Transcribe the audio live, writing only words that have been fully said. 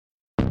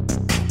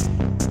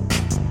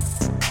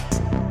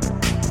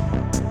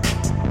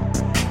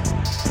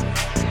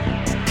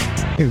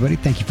everybody.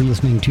 Thank you for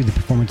listening to the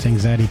Performance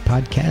Anxiety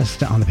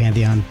Podcast on the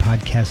Pantheon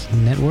Podcast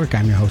Network.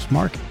 I'm your host,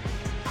 Mark.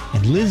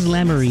 And Liz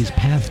Lamoury's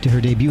path to her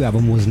debut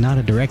album was not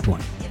a direct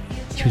one.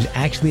 She was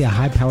actually a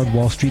high-powered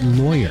Wall Street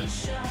lawyer.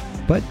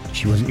 But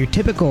she wasn't your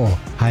typical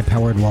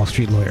high-powered Wall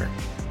Street lawyer.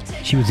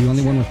 She was the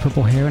only one with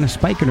purple hair and a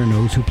spike in her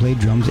nose who played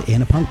drums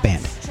in a punk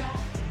band.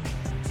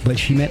 But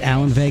she met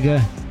Alan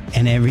Vega,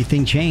 and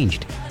everything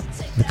changed.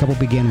 The couple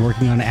began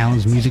working on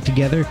Alan's music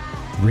together,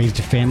 raised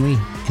a family,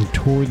 and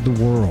toured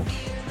the world.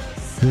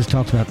 Liz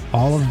talks about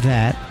all of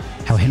that,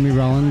 how Henry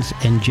Rollins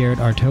and Jared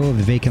Arto of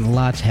the Vacant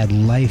Lots had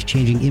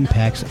life-changing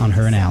impacts on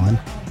her and Alan,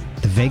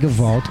 the Vega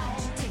Vault,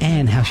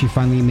 and how she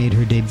finally made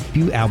her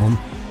debut album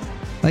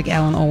like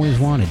Alan always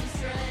wanted.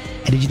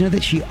 And did you know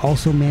that she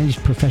also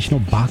managed professional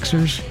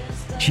boxers?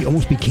 She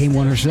almost became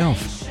one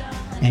herself.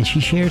 And she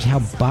shares how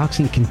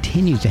boxing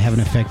continues to have an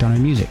effect on her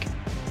music.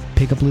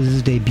 Pick up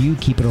Liz's debut,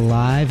 Keep It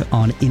Alive,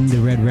 on In the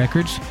Red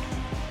Records.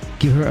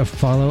 Give her a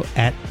follow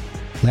at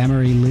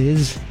Lamoury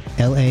Liz,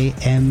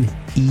 LamereyLiz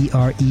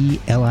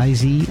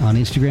on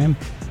Instagram,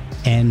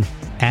 and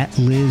at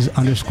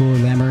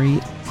Liz_Lamoury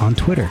on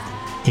Twitter.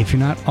 If you're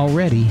not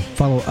already,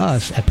 follow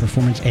us at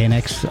Performance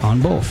ANX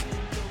on both.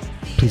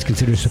 Please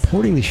consider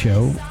supporting the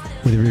show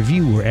with a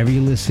review wherever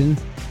you listen,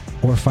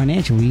 or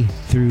financially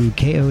through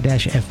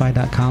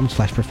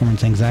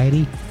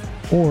ko-fi.com/performanceanxiety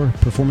or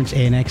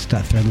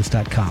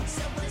performanceanx.threadless.com.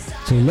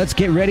 So let's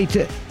get ready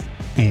to...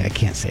 I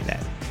can't say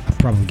that. I'll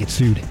probably get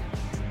sued.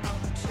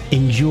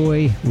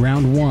 Enjoy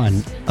round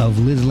one of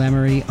Liz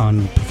Lamoury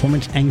on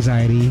Performance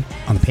Anxiety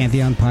on the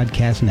Pantheon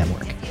Podcast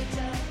Network.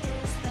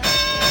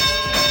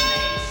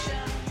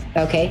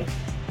 Okay.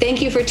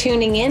 Thank you for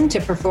tuning in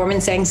to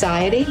Performance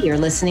Anxiety. You're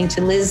listening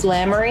to Liz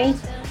Lamoury.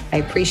 I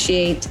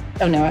appreciate...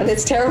 Oh, no,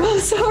 that's terrible.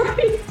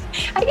 Sorry.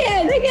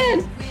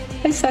 Again.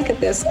 I suck at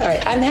this. All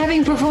right. I'm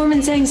having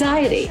performance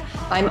anxiety.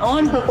 I'm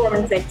on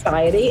performance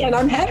anxiety, and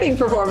I'm having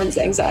performance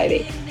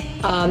anxiety.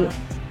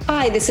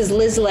 Hi, this is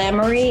Liz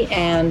Lamoury,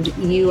 and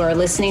you are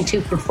listening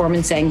to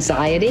Performance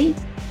Anxiety.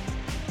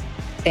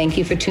 Thank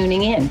you for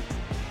tuning in.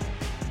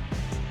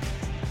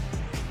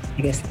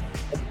 I guess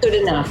that's good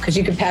enough, because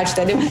you can patch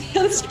that in with the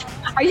other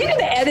stuff. Are you going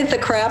to edit the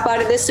crap out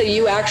of this so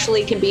you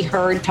actually can be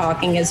heard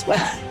talking as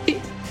well?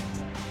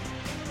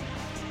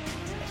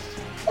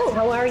 Oh,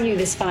 how are you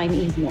this fine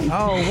evening?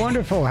 Oh,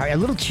 wonderful. A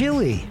little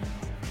chilly.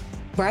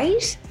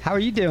 Right? How are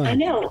you doing? I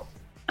know.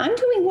 I'm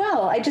doing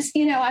well. I just,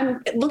 I'm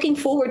looking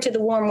forward to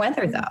the warm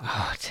weather, though.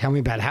 Oh, tell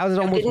me about it. How is it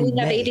almost Didn't we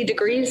have May? 80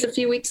 degrees a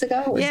few weeks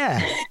ago?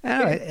 Yeah. I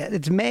know,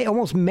 it's May,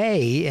 almost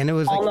May, and it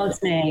was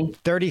almost May.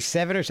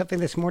 37 or something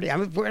this morning.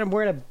 I'm wearing a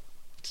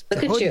Look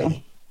at hoodie.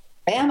 you.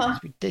 Bama.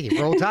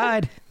 Roll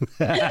Tide.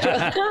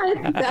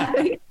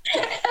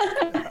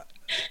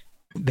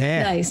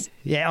 Man. Nice.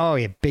 Yeah. Oh,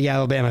 yeah. Big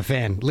Alabama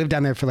fan. Lived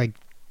down there for like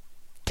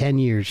 10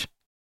 years.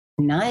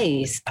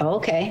 Nice. Oh,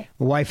 okay.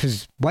 My wife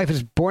is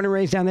born and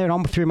raised down there, and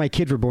all three of my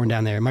kids were born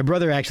down there. My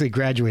brother actually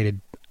graduated.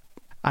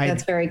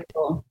 That's very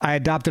cool. I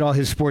adopted all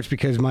his sports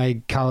because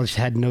my college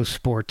had no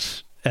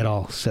sports at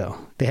all. So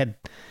they had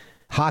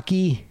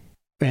hockey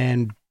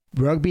and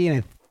rugby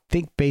and I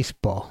think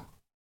baseball.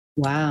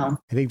 Wow.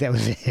 I think that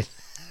was it.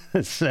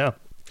 So.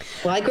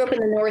 Well, I grew up in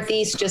the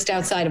Northeast, just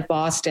outside of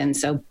Boston.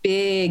 So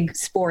big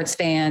sports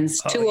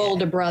fans, two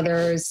older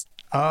brothers,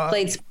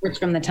 played sports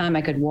from the time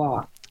I could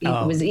walk.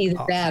 It was either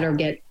that or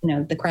get,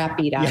 the crap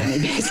beat out of me,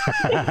 basically.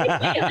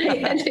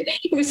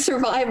 It was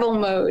survival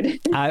mode.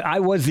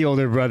 I was the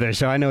older brother,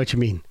 so I know what you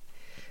mean.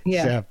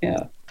 Yeah.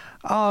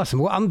 Awesome.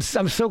 Well, I'm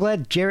so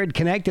glad Jared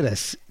connected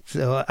us.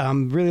 So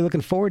I'm really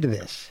looking forward to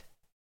this.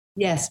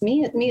 Yes,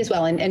 me as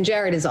well. And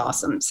Jared is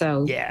awesome.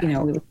 So, we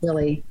were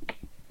really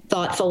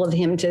thoughtful of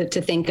him to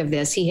think of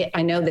this.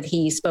 I know that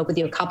he spoke with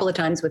you a couple of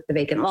times with the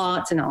Vacant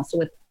Lots and also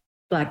with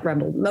Black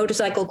Rebel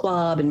Motorcycle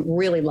Club, and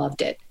really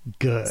loved it.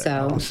 Good.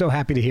 So I'm so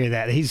happy to hear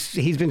that.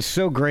 He's been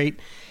so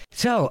great.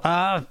 So,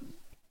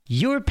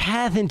 your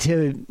path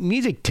into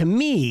music, to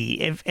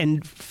me,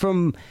 and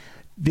from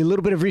the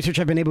little bit of research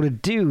I've been able to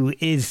do,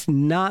 is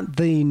not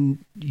the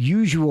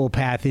usual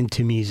path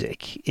into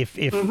music.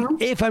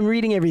 If I'm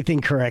reading everything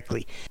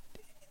correctly.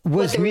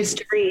 What there is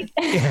to read.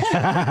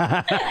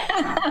 Well,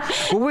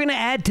 we're going to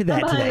add to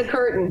that behind today. the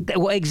curtain.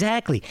 Well,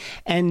 exactly.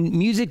 And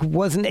music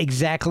wasn't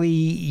exactly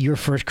your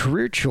first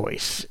career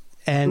choice.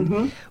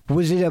 And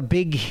was it a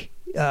big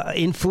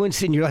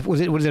influence in your life? Was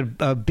it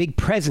a big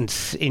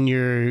presence in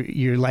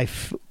your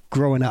life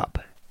growing up?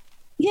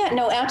 Yeah,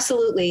 no,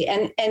 absolutely.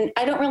 And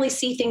I don't really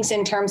see things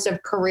in terms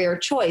of career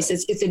choice.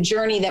 It's a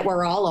journey that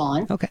we're all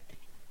on. Okay.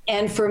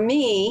 And for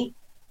me,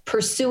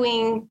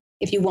 pursuing,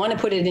 if you want to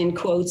put it in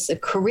quotes, a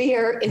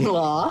career in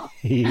law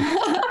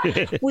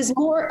was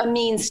more a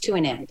means to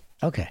an end.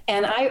 Okay.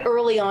 And I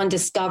early on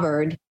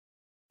discovered,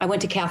 I went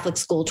to Catholic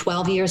school,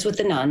 12 years with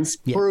the nuns,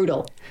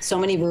 brutal, so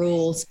many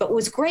rules, but it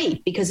was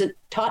great because it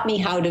taught me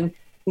how to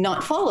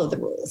not follow the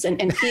rules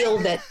and feel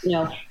that,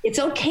 it's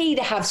okay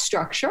to have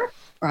structure,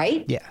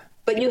 right? Yeah.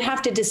 But you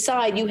have to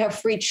decide, you have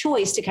free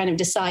choice to kind of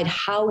decide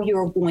how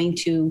you're going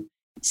to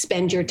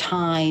spend your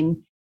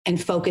time and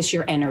focus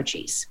your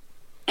energies.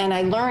 And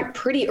I learned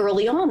pretty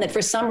early on that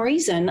for some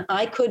reason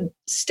I could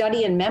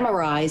study and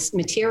memorize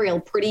material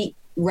pretty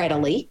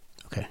readily.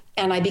 Okay.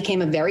 And I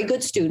became a very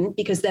good student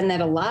because then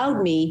that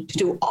allowed me to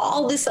do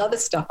all this other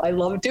stuff I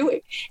love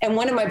doing. And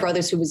one of my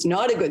brothers who was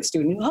not a good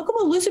student, how come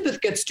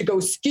Elizabeth gets to go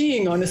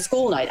skiing on a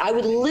school night? I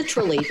would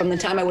literally, from the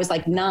time I was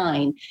like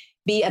 9,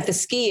 be at the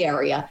ski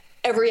area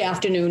every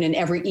afternoon, and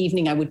every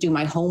evening I would do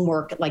my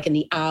homework like in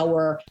the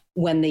hour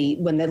when the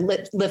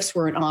lifts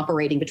weren't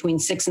operating between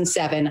 6 and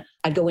 7.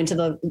 I'd go into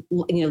the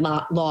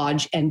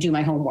lodge and do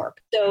my homework.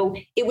 So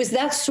it was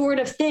that sort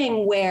of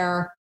thing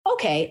where,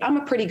 okay, I'm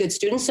a pretty good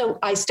student. So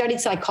I studied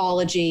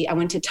psychology. I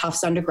went to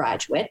Tufts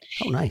undergraduate.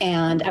 Oh, nice.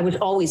 And I was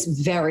always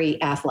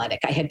very athletic.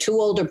 I had 2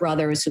 older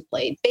brothers who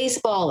played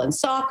baseball and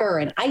soccer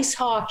and ice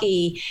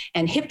hockey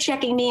and hip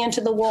checking me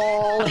into the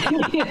wall,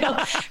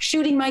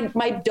 shooting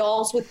my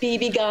dolls with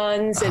BB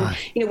guns. And,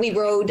 we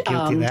rode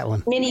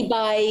mini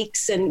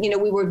bikes, and,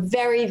 we were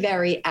very,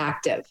 very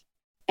active.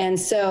 And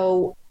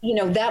so,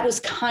 that was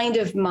kind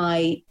of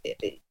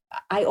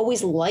I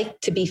always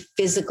liked to be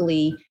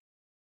physically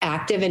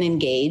active and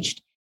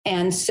engaged.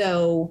 And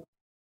so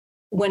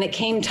when it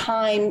came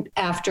time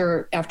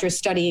after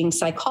studying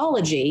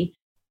psychology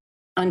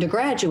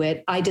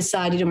undergraduate, I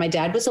decided, my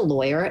dad was a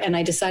lawyer, and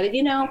I decided,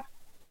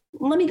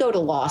 let me go to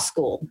law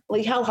school.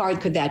 Like, how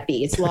hard could that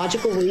be? It's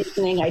logical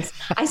reasoning.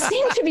 I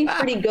seem to be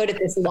pretty good at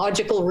this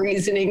logical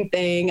reasoning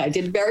thing. I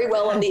did very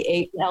well on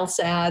the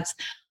LSATs.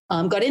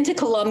 Got into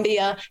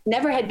Columbia,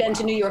 never had been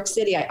to New York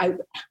City. I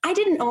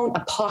didn't own a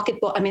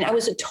pocketbook. I mean, I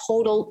was a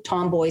total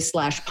tomboy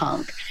 /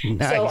 punk.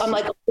 Nice. So I'm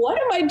like, what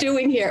am I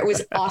doing here? It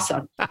was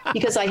awesome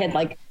because I had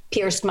like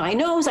pierced my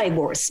nose. I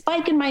wore a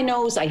spike in my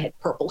nose. I had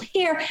purple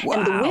hair. Wow.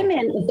 And the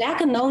women back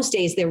in those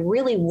days, there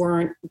really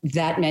weren't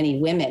that many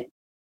women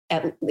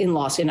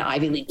in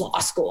Ivy League law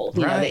school,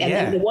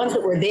 and the ones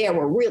that were there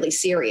were really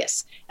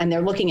serious, and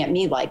they're looking at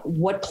me like,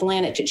 what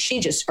planet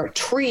or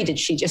tree did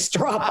she just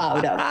drop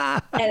out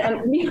of?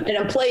 and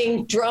I'm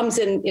playing drums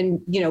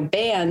in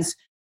bands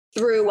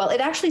through, it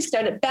actually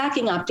started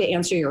backing up to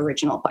answer your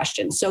original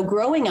question. So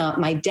growing up,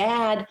 my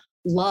dad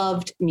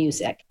loved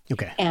music.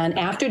 Okay. And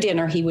after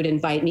dinner, he would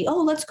invite me,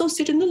 let's go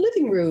sit in the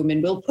living room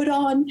and we'll put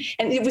on,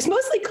 and it was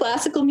mostly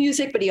classical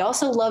music, but he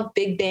also loved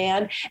big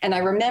band. And I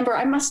remember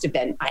I must have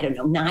been,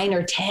 9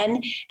 or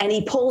 10. And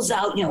he pulls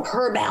out,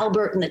 Herb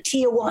Alpert and the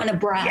Tijuana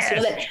Brass,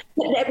 yes.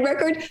 that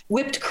record,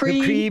 Whipped Cream.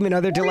 Whipped Cream and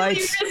Other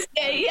Delights.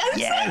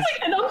 Yes.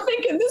 And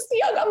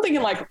I'm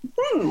thinking like,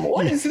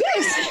 what is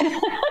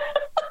this?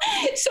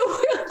 So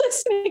we're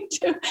listening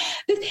to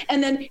this,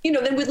 and then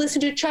we'd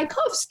listen to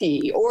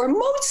Tchaikovsky or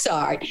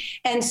Mozart.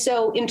 And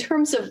so in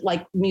terms of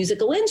like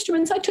musical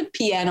instruments, I took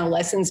piano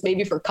lessons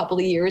maybe for a couple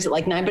of years at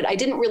like 9, but I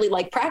didn't really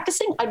like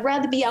practicing. I'd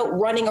rather be out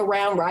running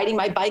around, riding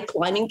my bike,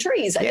 climbing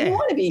trees. I didn't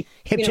want to be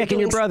hip checking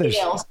your brothers.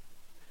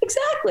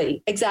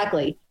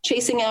 Exactly.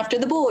 Chasing after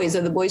the boys,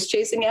 or the boys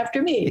chasing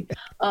after me.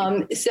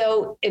 And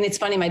it's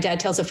funny, my dad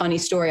tells a funny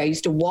story. I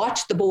used to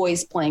watch the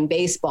boys playing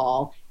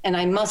baseball, and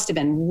I must have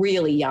been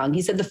really young.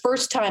 He said the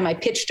first time I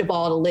pitched a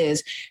ball to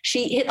Liz,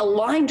 she hit a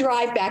line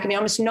drive back at me,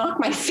 almost knocked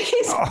my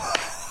face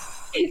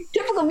off. It's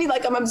typical of me,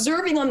 like I'm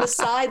observing on the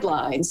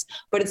sidelines,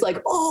 but it's like,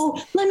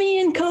 let me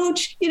in,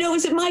 coach.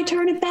 Is it my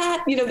turn at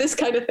bat? This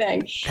kind of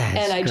thing.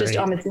 And I just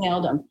almost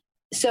nailed him.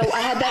 So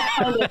I had that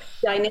kind of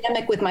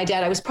dynamic with my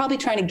dad. I was probably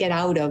trying to get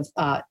out of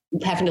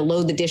having to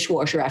load the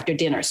dishwasher after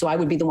dinner. So I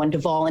would be the one to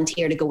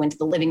volunteer to go into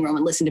the living room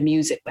and listen to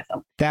music with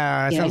him.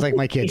 That sounds like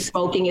my kids.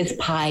 Smoking his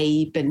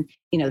pipe and,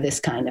 this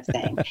kind of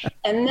thing.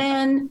 And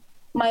then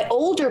my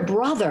older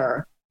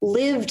brother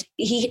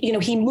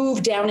he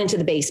moved down into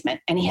the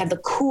basement, and he had the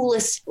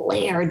coolest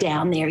lair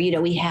down there.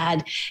 We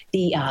had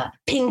the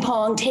ping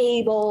pong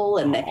table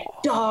and the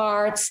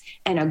darts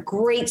and a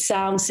great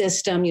sound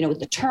system, with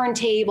the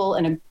turntable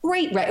and a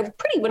great,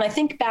 when I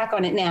think back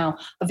on it now,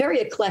 a very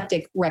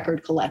eclectic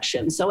record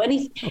collection. So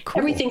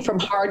everything from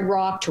hard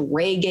rock to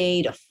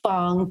reggae to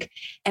funk.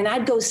 And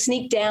I'd go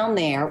sneak down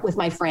there with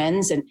my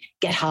friends and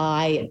get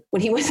high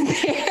when he wasn't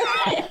there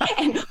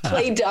and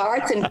play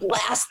darts and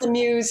blast the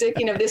music,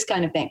 this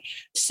kind of thing.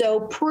 So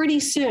pretty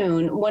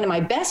soon, one of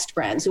my best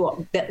friends,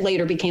 that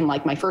later became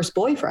like my first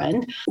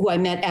boyfriend, who I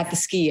met at the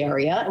ski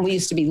area, and we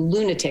used to be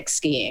lunatic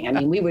skiing. I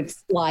mean, we would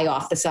fly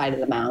off the side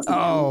of the mountain.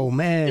 Oh,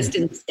 man. Just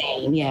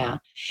insane, yeah.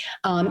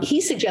 He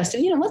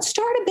suggested, let's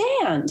start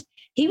a band.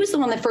 He was the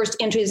one that first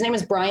introduced. His name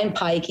was Brian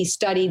Pike. He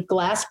studied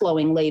glass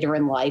blowing later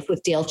in life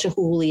with Dale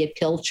Chihuly at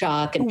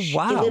Pilchuck. And he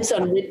lives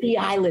on Whidbey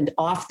Island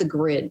off the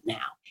grid now.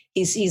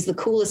 He's the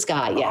coolest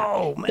guy. Yeah.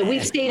 Oh, man. So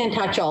we've stayed in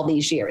touch all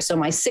these years. So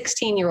my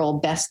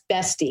 16-year-old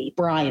bestie,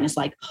 Brian, is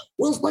like,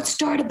 well, let's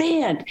start a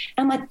band. And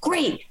I'm like,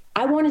 great.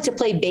 I wanted to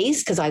play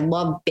bass because I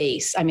love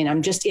bass. I mean,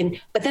 I'm just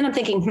but then I'm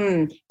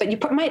thinking, but you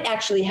might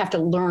actually have to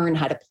learn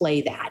how to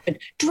play that. But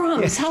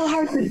drums, how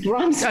hard could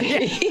drums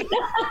be?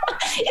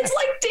 It's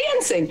like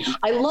dancing.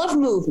 I love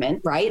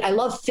movement, right? I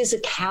love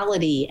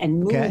physicality and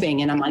moving.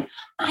 Okay. And I'm like,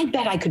 I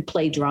bet I could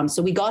play drums.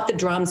 So we got the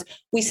drums.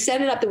 We set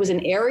it up. There was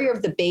an area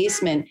of the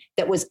basement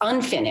that was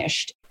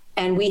unfinished.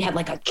 And we had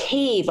like a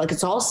cave, like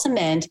it's all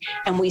cement.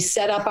 And we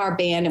set up our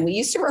band and we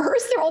used to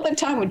rehearse there all the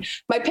time. When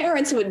my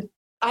parents would,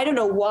 I don't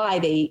know why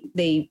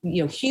they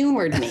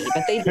humored me,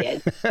 but they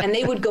did. And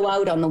they would go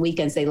out on the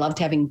weekends. They loved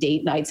having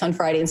date nights on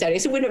Friday and Saturday.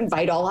 So we'd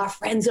invite all our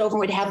friends over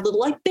and we'd have little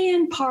like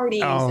band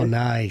parties. Oh,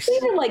 nice. They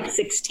were like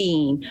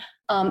 16.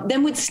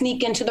 Then we'd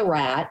sneak into the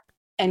Rat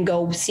and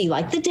go see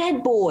like the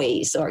Dead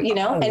Boys or,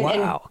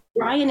 and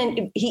Brian,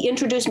 and he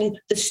introduced me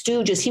the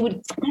Stooges. He would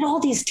find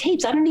all these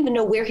tapes. I don't even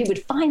know where he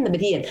would find them,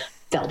 but he had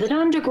Velvet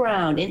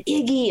Underground and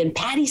Iggy and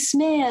Patti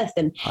Smith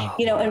and, and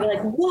we're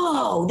like,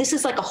 whoa, this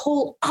is like a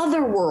whole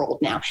other world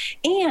now.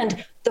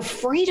 And the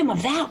freedom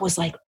of that was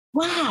like,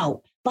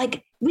 wow,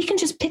 like we can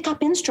just pick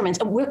up instruments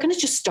and we're going to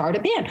just start a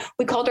band.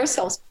 We called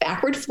ourselves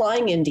Backward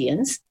Flying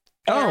Indians.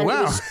 Oh,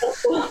 wow. So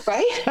cool,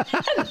 right?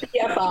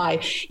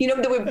 BFI.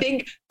 There were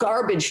big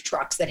garbage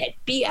trucks that had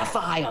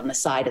BFI on the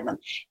side of them.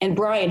 And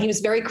Brian, he was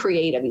very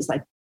creative. He's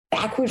like,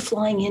 Backward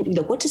Flying in,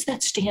 what does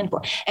that stand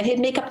for? And he'd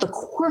make up the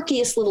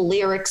quirkiest little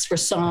lyrics for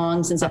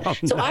songs and stuff.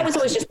 So I was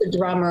always just the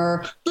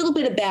drummer, a little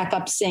bit of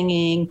backup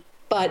singing.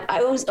 But I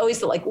always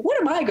thought, like, what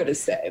am I going to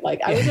say?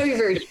 Like, I was very,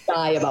 very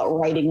shy about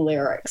writing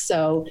lyrics.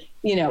 So,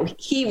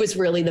 he was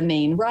really the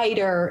main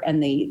writer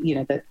and the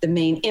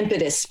main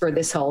impetus for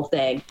this whole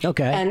thing.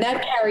 Okay. And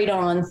that carried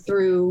on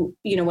through,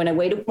 when I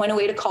went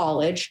away to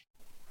college.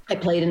 I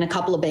played in a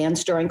couple of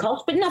bands during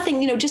college, but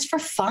nothing, just for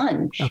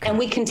fun. Okay. And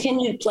we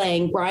continued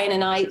playing. Brian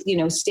and I,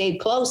 stayed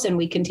close and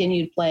we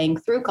continued playing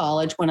through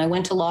college. When I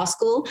went to law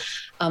school,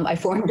 I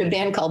formed a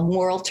band called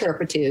Moral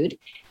Turpitude.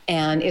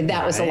 And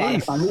that was a lot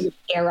of fun. We would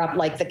tear up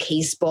like the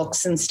case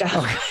books and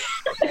stuff.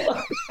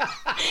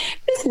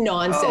 This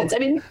nonsense. I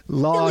mean,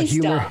 law, silly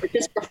humor. Stuff, but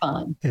just for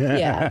fun.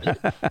 Yeah.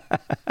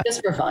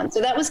 Just for fun.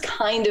 So that was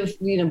kind of,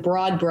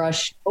 broad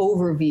brush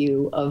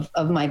overview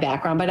of my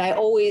background. But I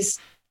always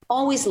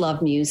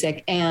loved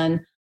music.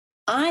 And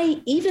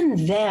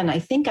even then, I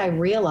think I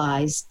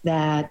realized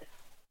that,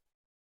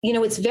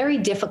 it's very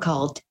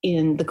difficult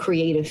in the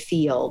creative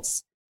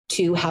fields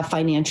to have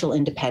financial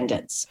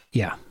independence.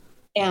 Yeah.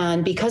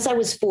 And because I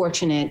was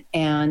fortunate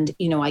and,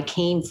 I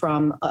came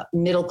from a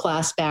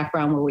middle-class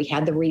background where we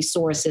had the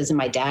resources and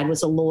my dad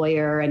was a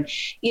lawyer and,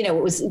 it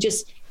was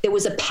just, there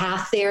was a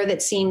path there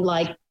that seemed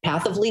like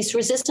path of least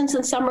resistance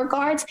in some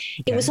regards.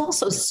 Okay. It was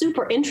also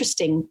super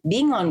interesting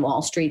being on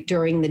Wall Street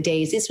during the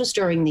days. This was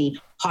during the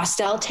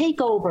hostile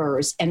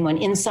takeovers and when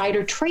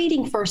insider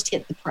trading first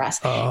hit the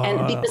press.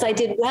 And because I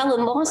did well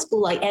in law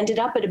school, I ended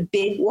up at a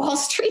big Wall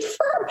Street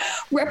firm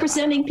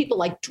representing people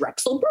like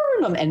Drexel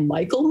Burnham and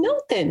Michael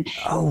Milton.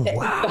 Oh,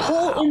 wow. The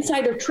whole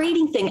insider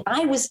trading thing,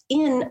 I was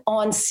in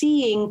on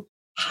seeing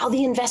how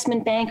the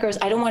investment bankers,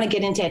 I don't want to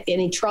get into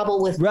any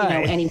trouble with,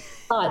 any,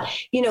 but,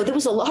 there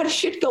was a lot of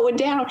shit going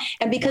down.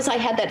 And because I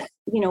had that,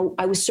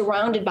 I was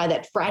surrounded by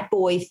that frat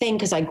boy thing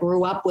because I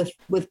grew up with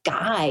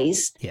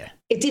guys. Yeah.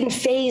 It didn't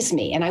faze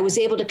me. And I was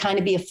able to kind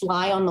of be a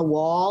fly on the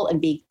wall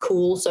and be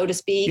cool, so to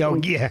speak. Oh,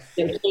 yeah.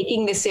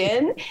 Taking this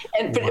in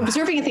and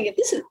observing and thinking,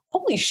 this is,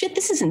 holy shit,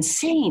 this is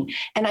insane.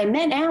 And I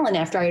met Alan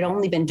after I had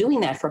only been doing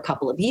that for a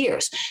couple of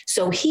years.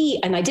 So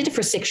and I did it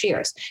for 6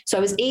 years. So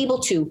I was able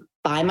to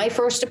buy my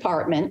first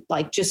apartment,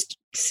 like just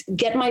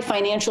get my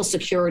financial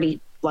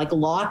security like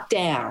locked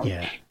down.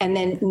 Yeah. And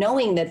then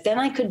knowing that then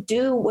I could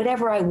do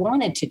whatever I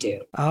wanted to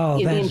do.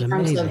 Oh, that's amazing. In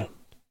terms of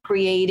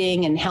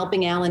creating and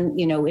helping Alan,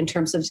 in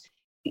terms of,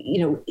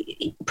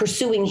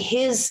 pursuing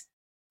his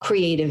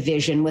creative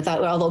vision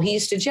although he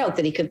used to joke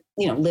that he could,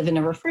 live in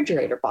a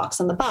refrigerator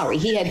box on the Bowery.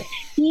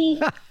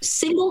 He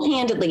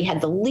single-handedly had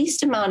the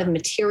least amount of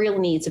material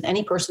needs of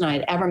any person I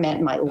had ever met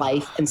in my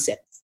life and since.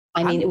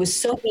 I mean, it was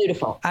so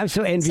beautiful. I'm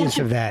so envious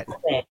of that.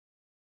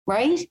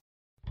 Right?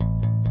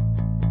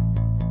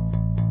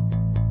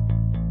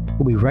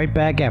 We'll be right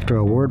back after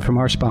a word from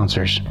our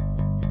sponsors.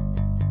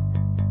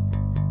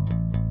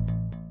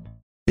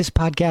 This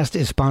podcast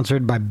is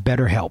sponsored by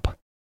BetterHelp.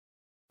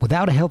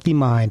 Without a healthy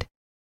mind,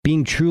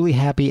 being truly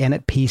happy and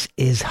at peace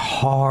is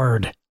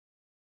hard.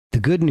 The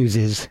good news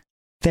is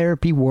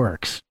therapy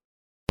works.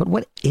 But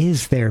what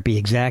is therapy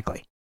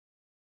exactly?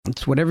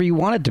 It's whatever you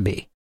want it to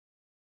be.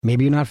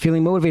 Maybe you're not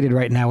feeling motivated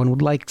right now and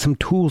would like some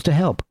tools to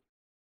help.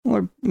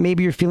 Or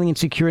maybe you're feeling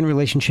insecure in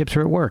relationships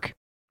or at work,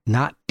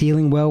 not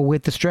dealing well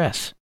with the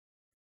stress.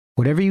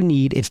 Whatever you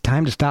need, it's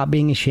time to stop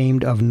being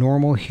ashamed of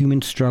normal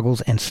human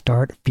struggles and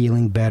start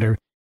feeling better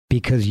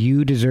because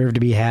you deserve to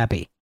be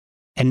happy.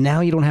 And now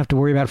you don't have to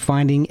worry about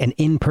finding an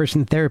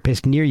in-person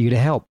therapist near you to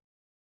help.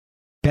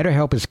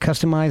 BetterHelp is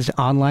customized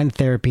online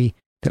therapy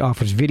that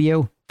offers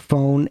video,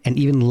 phone, and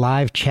even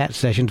live chat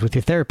sessions with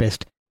your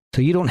therapist,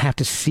 so you don't have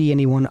to see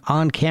anyone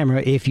on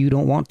camera if you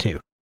don't want to.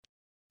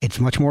 It's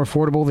much more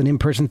affordable than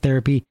in-person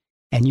therapy,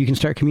 and you can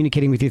start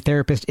communicating with your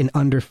therapist in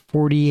under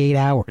 48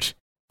 hours.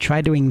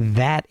 Try doing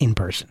that in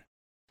person.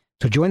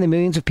 So join the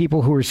millions of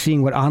people who are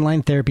seeing what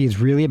online therapy is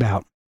really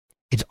about.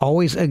 It's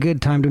always a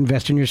good time to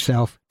invest in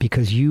yourself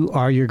because you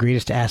are your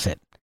greatest asset.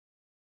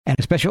 And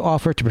a special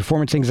offer to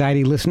Performance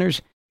Anxiety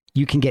listeners,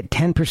 you can get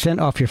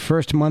 10% off your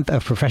first month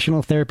of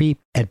professional therapy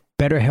at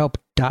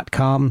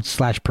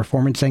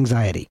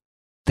betterhelp.com/performanceanxiety.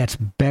 That's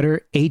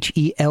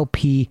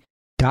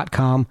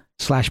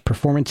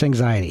betterhelp.com/performance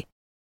anxiety.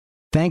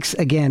 Thanks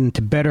again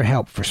to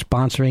BetterHelp for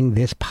sponsoring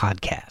this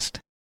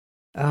podcast.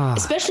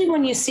 Especially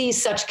when you see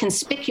such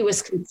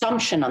conspicuous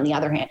consumption on the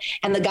other hand.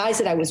 And the guys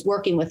that I was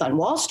working with on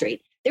Wall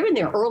Street, they're in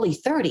their early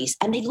 30s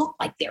and they look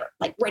like they're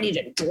like ready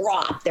to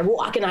drop. They're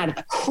walking out of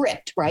the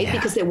crypt, right? Yeah.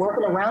 Because they're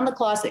working around the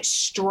clock. They're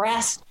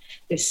stressed.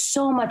 There's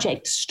so much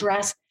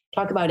stress.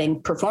 Talk about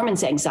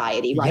performance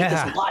anxiety, right? Yeah.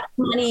 There's a lot of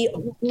money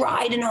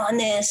riding on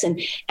this and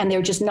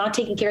they're just not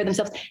taking care of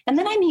themselves. And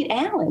then I meet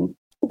Alan,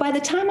 who by the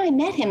time I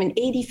met him in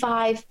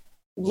 85,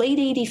 late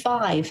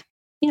 85,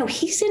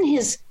 he's in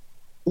his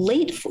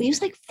he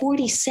was like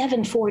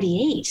 47,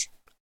 48.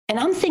 And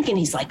I'm thinking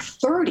he's like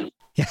 30.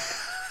 Yeah.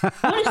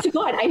 Honest to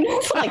God, I knew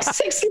him for like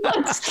 6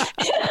 months.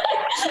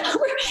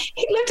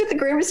 He lived at the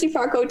Gramercy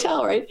Park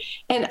Hotel, right?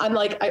 And I'm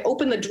like, I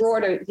opened the drawer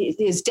to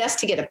his desk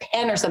to get a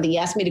pen or something. He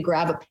asked me to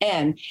grab a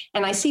pen.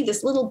 And I see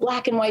this little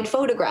black and white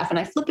photograph and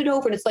I flip it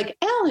over and it's like,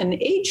 Alan,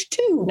 age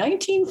 2,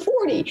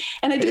 1940.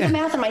 And I do the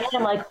math in my head.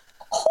 I'm like,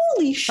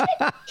 holy shit,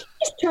 he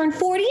just turned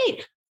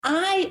 48.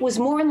 I was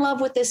more in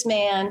love with this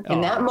man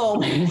in that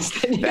moment.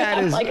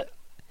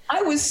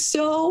 I was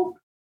so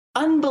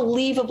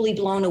unbelievably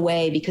blown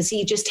away because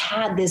he just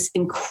had this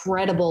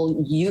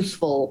incredible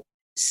youthful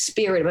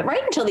spirit, but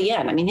right until the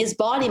end. I mean, his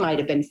body might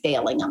have been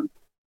failing him,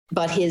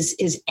 but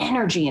his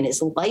energy and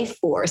his life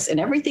force and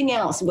everything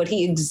else, what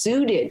he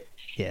exuded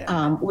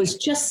was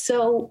just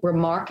so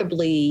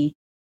remarkably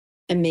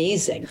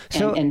amazing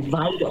and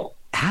vital.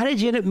 How did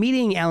you end up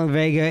meeting Alan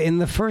Vega in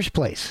the first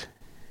place?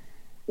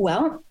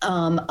 Well,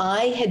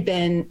 I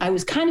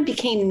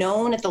became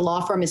known at the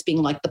law firm as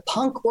being like the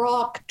punk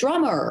rock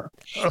drummer.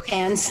 Okay.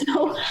 And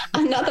so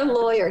another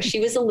lawyer,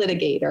 she was a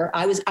litigator.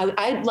 I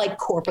like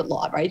corporate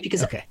law, right?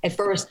 Because at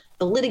first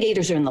the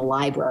litigators are in the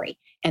library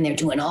and they're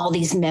doing all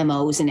these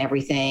memos and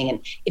everything.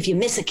 And if you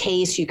miss a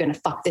case, you're going to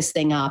fuck this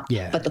thing up.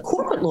 Yeah. But the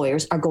corporate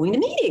lawyers are going to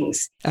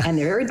meetings and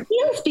there are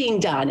deals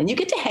being done and you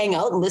get to hang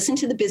out and listen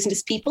to the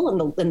business people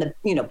and the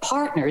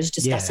partners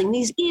discussing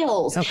these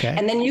deals. Okay.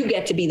 And then you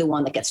get to be the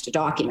one that gets to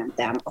document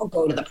them or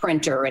go to the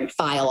printer and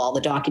file all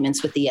the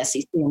documents with the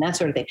SEC and that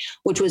sort of thing,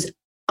 which was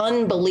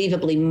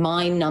unbelievably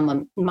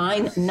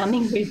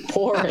mind-numbingly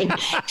boring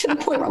to the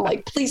point where I'm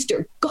like, please,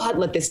 dear God,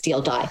 let this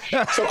deal die.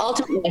 So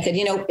ultimately I said,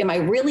 am I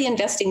really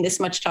investing this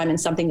much time in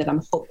something that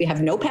we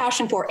have no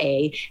passion for,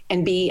 A,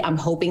 and B, I'm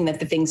hoping that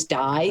the things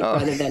die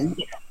rather than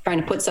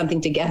trying to put something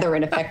together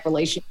and affect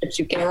relationships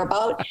you care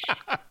about.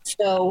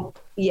 So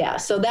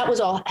that was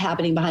all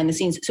happening behind the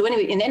scenes. So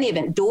anyway, in any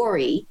event,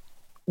 Dory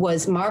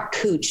was Mark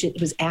Cooch. It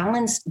was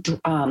Alan's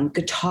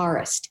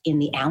guitarist in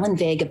the Alan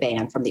Vega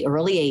band from the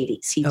early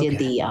 80s. He did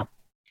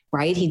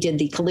he did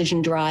the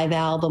Collision Drive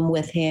album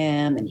with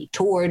him and he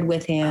toured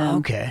with him.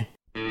 Okay.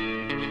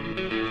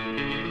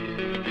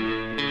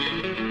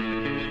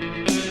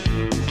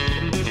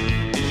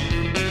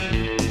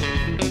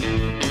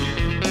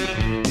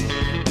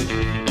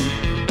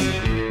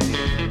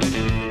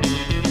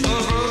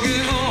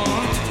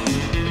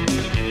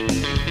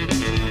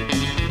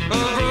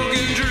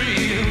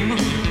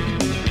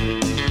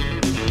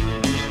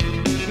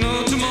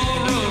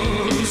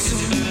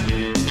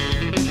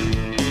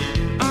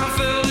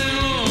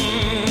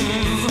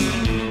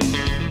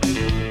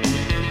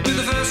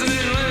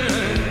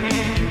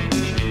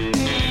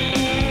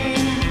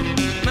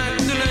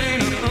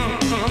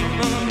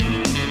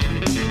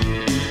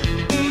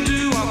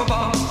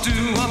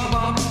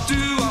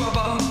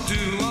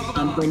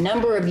 For a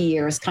number of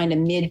years, kind of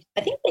I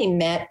think they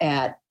met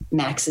at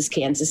Max's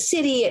Kansas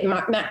City.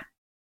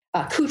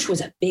 Cooch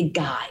was a big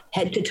guy,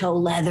 head to toe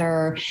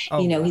leather.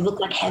 He looked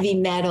like heavy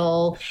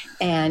metal,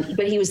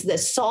 but he was the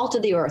salt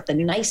of the earth, the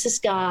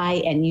nicest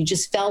guy, and you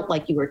just felt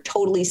like you were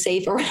totally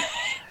safe around.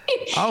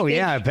 Oh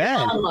yeah, I bet.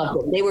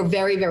 Loved him. They were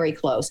very, very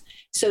close.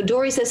 So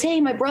Dory says, "Hey,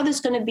 my brother's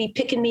going to be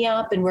picking me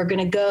up, and we're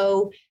going to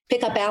go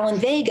pick up Alan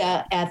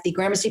Vega at the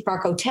Gramercy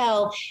Park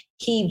Hotel.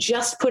 He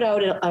just put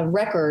out a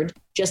record,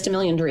 Just a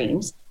Million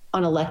Dreams,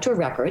 on Elektra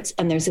Records,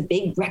 and there's a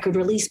big record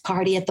release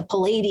party at the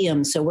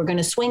Palladium. So we're going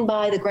to swing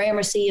by the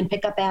Gramercy and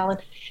pick up Alan.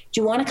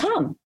 Do you want to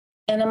come?"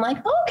 And I'm like,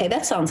 oh, okay,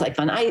 that sounds like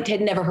fun. I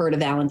had never heard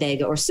of Alan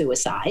Vega or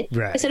Suicide.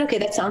 Right. I said, okay,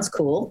 that sounds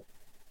cool.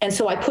 And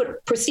so I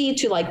proceed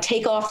to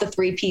take off the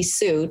 3-piece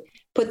suit,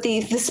 put the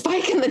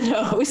spike in the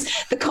nose,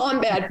 the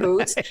combat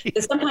boots,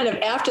 some kind of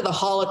after the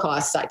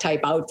Holocaust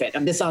type outfit.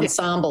 And this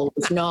ensemble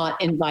was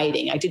not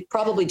inviting. I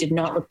probably did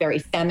not look very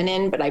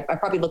feminine, but I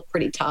probably looked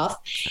pretty tough.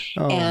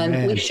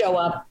 We show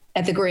up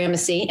at the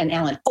Gramercy and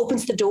Alan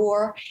opens the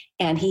door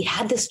and he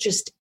had this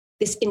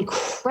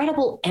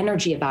incredible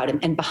energy about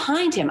him. And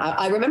behind him,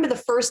 I remember the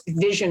first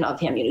vision of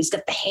him, he's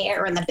got the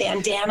hair and the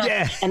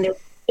bandana and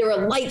there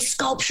are light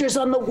sculptures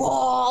on the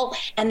wall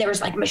and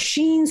there's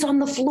machines on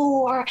the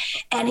floor.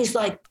 And he's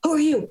like, who are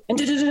you? And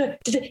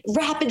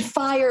rapid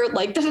fire,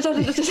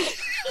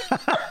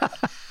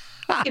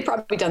 he'd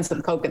probably done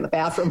some coke in the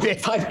bathroom for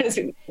 5 minutes.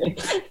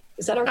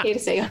 Is that okay to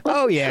say?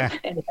 Oh, yeah.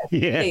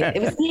 Yeah.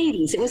 It was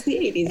the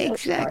 80s.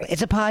 Exactly.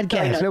 It's a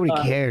podcast.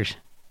 Nobody cares.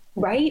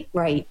 Right.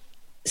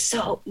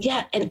 So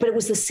yeah, but it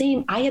was the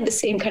same. I had the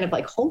same kind of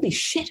like, holy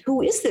shit,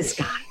 who is this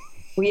guy?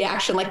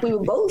 Reaction, like we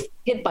were both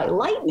hit by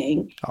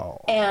lightning.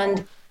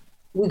 And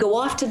we go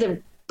off to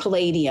the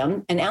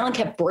Palladium, and Alan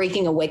kept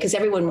breaking away because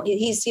everyone,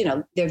 he's,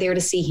 they're there to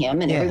see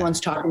him, and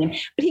everyone's talking to him,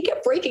 but he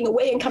kept breaking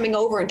away and coming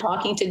over and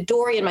talking to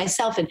Dory and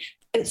myself.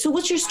 And so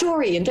what's your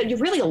story? And you're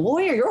really a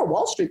lawyer? You're a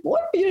Wall Street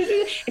lawyer?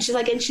 And she's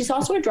like, and she's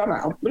also a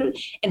drummer.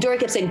 And Dory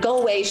kept saying,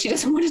 go away. She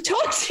doesn't want to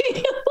talk to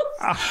you.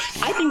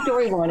 I think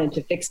Dory wanted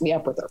to fix me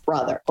up with her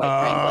brother,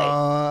 quite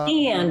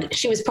frankly. And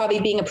she was probably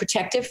being a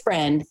protective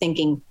friend,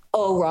 thinking,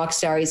 oh,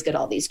 Rockstar, he's got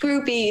all these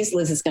groupies.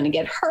 Liz is going to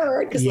get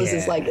hurt because Liz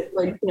is like,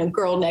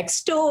 girl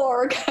next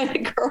door kind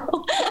of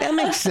girl. That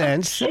makes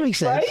sense. That makes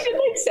sense. Right?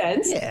 It makes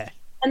sense. Yeah.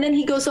 And then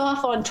he goes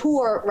off on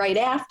tour right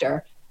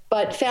after.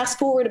 But fast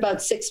forward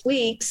about 6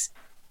 weeks,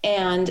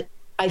 and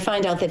I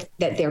find out that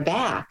they're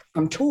back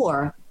from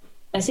tour.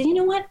 I said, you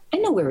know what? I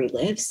know where he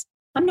lives.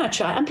 I'm not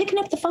shy. I'm picking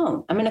up the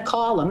phone. I'm going to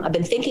call him. I've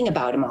been thinking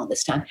about him all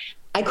this time.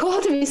 I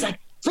called him. He's like,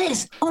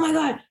 Liz, oh my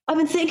God, I've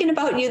been thinking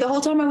about you the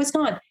whole time I was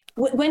gone.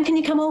 When can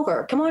you come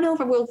over? Come on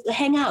over. We'll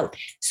hang out.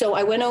 So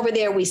I went over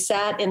there. We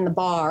sat in the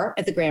bar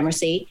at the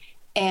Gramercy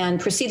and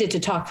proceeded to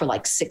talk for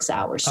like 6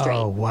 hours straight.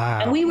 Oh,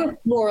 wow. And we were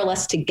more or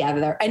less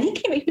together. And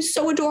he was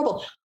so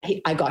adorable.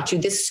 I got you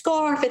this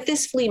scarf at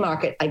this flea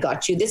market. I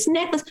got you this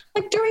necklace.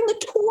 Like during the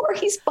tour,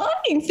 he's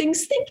buying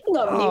things, thinking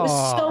of me. He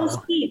was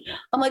so sweet.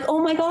 I'm like, oh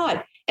my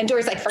God. And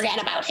Dory's like,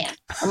 forget about him.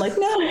 I'm like,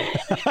 no.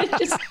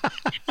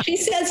 She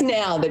says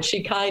now that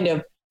she kind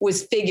of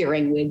was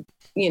figuring we'd,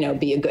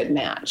 be a good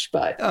match.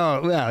 But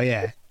oh, well,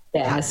 yeah.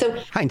 Yeah. So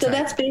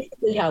that's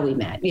basically how we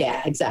met.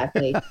 Yeah,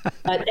 exactly.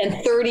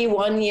 And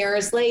 31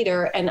 years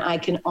later, and I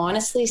can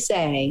honestly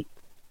say,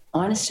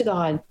 honest to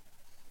God,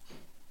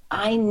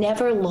 I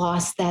never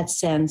lost that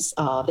sense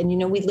of, and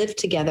we lived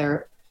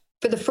together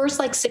for the first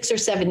like 6 or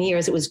 7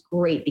 years. It was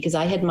great because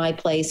I had my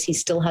place. He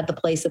still had the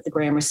place at the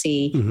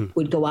Gramercy,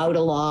 would go out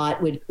a lot,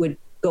 would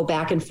go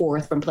back and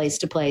forth from place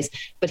to place.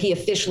 But he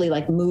officially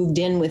like moved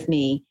in with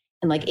me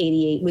in like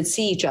 88, would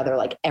see each other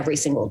like every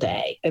single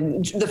day.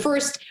 And the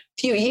first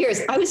few years,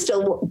 I was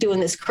still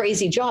doing this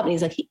crazy job. And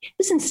he's like, it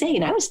was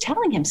insane. I was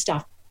telling him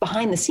stuff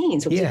behind the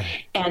scenes.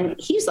 And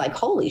he's like,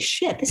 holy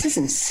shit, this is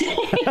insane.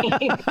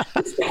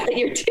 That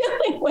you're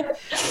dealing with.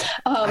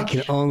 I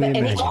can only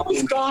imagine. And he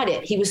always got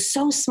it. He was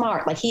so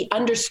smart. Like he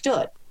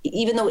understood,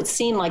 even though it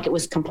seemed like it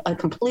was a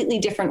completely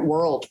different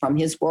world from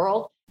his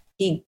world,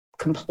 he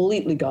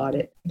completely got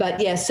it.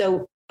 But yeah,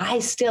 so I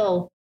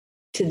still,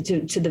 to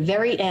the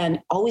very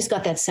end, always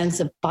got that sense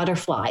of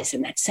butterflies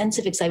and that sense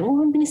of excitement.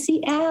 Oh, I'm going to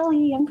see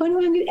Allie. Allie's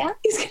going to be.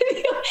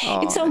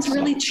 It sounds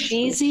really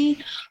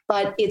cheesy,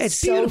 but it's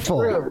so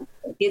beautiful. True.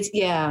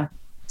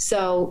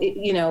 So,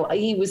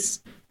 he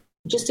was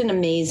just an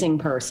amazing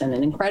person,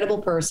 an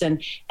incredible person.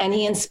 And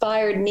he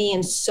inspired me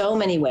in so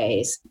many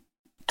ways.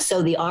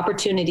 So the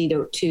opportunity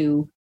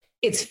to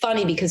it's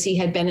funny because he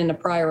had been in a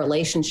prior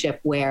relationship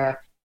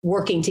where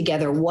working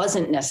together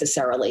wasn't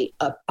necessarily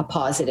a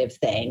positive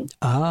thing.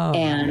 Oh.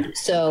 And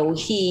so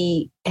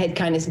he had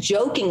kind of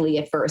jokingly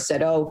at first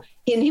said, and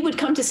he would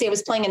come to see, I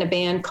was playing in a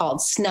band called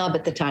Snub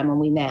at the time when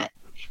we met.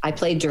 I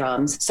played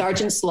drums,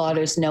 Sergeant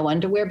Slaughter's No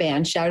Underwear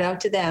Band. Shout out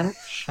to them.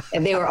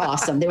 And they were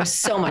awesome. They were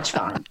so much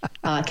fun.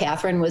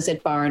 Catherine was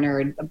at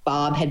Barnard.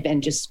 Bob had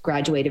been just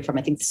graduated from,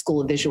 I think, the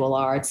School of Visual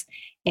Arts.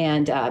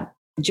 And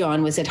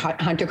John was at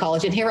Hunter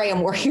College. And here I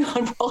am working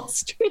on Wall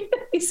Street.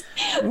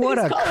 What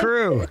a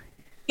crew.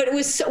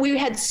 But we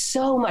had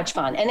so much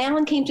fun. And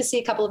Alan came to see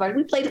a couple of ours.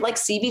 We played at like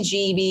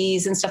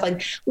CBGBs and stuff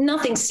like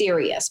nothing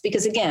serious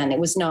because again, it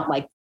was not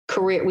like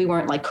we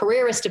weren't like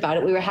careerist about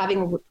it. We were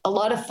having a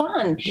lot of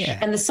fun. Yeah.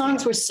 And the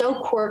songs were so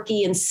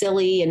quirky and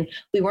silly and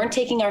we weren't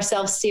taking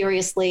ourselves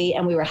seriously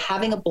and we were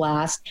having a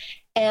blast.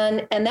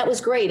 And that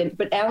was great.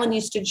 But Alan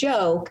used to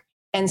joke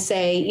and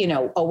say,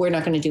 we're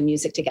not going to do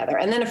music together.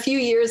 And then a few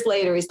years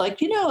later, he's like,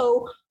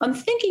 I'm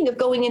thinking of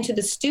going into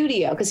the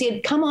studio because he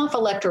had come off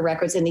Elektra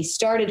Records and he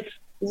started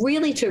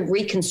really to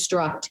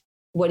reconstruct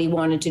what he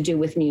wanted to do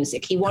with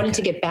music. He wanted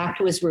to get back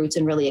to his roots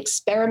and really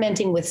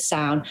experimenting with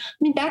sound. I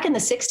mean, back in the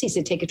 60s,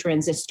 he'd take a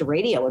transistor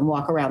radio and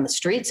walk around the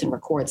streets and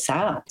record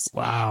sounds.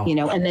 Wow.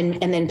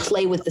 And then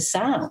play with the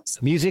sounds.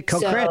 Music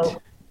concrete.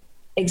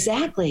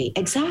 Exactly.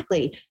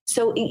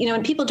 So,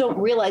 and people don't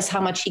realize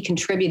how much he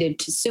contributed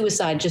to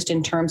Suicide just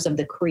in terms of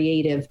the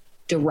creative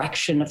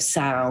direction of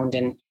sound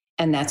and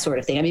that sort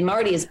of thing. I mean,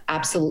 Marty is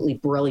absolutely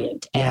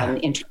brilliant and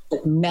in terms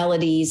of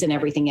melodies and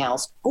everything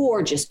else,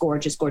 gorgeous.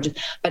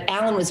 But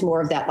Alan was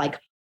more of that like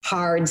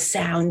hard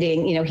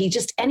sounding, he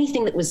just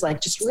anything that was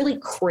like just really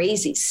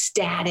crazy,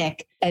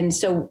 static. And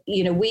so,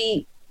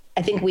 I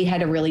think we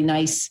had a really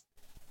nice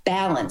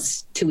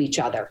balance to each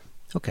other.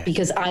 Okay.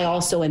 Because I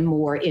also am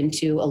more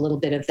into a little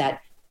bit of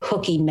that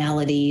hooky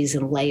melodies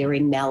and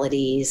layering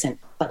melodies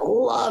but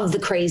love the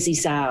crazy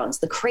sounds.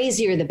 The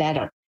crazier, the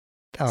better.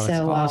 Oh, that's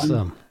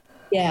awesome.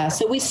 Yeah.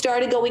 So we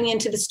started going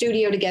into the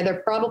studio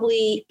together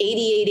probably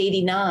 88,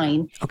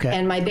 89. Okay.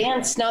 And my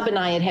band Snub and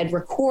I had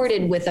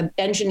recorded with an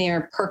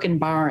engineer, Perkin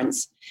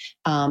Barnes.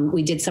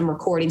 We did some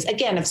recordings,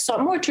 again, of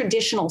some more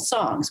traditional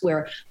songs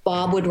where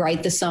Bob would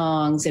write the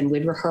songs and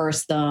we'd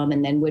rehearse them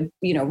and then would,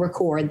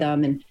 record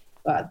them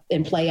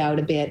and play out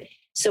a bit.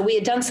 So we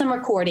had done some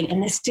recording,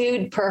 and this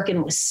dude,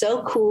 Perkin, was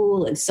so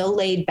cool and so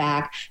laid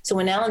back. So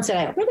when Alan said,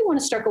 I really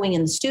want to start going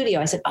in the studio,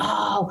 I said,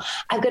 oh,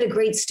 I've got a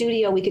great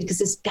studio. Because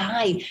this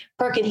guy,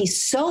 Perkin,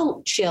 he's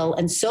so chill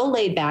and so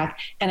laid back.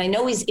 And I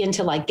know he's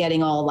into like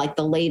getting all like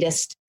the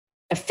latest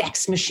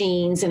effects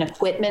machines and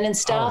equipment and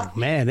stuff. Oh,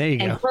 man, there you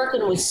go. And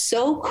Perkin was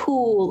so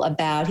cool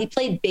he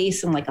played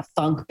bass in like a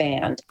funk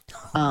band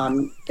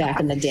back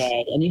in the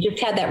day. And he just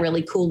had that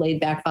really cool laid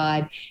back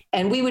vibe.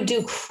 And we would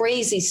do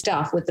crazy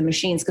stuff with the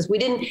machines because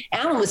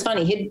Alan was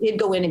funny. He'd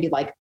go in and be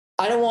like,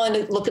 I don't want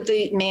to look at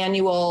the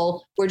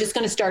manual. We're just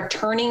going to start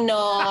turning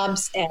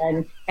knobs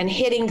and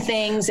hitting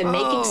things and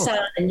making sound.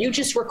 And you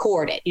just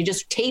record it. You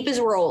just tape is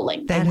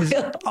rolling. That is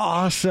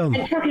awesome.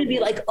 And Perkin would be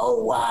like,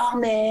 oh, wow,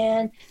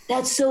 man,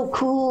 that's so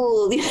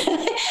cool.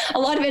 A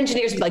lot of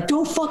engineers would be like,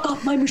 don't fuck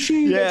up my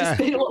machine. I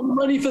just paid a lot of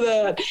money for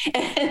that.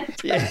 And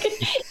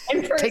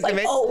Perkin's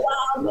like, oh,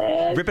 wow,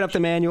 man. Ripping up the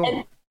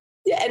manual.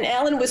 And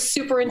Alan was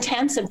super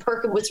intense and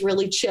Perkin was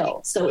really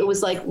chill. So it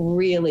was like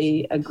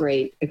really a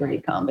great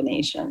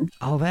combination.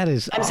 Oh, that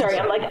is I'm awesome. sorry.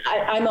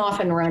 I'm off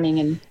and running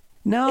and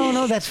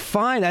No, that's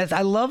fine.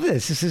 I love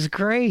this. This is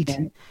great.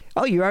 Yeah.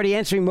 Oh, you're already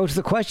answering most of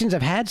the questions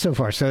I've had so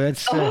far. So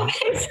that's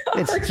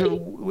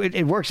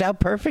it works out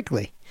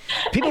perfectly.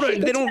 People they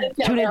don't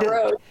tune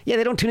into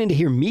they don't tune in to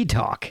hear me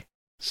talk.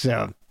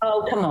 So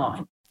oh, come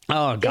on.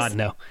 Oh God,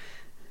 no.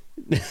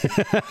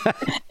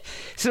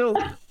 So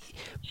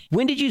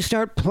when did you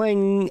start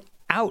playing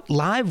out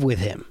live with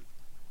him?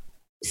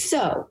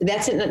 So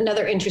that's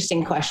another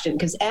interesting question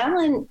because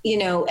Alan,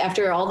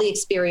 after all the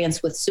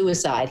experience with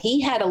Suicide, he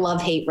had a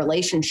love-hate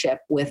relationship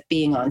with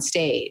being on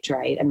stage,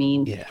 right? I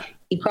mean,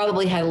 he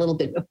probably had a little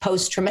bit of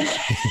post-traumatic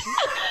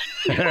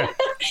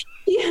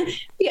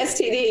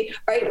PTSD,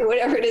 right?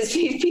 Whatever it is,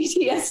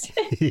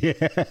 PTSD.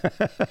 Yeah.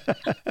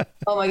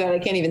 Oh my God, I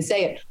can't even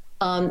say it.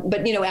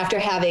 But, after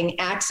having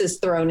axes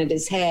thrown at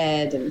his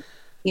head and,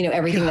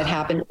 everything that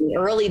happened in the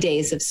early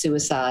days of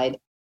Suicide,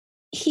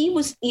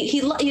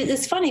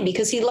 it's funny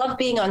because he loved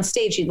being on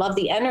stage. He loved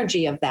the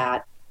energy of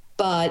that,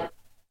 but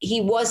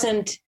he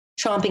wasn't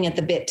chomping at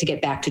the bit to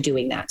get back to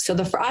doing that. So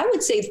I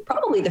would say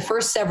probably the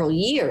first several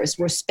years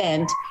were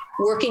spent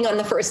working on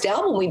the first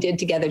album we did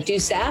together,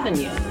 Deuce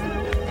Avenue.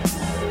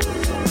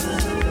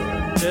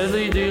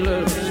 Deadly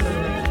dealers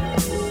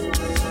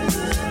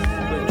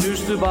with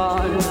juice to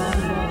buy.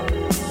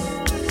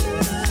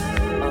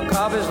 A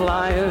cop is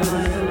lying.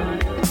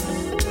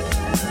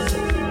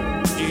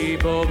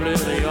 Deep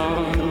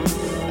oblivion.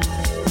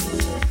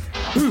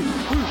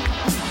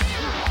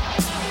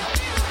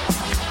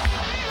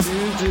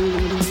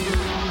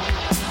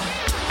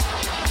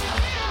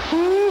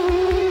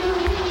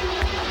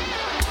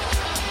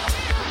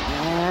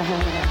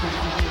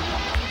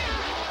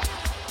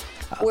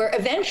 Where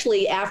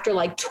eventually, after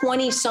like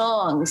 20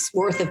 songs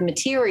worth of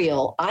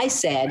material, I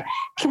said,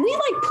 can we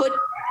put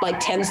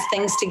 10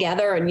 things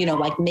together and,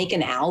 make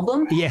an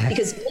album? Yeah.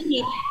 Because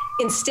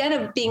instead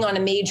of being on a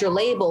major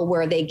label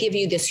where they give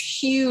you this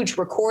huge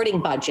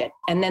recording budget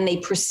and then they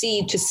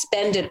proceed to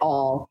spend it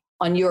all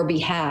on your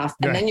behalf,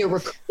 and then you're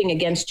recording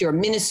against your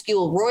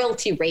minuscule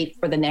royalty rate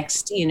for the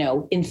next,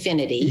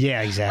 infinity.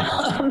 Yeah,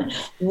 exactly.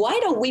 Why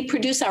don't we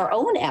produce our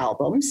own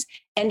albums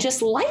and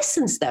just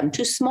license them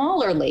to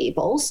smaller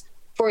labels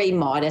for a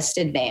modest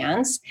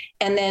advance,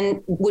 and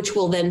then which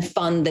will then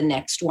fund the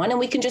next one, and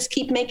we can just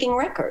keep making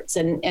records,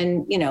 and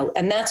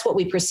that's what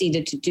we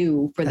proceeded to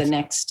do for the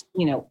next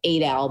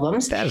 8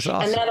 albums. That is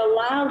awesome, and that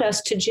allowed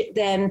us to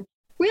then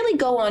really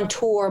go on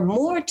tour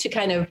more to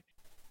kind of,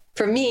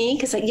 for me,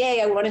 because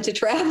I wanted to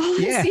travel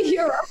and see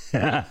Europe,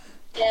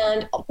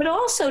 but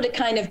also to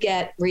kind of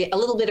get a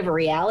little bit of a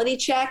reality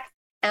check.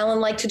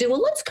 Alan liked to do,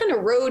 well, let's kind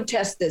of road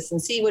test this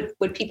and see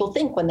what people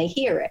think when they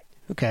hear it.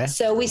 Okay.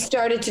 So we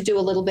started to do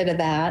a little bit of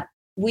that.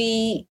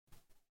 We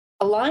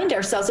aligned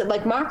ourselves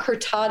at Marc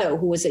Hurtado,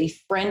 who was a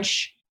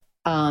French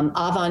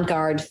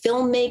avant-garde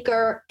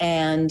filmmaker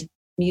and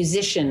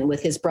musician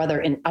with his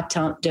brother in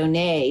Attente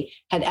Donné,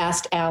 had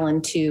asked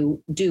Alan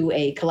to do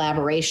a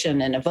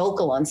collaboration and a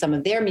vocal on some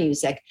of their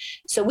music.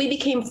 So we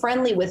became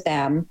friendly with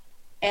them.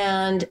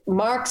 And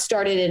Mark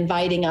started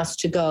inviting us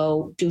to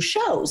go do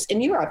shows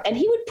in Europe. And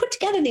he would put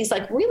together these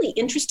really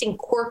interesting,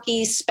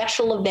 quirky,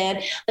 special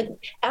event.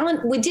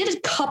 Alan, we did a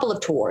couple of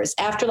tours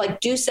after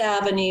Deuce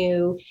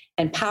Avenue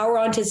and Power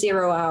On to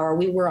Zero Hour.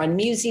 We were on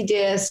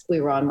Musidisc. We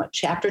were on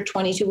Chapter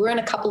 22. We were in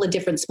a couple of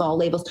different small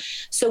labels.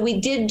 So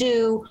we did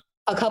do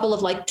a couple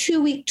of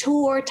 2-week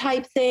tour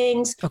type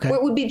things where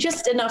it would be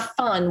just enough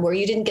fun where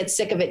you didn't get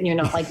sick of it and you're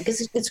not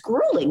because it's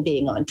grueling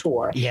being on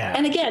tour. Yeah.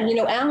 And again,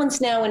 Alan's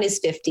now in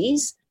his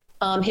 50s.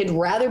 He'd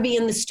rather be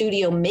in the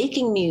studio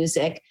making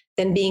music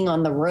than being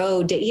on the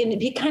road.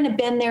 He kind of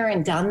been there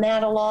and done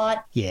that a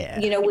lot. Yeah.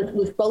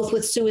 With both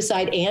with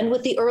Suicide and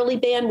with the early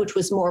band, which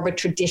was more of a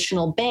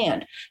traditional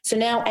band. So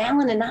now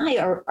Alan and I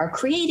are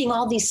creating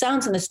all these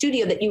sounds in the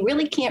studio that you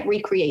really can't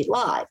recreate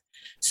live.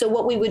 So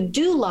what we would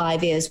do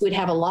live is we'd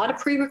have a lot of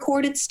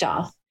pre-recorded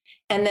stuff,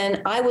 and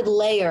then I would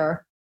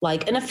layer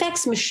like an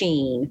effects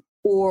machine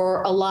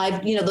or a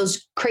live,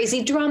 those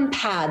crazy drum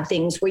pad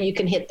things where you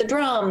can hit the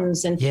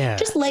drums and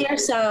just layer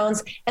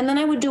sounds. And then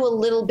I would do a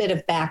little bit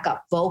of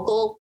backup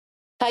vocal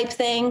type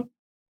thing,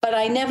 but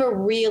I never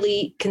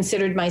really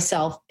considered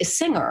myself a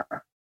singer.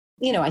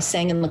 I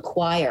sang in the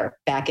choir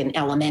back in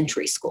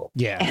elementary school.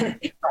 Yeah. And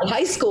in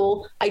high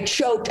school, I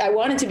choked. I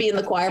wanted to be in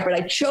the choir, but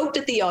I choked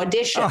at the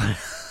audition.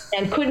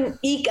 And couldn't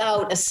eke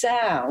out a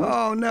sound.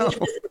 Oh, no. Which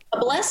was a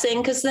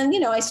blessing, because then,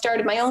 I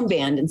started my own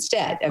band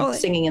instead of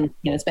singing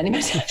and spending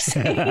my time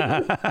singing.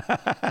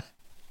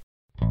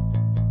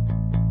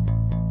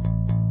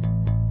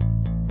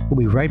 We'll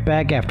be right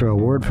back after a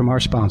word from our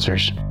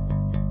sponsors.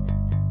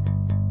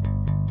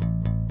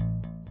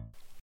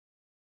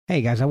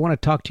 Hey, guys, I want to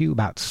talk to you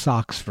about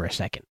socks for a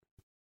second.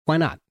 Why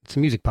not? It's a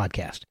music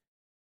podcast.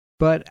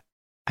 But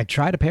I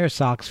tried a pair of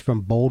socks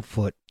from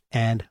Boldfoot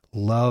and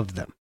loved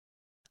them.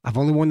 I've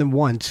only worn them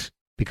once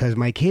because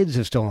my kids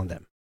have stolen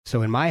them.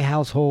 So in my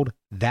household,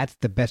 that's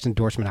the best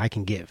endorsement I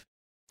can give.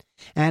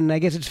 And I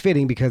guess it's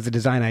fitting because the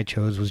design I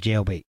chose was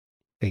Jailbird.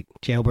 The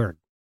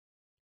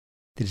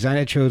design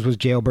I chose was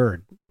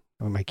Jailbird.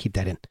 I might keep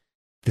that in.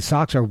 The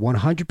socks are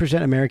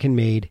 100% American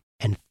made,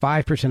 and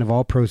 5% of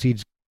all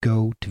proceeds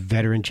go to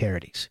veteran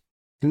charities.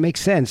 It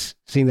makes sense,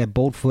 seeing that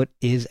Boldfoot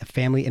is a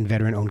family and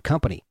veteran-owned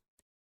company.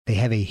 They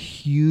have a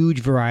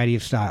huge variety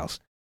of styles.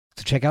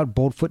 So check out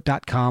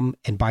boldfoot.com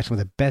and buy some of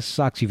the best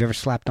socks you've ever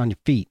slapped on your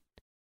feet.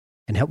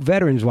 And help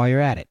veterans while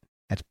you're at it.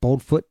 That's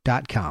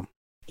boldfoot.com.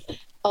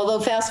 Although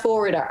fast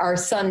forward, our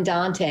son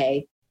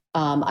Dante,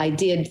 I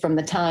did from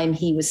the time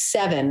he was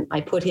 7,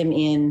 I put him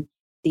in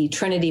the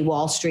Trinity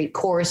Wall Street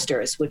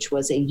Choristers, which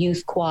was a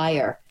youth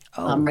choir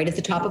right at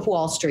the top of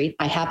Wall Street.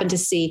 I happened to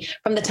see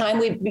from the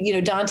time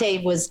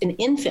Dante was an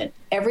infant,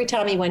 every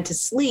time he went to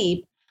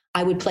sleep,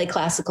 I would play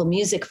classical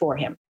music for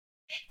him.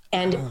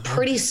 And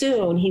pretty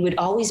soon he would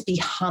always be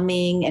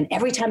humming. And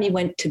every time he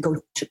went to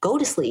go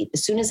to sleep,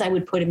 as soon as I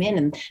would put him in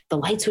and the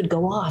lights would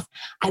go off,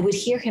 I would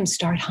hear him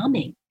start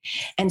humming.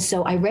 And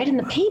so I read in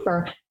the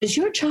paper, does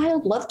your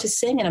child love to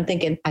sing? And I'm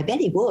thinking, I bet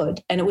he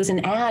would. And it was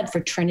an ad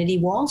for Trinity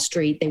Wall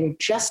Street. They were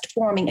just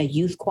forming a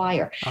youth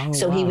choir. He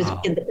was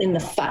in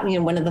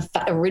the one of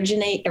the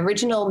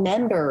original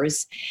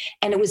members.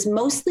 And it was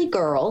mostly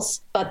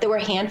girls, but there were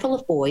a handful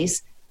of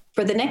boys.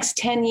 For the next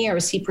 10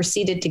 years, he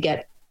proceeded to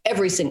get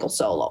every single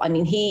solo. I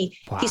mean, he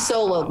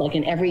soloed like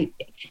in every,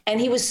 and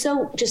he was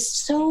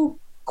so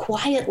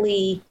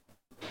quietly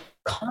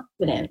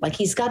confident. Like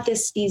he's got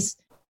this, he's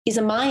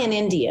a Mayan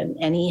Indian,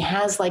 and he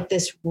has like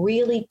this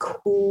really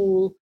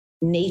cool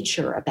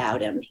nature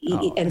about him.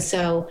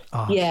 So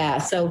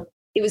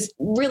it was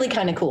really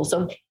kind of cool.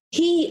 So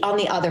he, on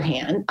the other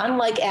hand,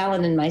 unlike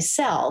Alan and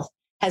myself,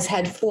 has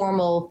had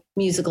formal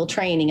musical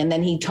training, and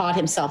then he taught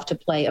himself to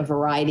play a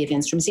variety of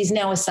instruments. He's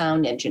now a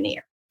sound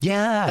engineer.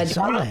 Yeah, but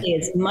Dante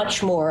is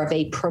much more of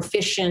a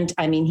proficient.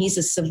 I mean, he's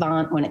a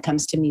savant when it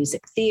comes to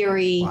music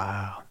theory.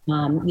 Wow.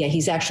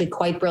 He's actually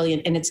quite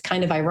brilliant. And it's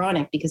kind of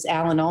ironic because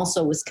Alan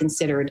also was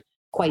considered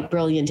quite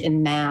brilliant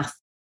in math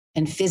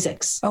and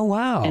physics. Oh,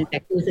 wow. And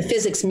he was a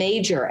physics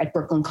major at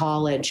Brooklyn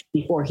College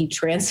before he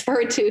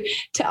transferred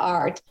to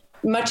art,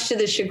 much to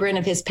the chagrin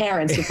of his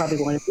parents, who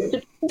probably wanted to be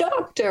a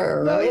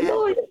doctor,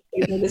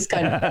 this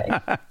kind of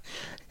thing.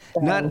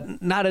 So,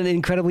 not an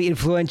incredibly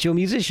influential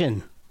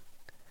musician.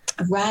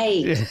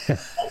 Right.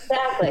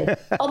 Exactly.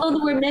 Although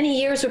there were many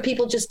years where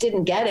people just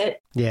didn't get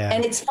it. Yeah.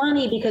 And it's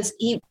funny because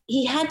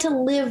he had to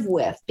live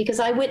with, because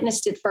I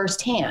witnessed it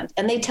firsthand,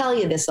 and they tell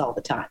you this all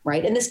the time,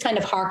 right? And this kind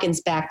of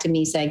harkens back to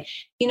me saying,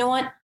 you know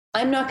what?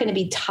 I'm not going to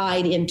be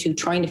tied into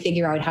trying to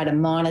figure out how to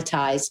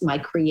monetize my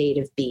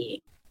creative being.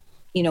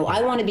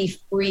 I want to be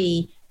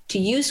free to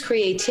use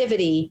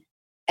creativity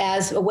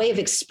as a way of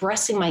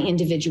expressing my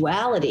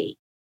individuality,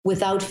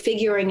 without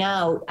figuring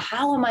out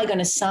how am I going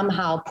to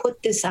somehow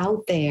put this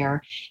out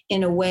there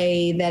in a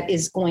way that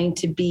is going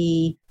to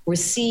be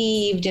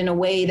received, in a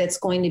way that's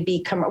going to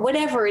be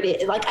whatever it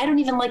is. Like, I don't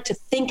even like to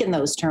think in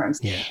those terms.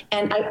 Yeah.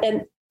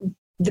 And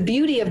the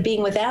beauty of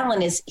being with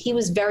Alan is he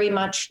was very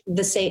much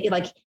the same.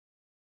 Like,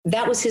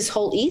 that was his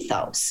whole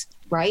ethos,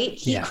 right?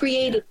 He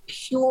created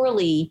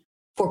purely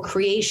for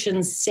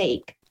creation's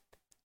sake.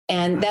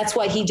 And that's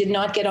why he did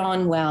not get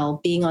on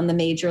well being on the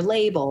major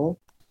label.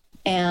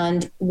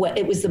 And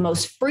it was the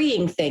most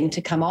freeing thing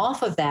to come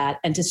off of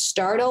that and to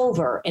start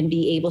over and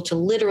be able to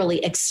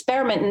literally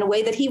experiment in a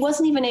way that he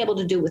wasn't even able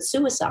to do with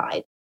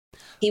Suicide.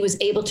 He was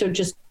able to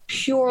just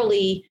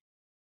purely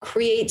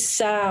create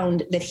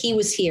sound that he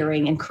was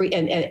hearing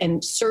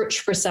and search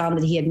for sound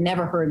that he had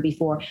never heard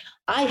before.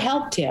 I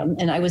helped him,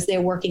 and I was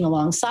there working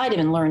alongside him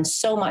and learned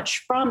so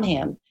much from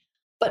him.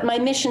 But my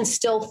mission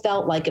still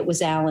felt like it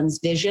was Alan's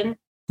vision.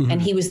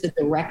 and he was the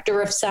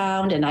director of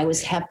sound, and I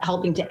was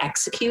helping to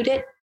execute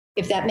it,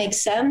 if that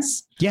makes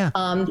sense. Yeah.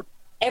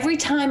 Every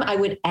time I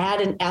would add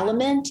an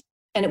element,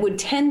 and it would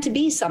tend to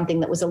be something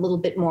that was a little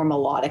bit more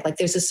melodic. Like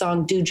there's a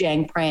song,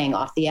 Doojang Prang,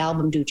 off the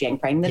album Doojang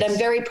Prang, that I'm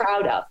very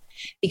proud of,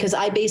 because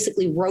I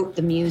basically wrote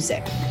the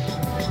music.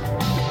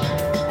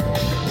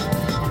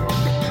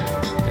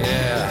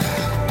 Yeah,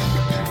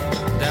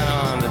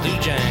 down on the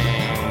Doojang,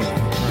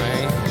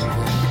 right?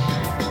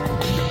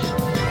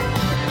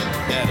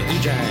 Yeah, the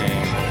Doojang.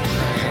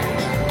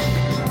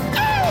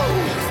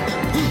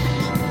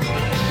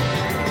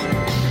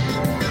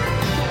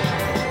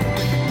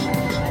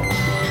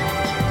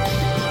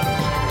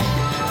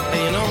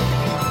 Hey, you know,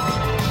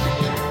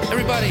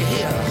 everybody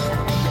here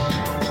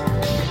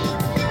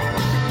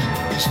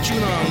is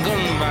chewing on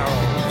gun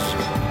barrels.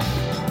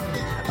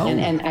 Oh.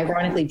 And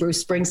ironically,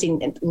 Bruce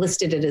Springsteen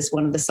listed it as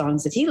one of the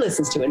songs that he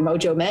listens to in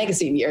Mojo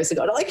Magazine years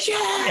ago. And I'm like,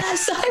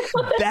 yes, I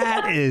love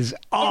That is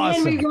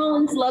awesome. And Henry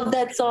Rollins loved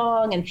that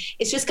song, and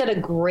it's just got a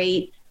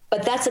great.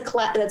 But that's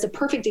a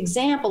perfect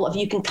example of,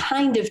 you can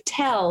kind of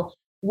tell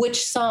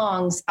which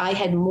songs I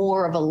had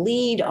more of a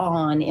lead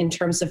on in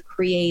terms of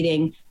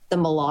creating the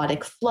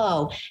melodic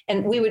flow.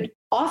 And we would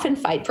often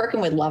fight. Perkin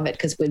would love it,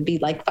 because we'd be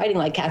like fighting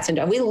like cats and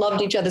dogs. We loved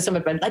each other so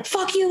much, but like,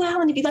 fuck you,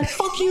 Alan. He'd be like,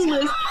 fuck you,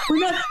 Liz. We're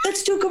not,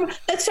 that's too,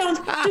 that sounds,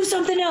 do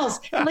something else.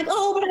 I'm like,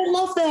 oh, but I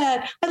love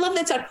that. I love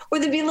that sound. Or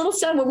there'd be a little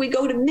sound where we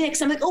go to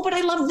mix. I'm like, oh, but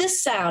I love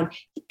this sound.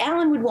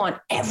 Alan would want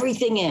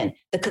everything in.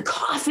 The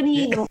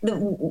cacophony,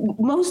 the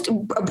most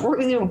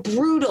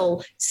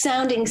brutal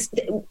sounding,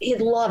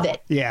 he'd love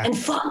it. Yeah. And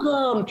fuck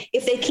them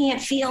if they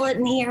can't feel it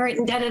and hear it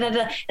and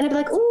da-da-da-da. And I'd be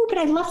like, oh, but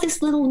I love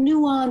this little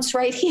nuance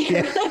right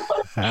here.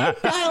 Yeah.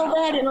 Dial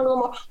that in a little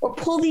more, or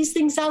pull these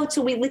things out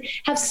so we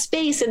have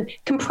space and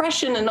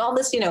compression and all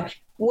this,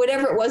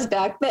 whatever it was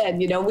back then,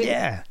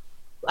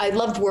 I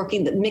loved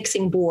working the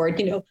mixing board.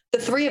 The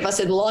three of us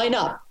would line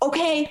up.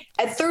 Okay,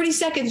 at 30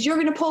 seconds, you're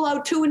going to pull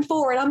out 2 and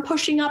 4, and I'm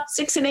pushing up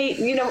 6 and 8.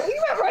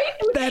 Right?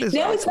 That is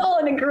now awesome. It's all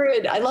in a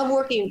grid. I love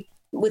working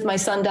with my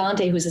son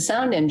Dante, who's a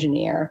sound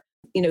engineer.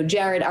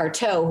 Jared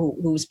Artaud,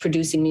 who's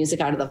producing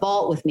music out of the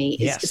vault with me,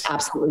 is just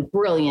absolutely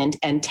brilliant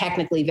and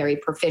technically very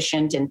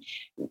proficient, and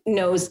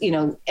knows,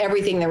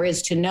 everything there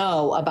is to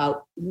know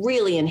about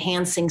really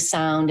enhancing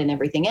sound and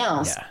everything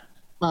else. Yeah.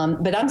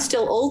 But I'm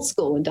still old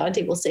school, and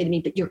Dante will say to me,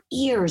 but your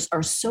ears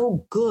are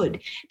so good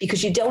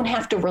because you don't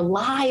have to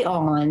rely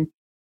on,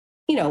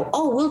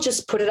 we'll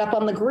just put it up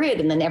on the grid,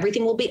 and then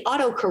everything will be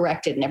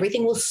auto-corrected and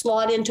everything will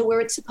slot into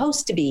where it's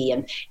supposed to be.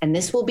 And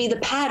this will be the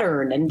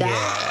pattern. And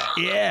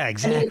Yeah,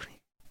 exactly.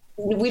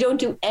 We don't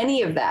do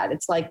any of that.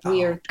 It's like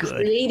we are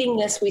creating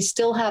this. We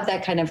still have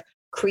that kind of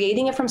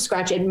creating it from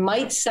scratch. It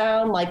might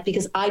sound like,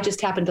 because I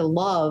just happen to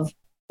love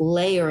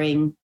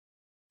layering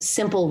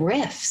simple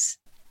riffs.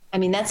 I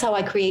mean, that's how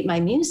I create my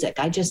music.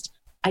 I just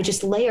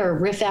layer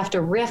riff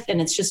after riff,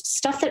 and it's just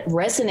stuff that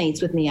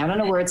resonates with me. I don't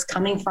know where it's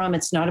coming from.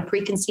 It's not a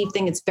preconceived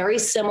thing. It's very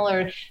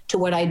similar to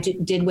what I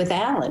did with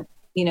Alan.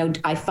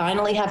 I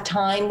finally have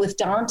time with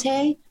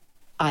Dante.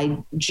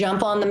 I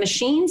jump on the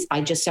machines.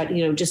 I just start,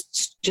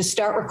 just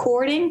start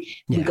recording.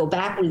 Yeah. We go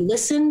back, we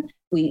listen,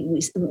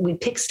 we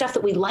pick stuff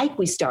that we like,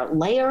 we start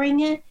layering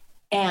it.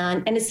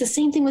 And it's the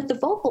same thing with the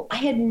vocal. I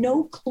had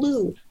no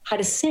clue how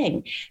to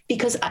sing,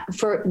 because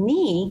for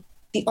me,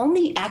 the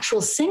only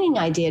actual singing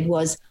I did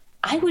was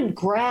I would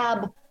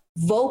grab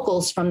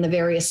vocals from the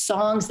various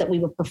songs that we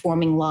were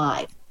performing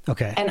live.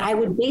 Okay. And I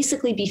would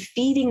basically be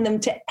feeding them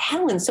to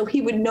Alan so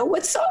he would know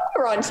what song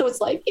we're on. So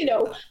it's like,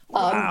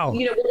 Wow.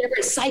 whatever,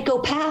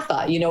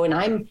 Psychopatha, and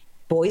I'm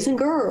boys and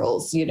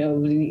girls,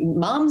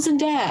 moms and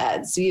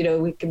dads, we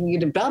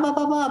can, blah, blah,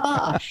 blah, blah,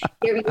 blah.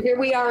 Here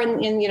we are in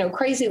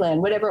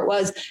Crazyland, whatever it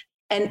was.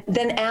 And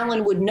then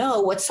Alan would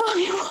know what song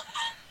it was.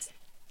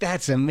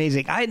 That's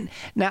amazing.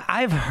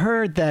 I've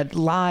heard that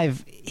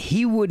live,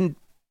 he wouldn't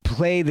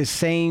play the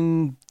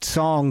same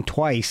song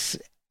twice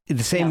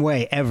the same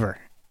way ever.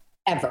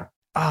 Ever.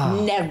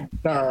 Oh.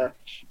 Never.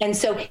 And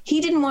so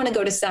he didn't want to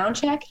go to sound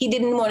check. He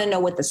didn't want to know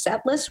what the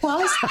set list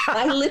was.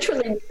 I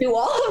literally do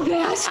all of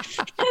that.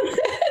 And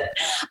then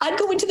I'd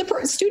go into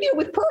the studio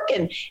with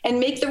Perkin and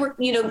make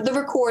the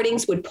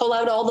recordings, would pull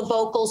out all the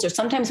vocals, or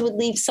sometimes would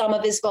leave some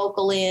of his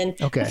vocal in.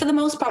 Okay. But for the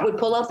most part, would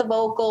pull out the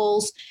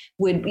vocals,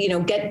 would,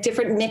 get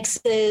different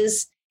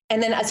mixes.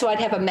 And then, so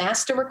I'd have a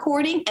master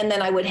recording, and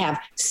then I would have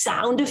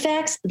sound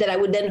effects that I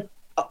would then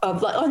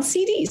on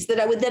CDs that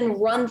I would then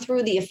run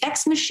through the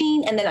effects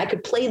machine, and then I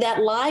could play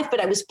that live, but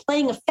I was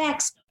playing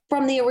effects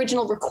from the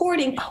original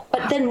recording,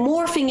 but then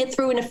morphing it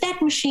through an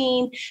effect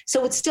machine.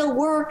 So it still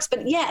works,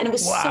 but and it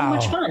was so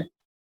much fun.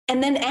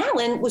 And then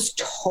Alan was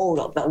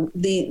total,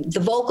 the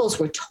vocals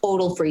were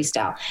total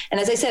freestyle. And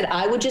as I said,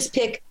 I would just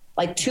pick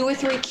like 2 or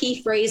 3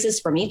 key phrases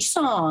from each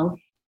song,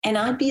 and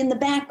I'd be in the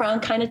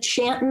background kind of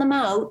chanting them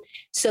out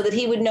so that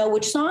he would know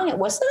which song it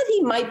was, so that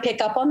he might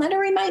pick up on that,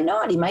 or he might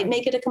not. He might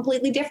make it a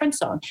completely different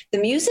song. The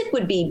music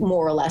would be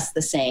more or less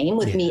the same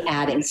with me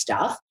adding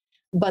stuff,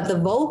 but the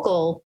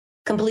vocal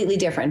completely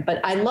different.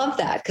 But I love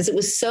that because it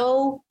was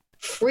so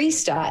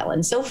freestyle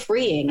and so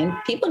freeing, and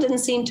people didn't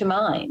seem to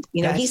mind.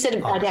 You know, he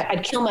said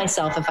I'd kill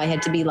myself if I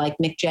had to be like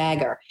Mick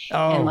Jagger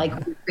and like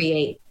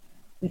recreate,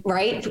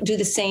 right? Do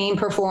the same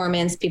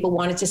performance. People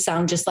wanted to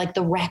sound just like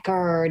the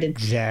record. And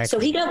so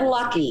he got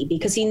lucky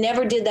because he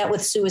never did that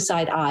with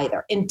Suicide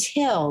either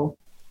until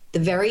the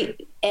very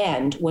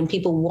end when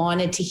people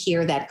wanted to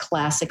hear that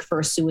classic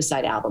first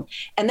Suicide album.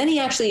 And then he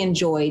actually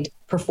enjoyed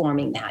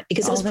performing that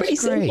because it was pretty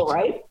simple,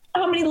 right?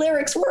 How many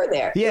lyrics were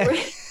there? Yeah.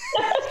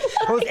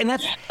 Well, and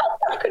that's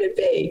how could it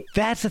be?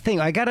 That's the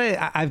thing. I've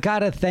got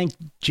to thank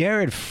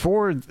Jared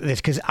for this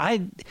because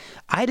I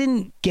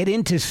didn't get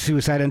into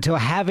Suicide until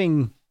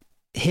having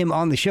him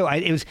on the show.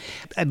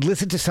 I'd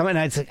listen to someone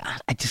and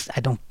I'd say, I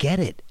don't get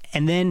it.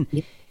 And then,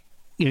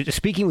 you know,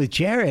 speaking with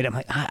Jared, I'm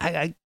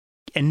like,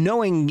 and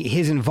knowing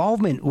his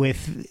involvement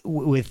with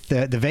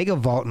the Vega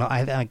Vault,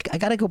 I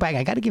got to go back.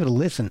 I got to give it a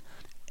listen.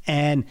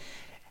 And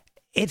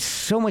it's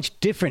so much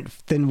different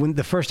than when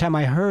the first time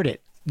I heard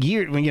it,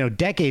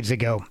 decades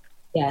ago.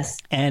 Yes.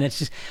 And it's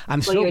just,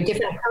 you're a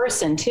different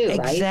person too,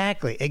 right?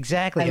 Exactly.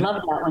 I love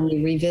that when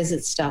you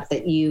revisit stuff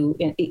that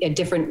a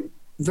different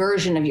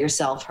version of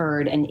yourself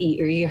heard and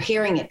you're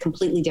hearing it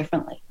completely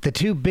differently. The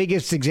two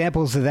biggest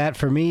examples of that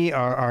for me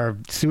are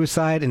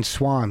Suicide and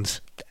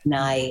Swans.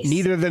 Nice.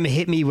 Neither of them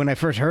hit me when I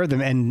first heard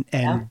them,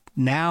 and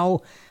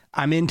now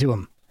I'm into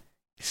them.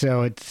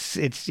 So it's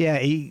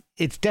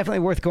definitely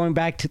worth going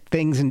back to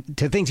things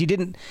you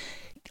didn't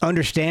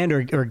understand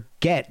or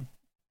get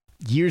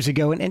years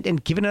ago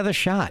and give it another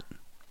shot.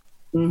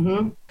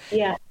 Mm-hmm.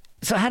 Yeah.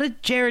 So how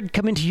did Jared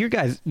come into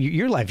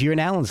your life, your and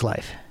Alan's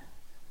life?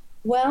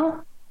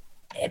 Well,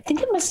 I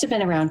think it must have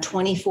been around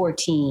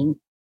 2014,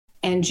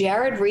 and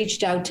Jared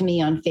reached out to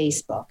me on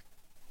Facebook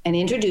and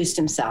introduced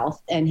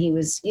himself. And he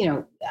was,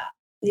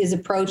 his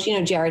approach,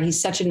 Jared, he's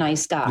such a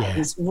nice guy. Yeah.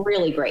 He's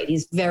really great.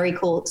 He's very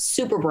cool,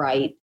 super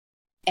bright.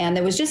 And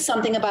there was just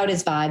something about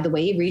his vibe, the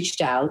way he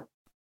reached out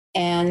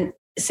and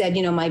said,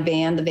 my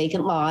band, The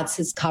Vacant Lots,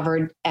 has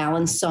covered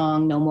Alan's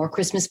song, No More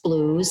Christmas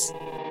Blues.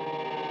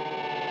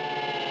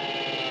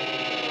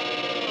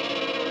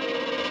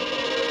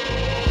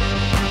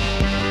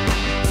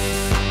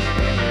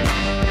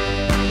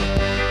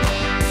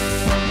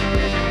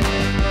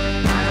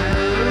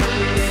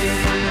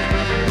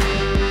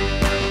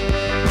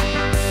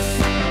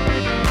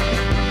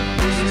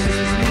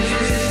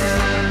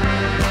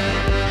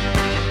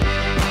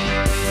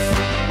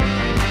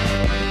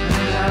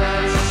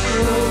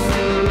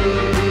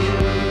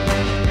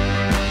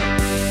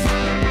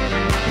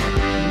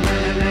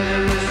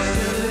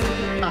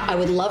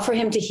 For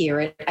him to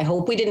hear it. I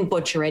hope we didn't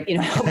butcher it.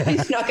 I hope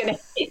he's not going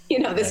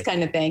to, this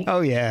kind of thing.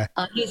 Oh, yeah.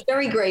 He's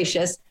very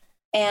gracious.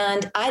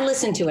 And I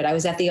listened to it. I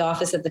was at the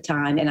office at the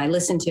time and I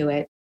listened to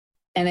it.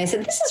 And I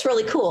said, this is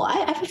really cool. I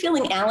have a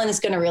feeling Alan is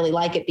going to really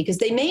like it because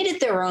they made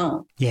it their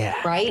own. Yeah.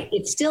 Right?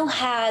 It still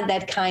had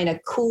that kind of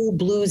cool,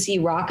 bluesy,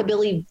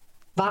 rockabilly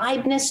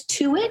vibeness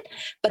to it.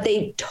 But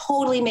they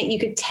totally you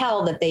could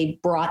tell that they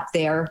brought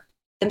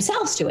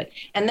themselves to it.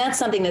 And that's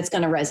something that's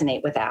going to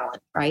resonate with Alan,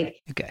 right?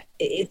 Okay.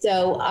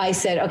 So I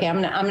said, okay,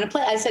 I'm going to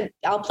play. I said,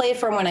 I'll play it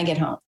for him when I get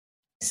home.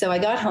 So I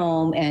got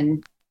home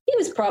and he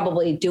was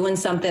probably doing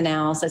something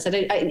else. I said,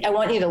 I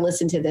want you to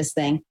listen to this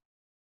thing.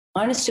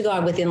 Honest to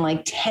God, within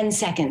like 10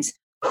 seconds,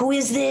 who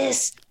is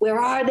this? Where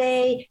are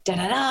they?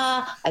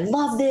 Da-da-da. I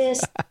love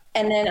this.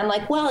 And then I'm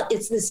like, well,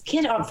 it's this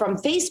kid from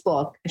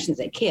Facebook. I shouldn't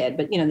say kid,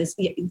 but this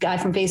guy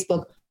from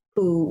Facebook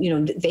who,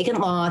 Vacant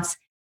Lots.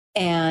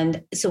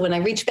 And so when I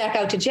reached back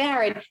out to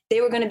Jared, they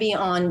were going to be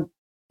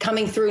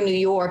coming through New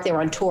York. They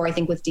were on tour, I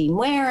think, with Dean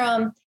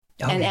Wareham.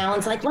 And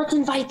Alan's like, let's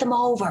invite them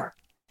over,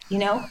 Hey,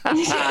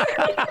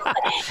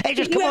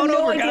 just come on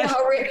over, guys.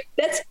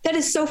 That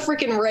is so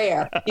freaking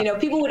rare.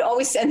 People would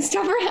always send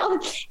stuff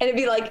around and it'd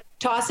be like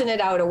tossing it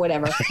out or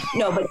whatever.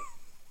 No, but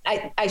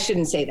I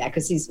shouldn't say that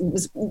because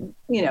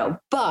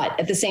but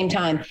at the same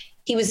time,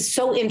 he was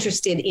so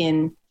interested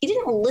he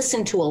didn't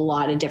listen to a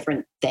lot of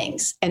different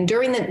things. And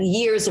during the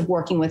years of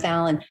working with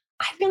Alan,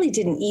 I really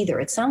didn't either.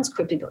 It sounds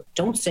cryptic.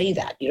 Don't say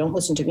that. You don't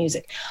listen to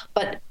music.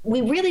 But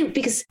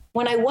because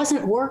when I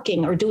wasn't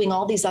working or doing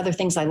all these other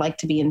things I like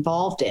to be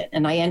involved in,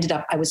 and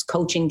I was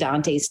coaching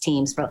Dante's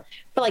teams for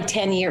like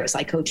 10 years.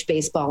 I coached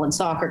baseball and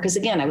soccer because,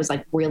 again, I was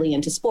like really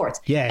into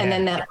sports. And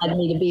then that led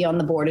me to be on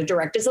the board of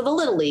directors of the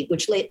Little League,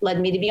 which led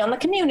me to be on the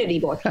community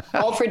board,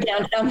 all for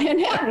downtown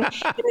Manhattan.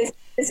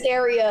 This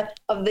area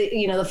of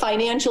the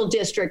financial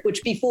district,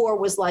 which before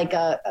was like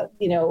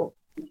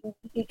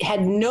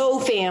had no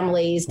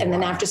families. And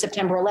then after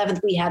September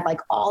 11th, we had like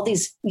all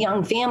these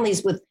young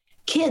families with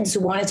kids who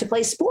wanted to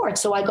play sports.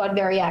 So I got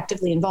very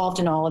actively involved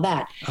in all of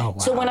that. Oh, wow.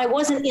 So when I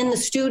wasn't in the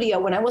studio,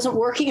 when I wasn't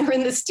working or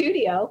in the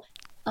studio,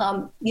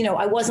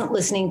 I wasn't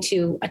listening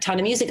to a ton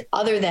of music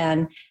other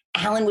than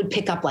Alan would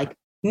pick up like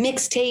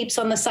mixtapes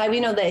on the side.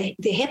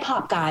 The hip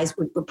hop guys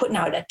were putting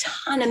out a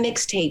ton of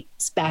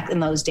mixtapes back in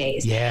those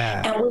days.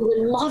 Yeah. And we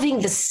were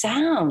loving the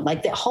sound,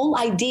 like the whole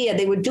idea.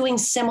 They were doing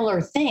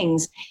similar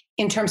things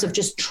in terms of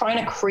just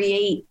trying to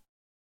create.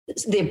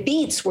 Their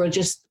beats were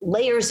just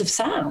layers of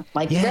sound,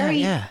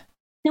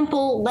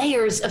 simple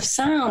layers of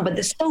sound, but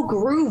they're so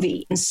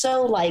groovy and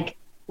so like,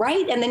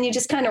 right? And then you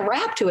just kind of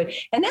rap to it.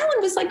 And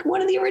Alan was like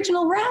one of the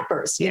original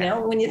rappers, you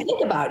know, when you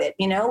think about it,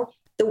 you know,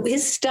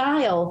 his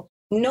style,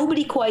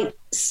 nobody quite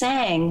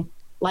sang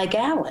like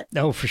Alan.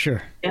 Oh, for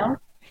sure. You know?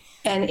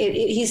 And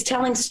he's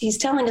telling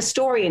a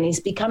story, and he's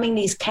becoming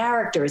these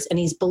characters, and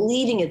he's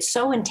believing it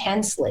so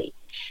intensely.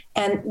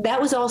 And that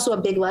was also a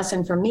big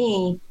lesson for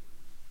me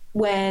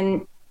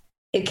when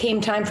it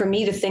came time for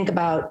me to think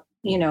about,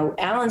 you know,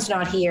 Alan's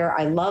not here.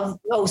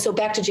 So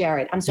back to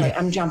Jared. I'm sorry,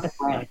 I'm jumping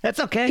around. That's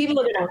okay.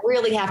 People are going to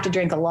really have to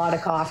drink a lot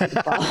of coffee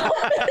to follow.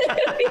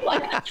 Be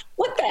like,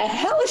 what the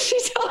hell is she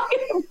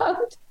talking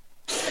about?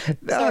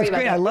 That's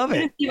great. I love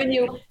it. I'm giving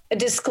you a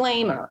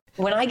disclaimer.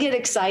 When I get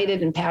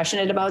excited and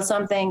passionate about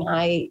something,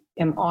 I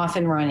am off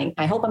and running.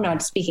 I hope I'm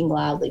not speaking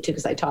loudly too,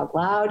 because I talk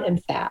loud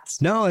and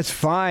fast. No, it's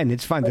fine.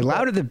 It's fine. The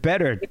louder, the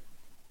better.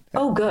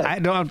 Oh, good.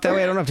 That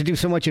way I don't have to do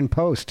so much in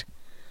post.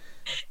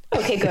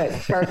 Okay, good.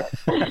 Perfect.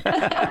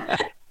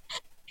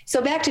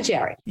 So back to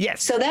Jared.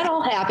 Yes. So that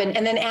all happened.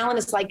 And then Alan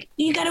is like,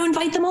 you got to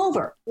invite them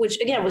over, which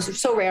again was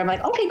so rare. I'm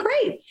like, okay,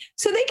 great.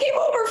 So they came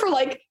over for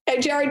like,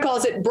 Jared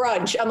calls it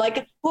brunch. I'm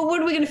like, well, what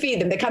are we going to feed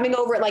them? They're coming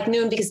over at like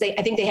noon because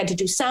I think they had to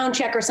do sound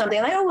check or something.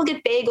 I'm like, oh, we'll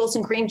get bagels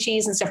and cream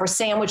cheese and stuff, or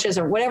sandwiches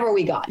or whatever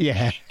we got.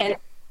 Yeah.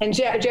 And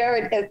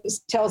Jared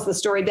tells the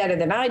story better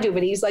than I do,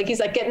 but he's like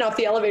getting off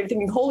the elevator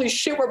thinking, holy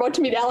shit, we're about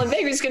to meet Alan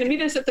Vega. He's going to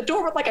meet us at the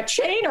door with like a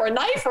chain or a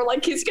knife, or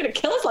like he's going to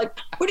kill us. Like,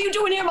 what are you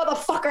doing here,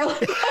 motherfucker?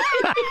 Like,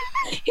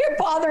 you're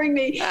bothering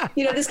me.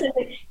 You know, this kind of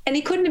thing. And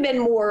he couldn't have been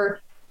more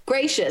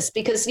gracious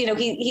because, you know,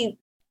 he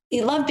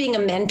loved being a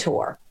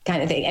mentor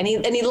kind of thing. And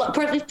he loved,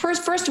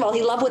 first of all,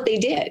 he loved what they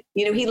did.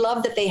 You know, he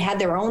loved that they had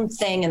their own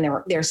thing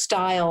and their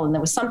style. And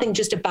there was something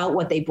just about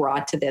what they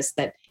brought to this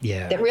that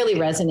really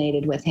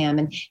resonated with him.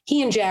 And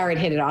he and Jared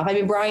hit it off. I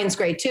mean, Brian's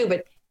great too,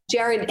 but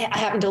Jared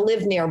happened to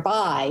live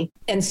nearby.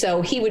 And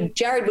so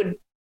Jared would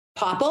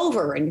pop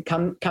over and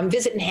come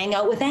visit and hang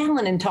out with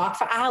Alan and talk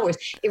for hours.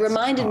 It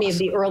reminded me of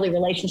the early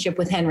relationship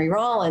with Henry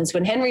Rollins,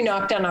 when Henry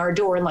knocked on our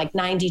door in like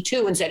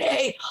 92 and said,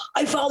 hey,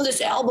 I found this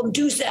album,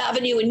 Deuce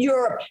Avenue in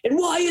Europe, and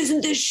why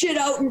isn't this shit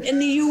out in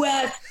the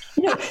US?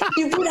 You know,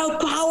 you put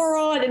out Power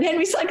On. And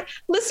Henry's like,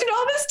 listen to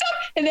all this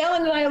stuff. And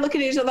Alan and I are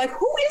looking at each other like,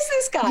 who is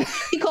this guy?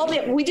 He called me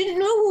up. We didn't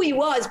know who he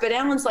was, but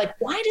Alan's like,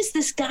 why does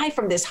this guy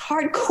from this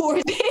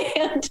hardcore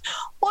band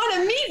want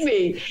to meet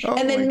me?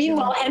 And then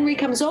meanwhile, Henry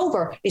comes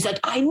over. He's like,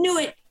 I knew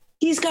it.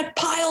 He's got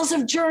piles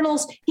of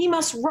journals. He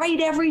must write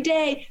every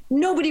day.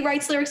 Nobody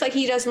writes lyrics like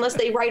he does unless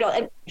they write all.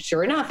 And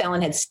sure enough,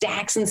 Alan had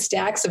stacks and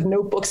stacks of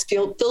notebooks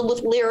filled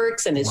with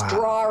lyrics and his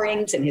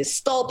drawings and his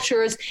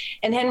sculptures.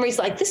 And Henry's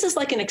like, this is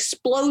like an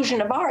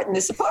explosion of art in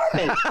this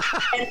apartment.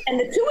 and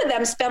the two of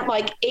them spent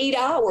like 8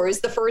 hours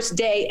the first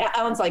day.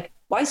 Alan's like,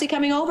 why is he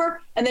coming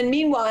over? And then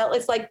meanwhile,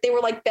 it's like they were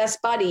like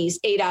best buddies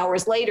 8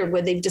 hours later,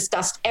 where they've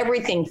discussed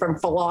everything from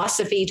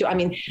philosophy to, I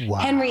mean,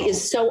 Henry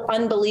is so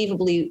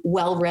unbelievably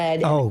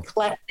well-read and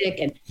eclectic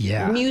and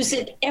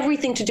music,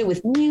 everything to do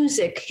with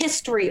music,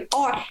 history,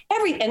 art,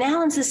 and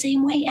Alan's the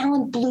same way.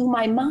 Alan blew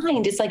my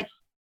mind. It's like,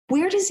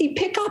 where does he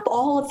pick up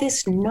all of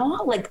this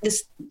knowledge, like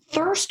this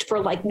thirst for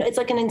like, it's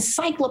like an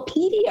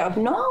encyclopedia of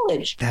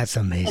knowledge. That's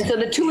amazing. And so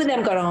the two of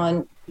them got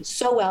on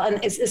so well.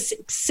 And it's a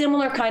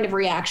similar kind of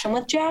reaction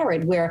with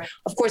Jared, where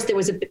of course there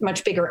was a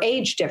much bigger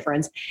age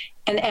difference.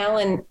 And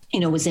Alan, you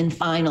know, was in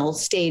final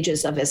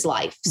stages of his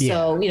life.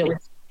 So, you know,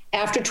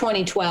 after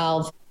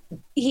 2012,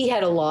 he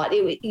had a lot,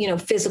 you know,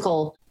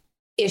 physical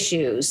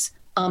issues,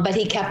 but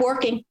he kept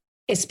working.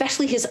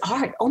 Especially his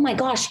art. Oh my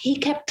gosh, he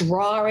kept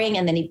drawing,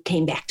 and then he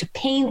came back to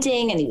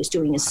painting, and he was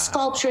doing his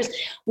sculptures.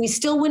 We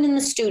still went in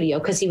the studio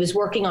because he was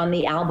working on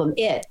the album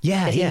that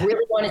he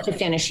really wanted to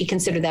finish. He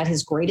considered that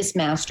his greatest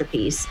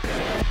masterpiece.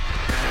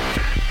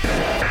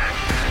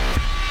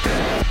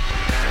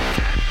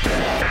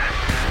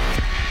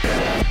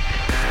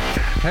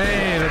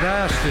 Hey, the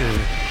bastard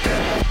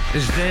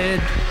is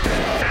dead.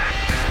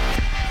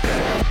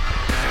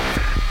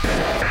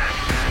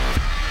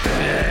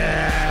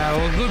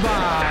 Well,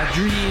 goodbye,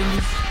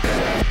 dreams.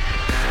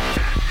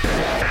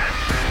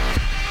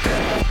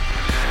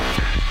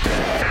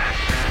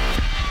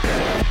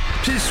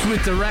 Piss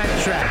with the rat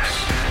traps.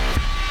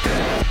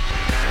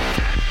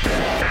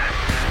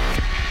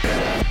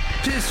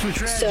 Piss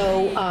with rat.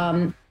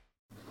 So,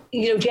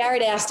 you know,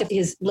 Jared asked if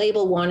his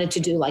label wanted to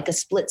do like a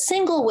split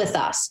single with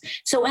us.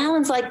 So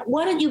Alan's like,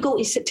 why don't you go,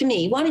 he said to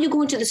me, why don't you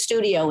go into the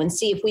studio and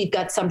see if we've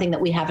got something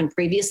that we haven't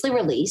previously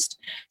released?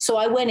 So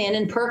I went in,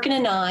 and Perkin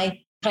and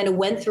I kind of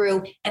went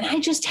through, and I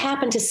just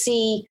happened to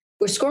see,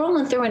 we're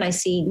scrolling through, and I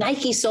see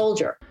Nike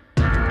Soldier.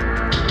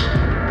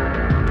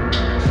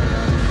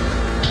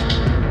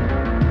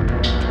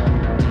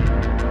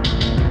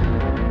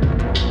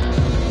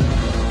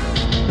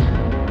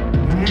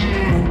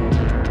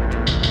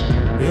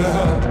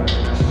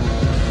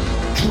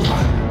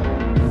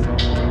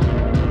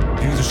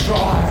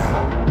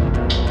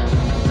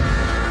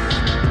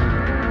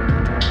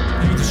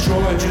 You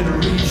destroy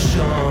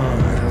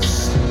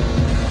generations.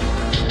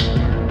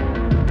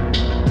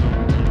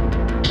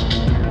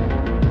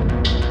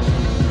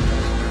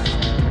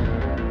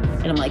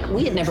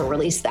 we had never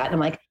released that. And I'm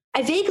like,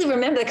 I vaguely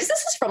remember that because this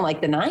is from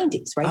like the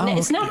 90s, right? Oh,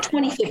 It's not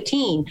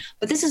 2015,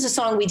 but this is a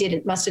song we did.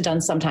 It must have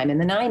done sometime in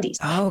the 90s.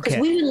 Oh, okay.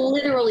 Because we would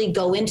literally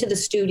go into the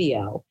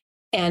studio,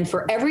 and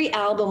for every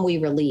album we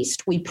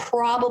released, we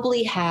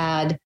probably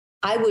had,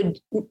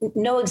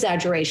 no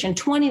exaggeration,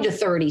 20 to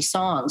 30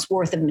 songs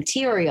worth of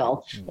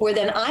material, where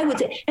then I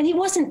would, and he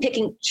wasn't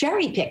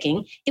cherry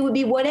picking. It would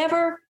be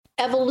whatever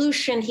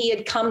evolution he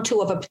had come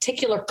to of a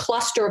particular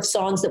cluster of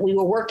songs that we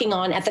were working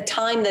on at the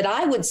time that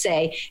I would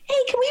say,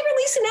 hey, can we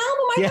release an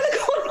album? I want to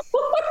go on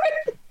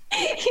forward.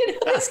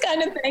 This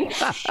kind of thing.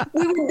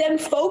 We would then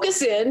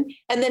focus in,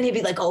 and then he'd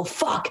be like, oh,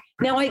 fuck,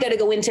 now I got to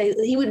go into,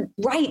 he would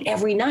write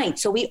every night.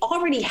 So we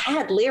already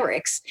had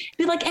lyrics. He'd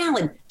be like,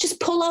 Alan,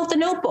 just pull out the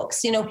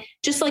notebooks,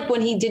 just like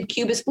when he did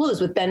Cubist Blues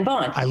with Ben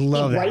Vaughn. I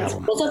love that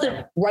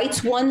album.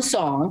 Writes one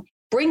song,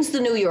 brings the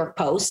New York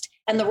Post,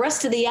 and the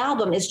rest of the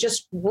album is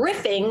just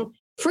riffing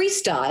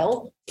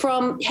freestyle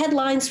from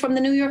headlines from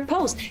the New York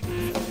Post.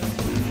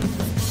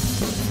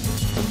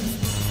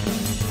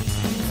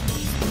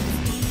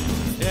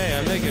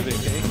 Yeah, make a big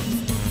cake.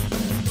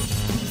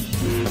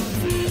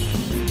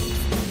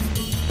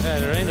 Yeah,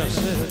 there ain't no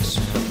six.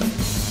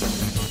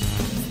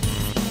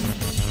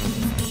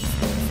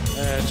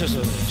 It's just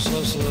a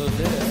slow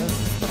day.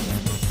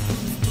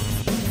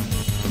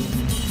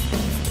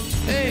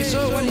 Hey,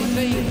 so what do you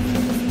think?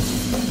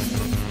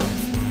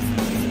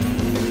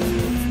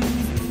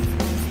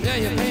 Yeah,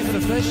 you're paying for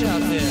the flesh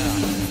out there.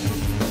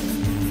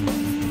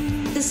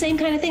 The same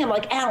kind of thing. I'm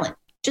like, Alan,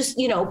 just,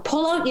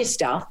 pull out your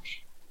stuff.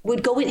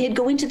 He'd go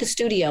into the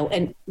studio,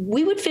 and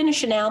we would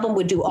finish an album,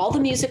 would do all the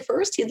music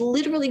first. He'd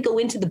literally go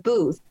into the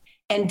booth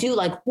and do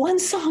like one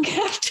song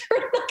after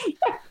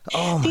another.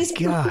 Oh my These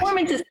God.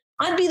 performances.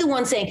 I'd be the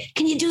one saying,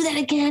 can you do that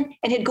again?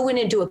 And he'd go in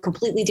and do a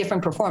completely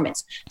different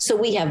performance. So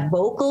we have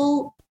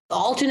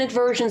alternate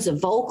versions of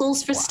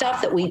vocals for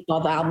stuff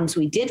of albums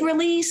we did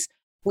release.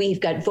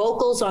 We've got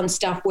vocals on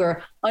stuff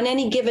where on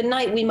any given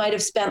night, we might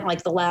have spent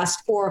like the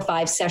last 4 or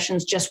 5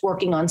 sessions just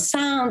working on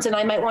sounds, and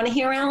I might want to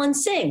hear Alan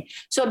sing.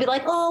 So I'd be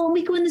like, oh, when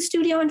we go in the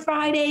studio on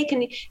Friday,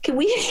 can you do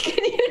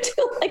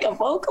like a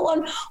vocal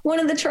on one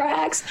of the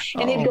tracks?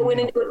 And he'd go in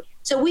and do it.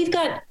 So we've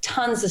got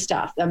tons of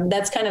stuff.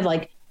 That's kind of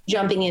like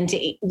jumping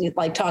into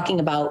like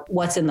talking about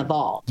what's in the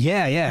vault.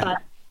 Yeah.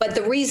 But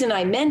the reason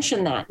I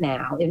mention that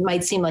now, it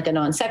might seem like a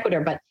non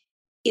sequitur, but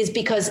is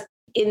because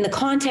in the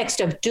context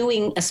of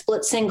doing a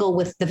split single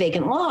with the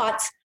Vacant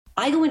Lots,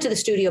 I go into the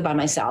studio by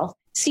myself,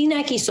 see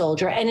Nike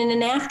Soldier, and in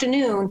an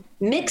afternoon,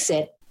 mix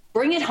it,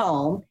 bring it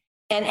home.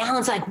 And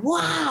Alan's like,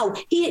 wow,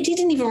 he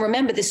didn't even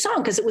remember this song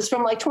because it was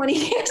from like 20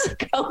 years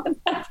ago.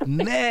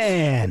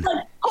 Man.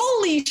 Like,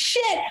 holy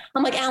shit.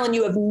 I'm like, Alan,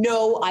 you have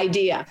no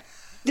idea.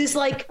 There's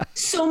like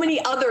so many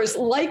others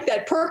like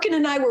that. Perkin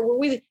and I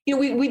we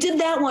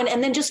did that one.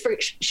 And then just for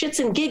shits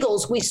and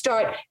giggles, we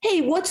start, hey,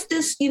 what's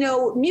this,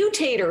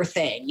 mutator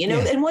thing,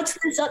 and what's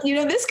this,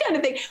 this kind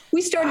of thing.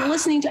 We started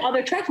listening to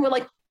other tracks, and we're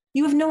like,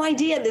 you have no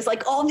idea. There's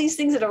like all these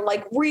things that are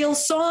like real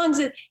songs.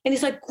 And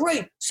he's like,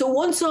 great. So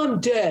once I'm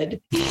dead,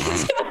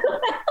 I'm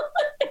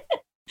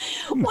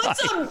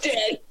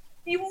dead,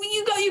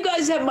 you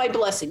guys have my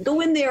blessing.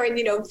 Go in there and,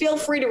 feel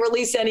free to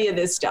release any of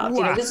this stuff.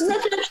 Wow. This is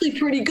actually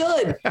pretty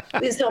good.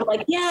 So I'm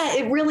like, yeah,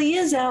 it really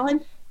is, Alan.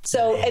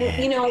 So,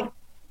 and,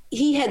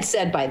 he had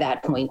said by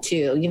that point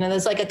too,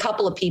 there's like a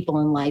couple of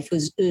people in life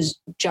whose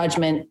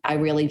judgment I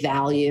really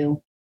value.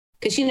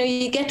 Because,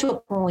 you get to a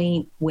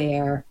point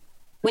where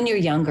when you're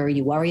younger,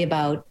 you worry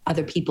about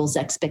other people's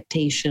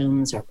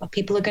expectations or what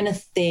people are going to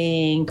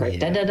think or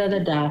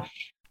da-da-da-da-da.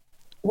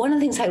 One of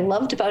the things I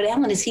loved about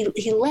Alan is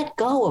he let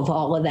go of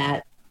all of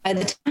that. By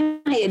the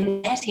time I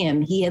had met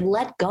him, he had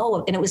let go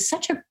of, and it was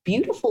such a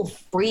beautiful,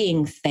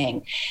 freeing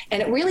thing.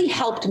 And it really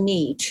helped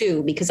me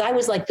too, because I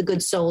was like the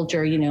good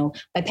soldier,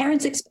 my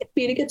parents expect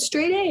me to get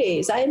straight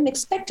A's. I am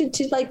expected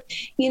to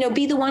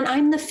be the one,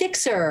 I'm the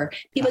fixer.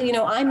 People,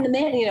 I'm the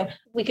man,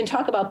 we can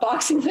talk about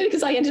boxing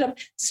because I ended up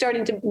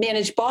starting to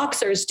manage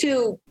boxers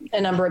too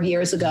a number of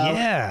years ago.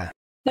 Yeah.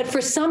 But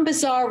for some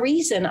bizarre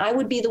reason, I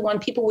would be the one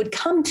people would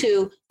come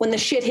to when the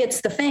shit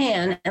hits the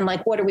fan and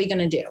like, what are we going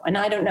to do? And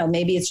I don't know,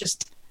 maybe it's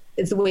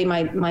the way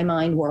my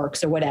mind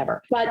works or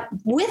whatever. But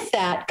with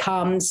that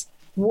comes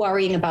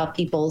worrying about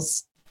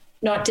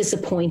not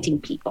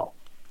disappointing people.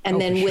 And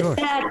then with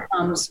that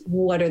comes,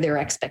 what are their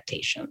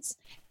expectations?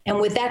 And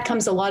with that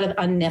comes a lot of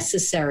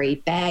unnecessary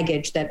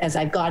baggage that as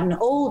I've gotten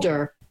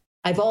older,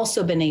 I've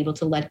also been able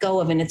to let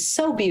go of. And it's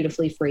so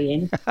beautifully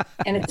freeing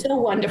and it's so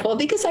wonderful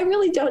because I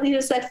really don't need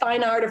that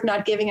fine art of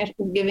not giving a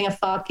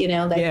fuck,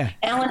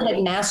 Alan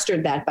had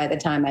mastered that by the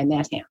time I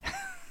met him,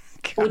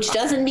 which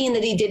doesn't mean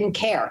that he didn't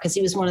care because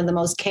he was one of the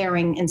most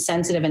caring and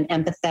sensitive and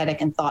empathetic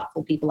and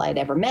thoughtful people I'd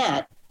ever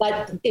met.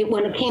 But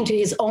when it came to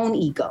his own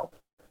ego,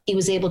 he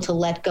was able to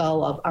let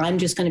go of, I'm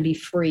just going to be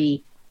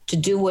free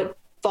to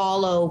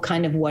follow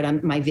kind of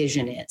what my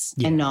vision is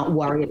and not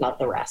worry about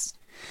the rest.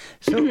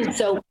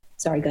 So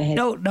sorry, go ahead.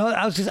 No,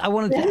 I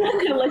wanted to. I'm not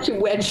going to let you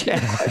wedge it.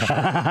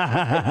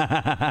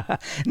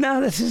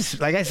 No, this is,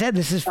 like I said,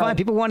 this is fun.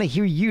 People want to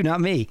hear you,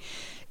 not me.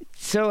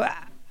 So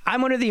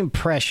I'm under the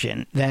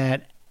impression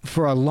that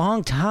for a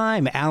long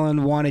time,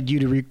 Alan wanted you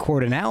to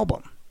record an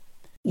album.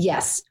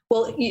 Yes.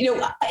 Well,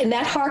 and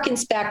that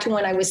harkens back to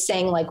when I was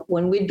saying, like,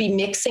 when we'd be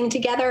mixing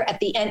together at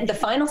the end, the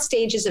final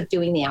stages of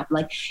doing the album,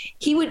 like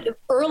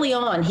early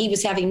on, he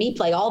was having me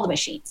play all the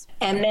machines.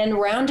 And then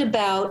round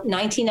about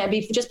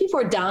 1990, just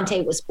before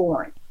Dante was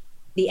born,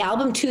 the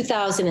album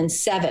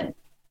 2007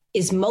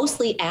 is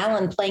mostly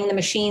Alan playing the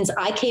machines.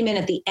 I came in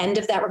at the end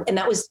of that, and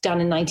that was done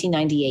in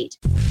 1998.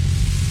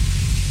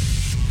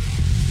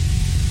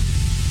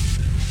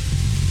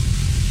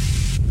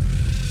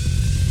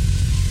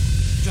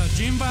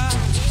 Jimba.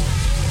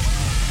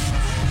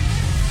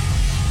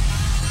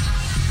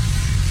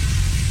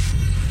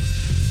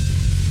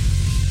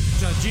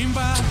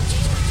 Jimba.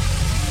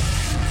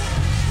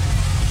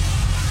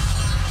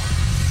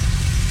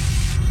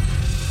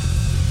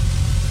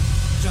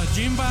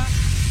 Jimba.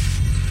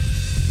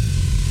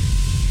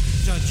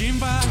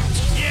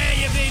 Jimba.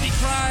 Yeah, your baby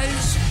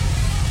cries.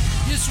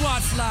 Your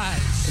swat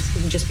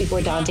flies. Just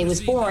before Dante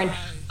was born,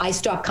 I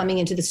stopped coming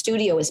into the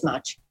studio as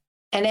much.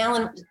 And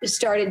Alan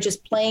started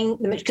just playing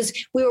because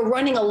we were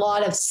running a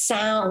lot of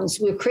sounds.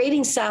 We were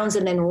creating sounds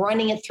and then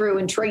running it through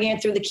and triggering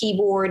it through the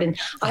keyboard. And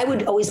I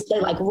would always play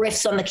like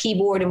riffs on the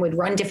keyboard and would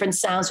run different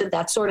sounds with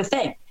that sort of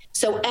thing.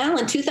 So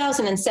Alan,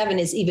 2007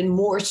 is even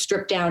more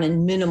stripped down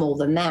and minimal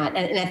than that.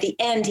 And at the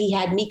end, he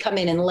had me come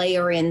in and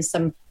layer in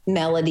some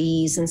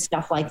melodies and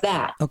stuff like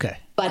that. Okay.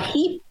 But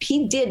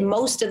he did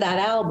most of that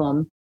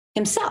album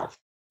himself.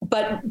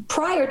 But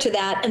prior to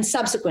that and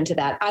subsequent to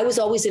that, I was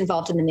always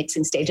involved in the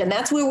mixing stage. And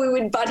that's where we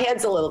would butt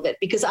heads a little bit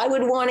because I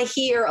would want to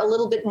hear a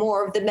little bit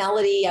more of the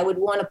melody. I would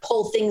want to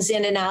pull things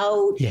in and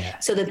out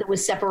so that there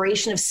was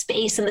separation of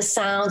space in the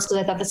sounds because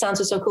I thought the sounds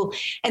were so cool.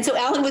 And so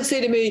Alan would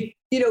say to me,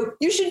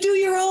 you should do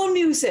your own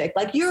music.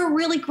 Like, you're a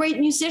really great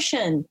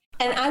musician.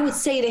 And I would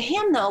say to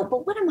him, though,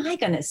 but what am I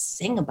going to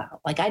sing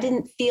about? Like, I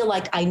didn't feel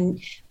like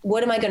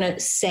what am I going to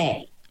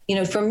say?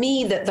 For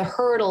me, the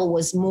hurdle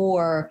was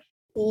more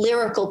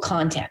lyrical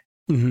content.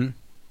 Mm-hmm.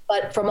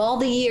 But from all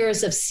the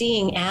years of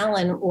seeing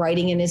Alan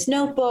writing in his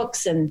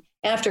notebooks, and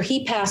after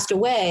he passed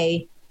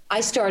away,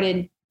 I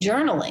started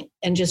journaling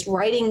and just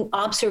writing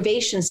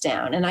observations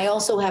down. And I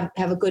also have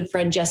a good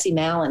friend, Jesse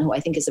Mallon, who I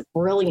think is a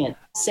brilliant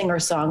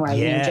singer-songwriter.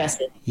 Yeah.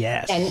 Jesse.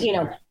 Yes.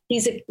 And,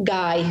 he's a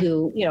guy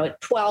who,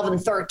 at 12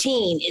 and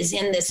 13 is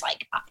in this,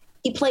 like,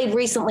 he played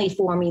recently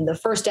for me, the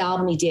first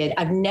album he did.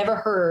 I've never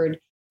heard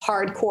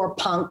hardcore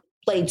punk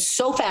played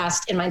so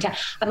fast in my entire.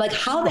 I'm like,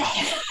 how the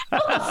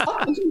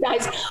fuck did you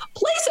guys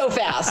play so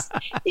fast?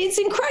 It's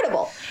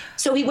incredible.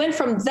 So he went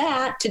from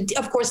that to,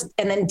 of course,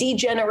 and then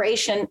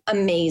Degeneration,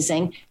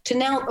 amazing, to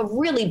now a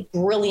really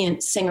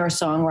brilliant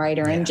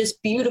singer-songwriter and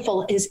just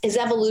beautiful. His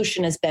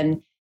evolution has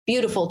been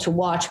beautiful to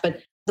watch.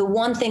 But the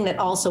one thing that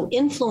also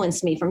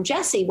influenced me from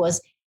Jesse was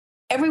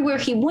everywhere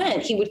he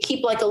went, he would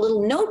keep like a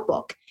little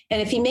notebook.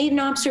 And if he made an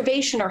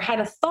observation or had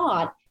a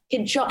thought,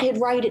 he'd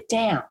write it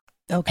down.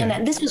 Okay.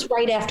 And this was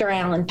right after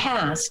Alan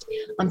passed.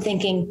 I'm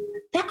thinking,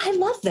 I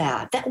love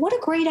that. What a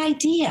great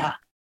idea.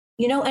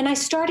 And I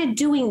started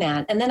doing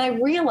that. And then I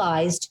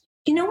realized,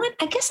 you know what?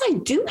 I guess I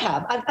do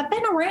have. I've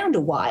been around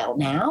a while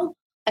now.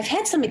 I've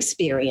had some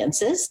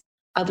experiences.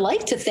 I'd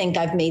like to think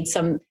I've made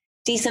some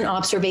decent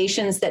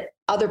observations that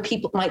other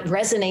people might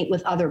resonate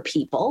with other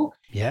people.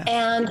 Yeah.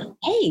 And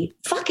hey,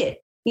 fuck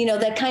it.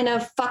 That kind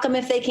of fuck them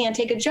if they can't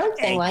take a joke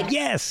thing. Like,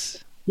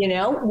 yes.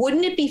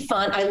 Wouldn't it be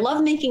fun? I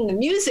love making the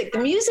music. The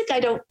music I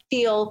don't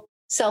feel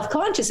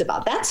self-conscious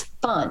about. That's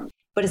fun.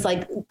 But it's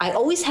like, I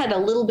always had a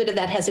little bit of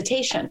that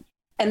hesitation.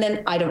 And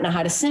then I don't know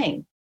how to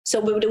sing.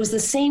 So it was the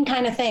same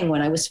kind of thing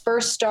when I was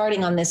first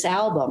starting on this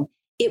album.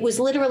 It was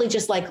literally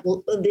just like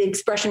the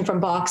expression from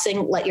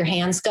boxing, let your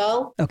hands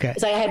go. Okay.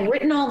 Because I had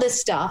written all this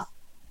stuff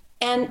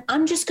and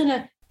I'm just going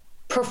to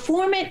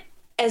perform it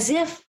as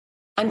if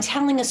I'm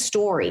telling a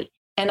story.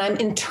 And I'm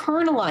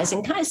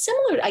internalizing, kind of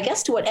similar, I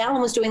guess, to what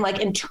Alan was doing, like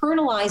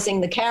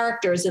internalizing the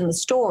characters in the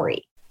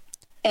story.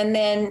 And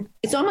then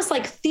it's almost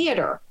like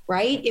theater,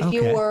 right? If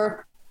you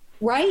were,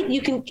 right,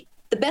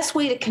 the best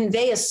way to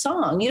convey a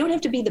song, you don't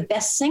have to be the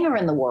best singer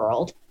in the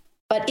world,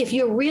 but if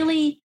you're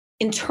really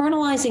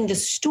internalizing the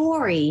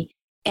story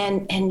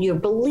and you're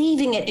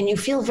believing it and you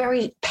feel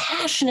very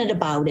passionate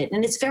about it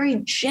and it's very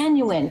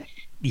genuine,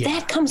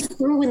 that comes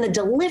through in the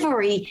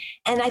delivery.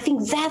 And I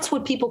think that's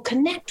what people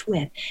connect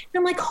with. And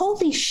I'm like,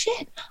 holy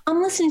shit,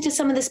 I'm listening to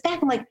some of this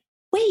back. I'm like,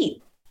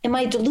 wait, am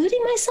I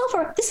deluding myself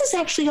or this is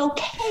actually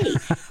okay?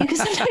 Because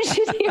sometimes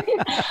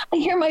I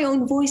hear my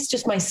own voice,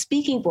 just my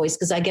speaking voice,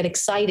 because I get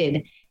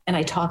excited and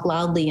I talk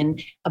loudly and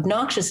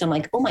obnoxious. I'm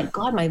like, oh my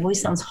God, my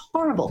voice sounds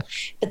horrible.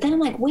 But then I'm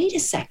like, wait a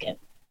second.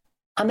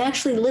 I'm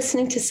actually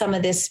listening to some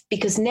of this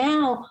because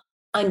now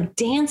I'm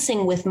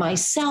dancing with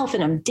myself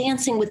and I'm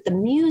dancing with the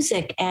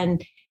music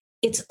and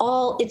it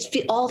all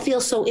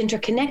feels so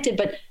interconnected.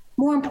 But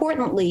more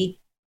importantly,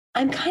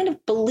 I'm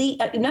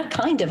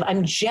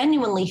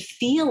genuinely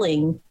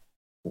feeling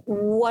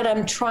what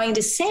I'm trying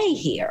to say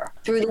here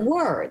through the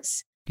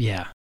words.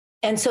 Yeah.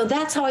 And so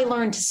that's how I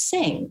learned to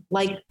sing.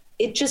 Like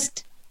it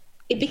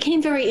it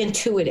became very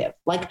intuitive.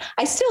 Like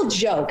I still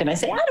joke and I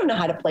say, I don't know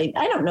how to play.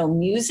 I don't know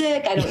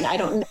music. I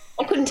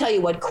couldn't tell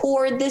you what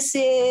chord this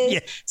is. Yeah.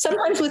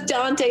 Sometimes with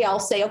Dante, I'll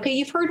say, okay,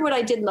 you've heard what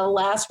I did in the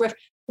last riff.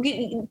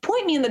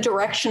 Point me in the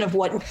direction of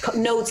what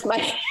notes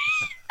my.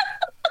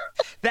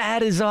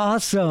 That is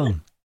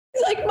awesome.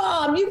 He's like,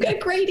 Mom, you've got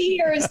great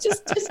ears.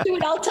 Just do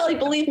it. I'll tell you.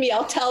 Believe me,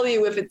 I'll tell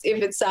you if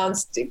it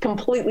sounds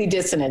completely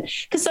dissonant.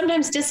 Because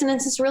sometimes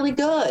dissonance is really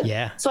good.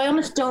 Yeah. So I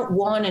almost don't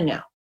want to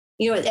know.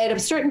 You know, at a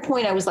certain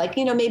point, I was like,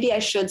 you know, maybe I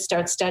should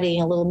start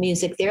studying a little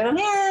music there. And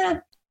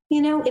you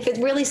know, if it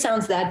really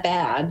sounds that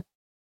bad,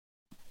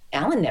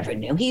 Alan never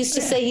knew. He used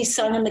to say he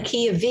sung in the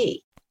key of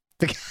V.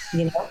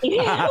 You know,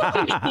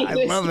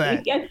 I love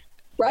that.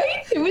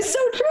 Right? It was so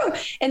true.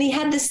 And he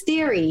had this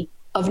theory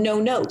of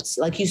no notes.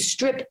 Like you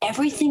strip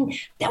everything.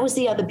 That was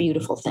the other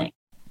beautiful thing.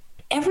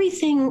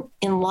 Everything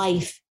in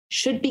life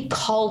should be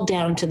culled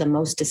down to the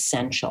most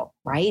essential,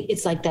 right?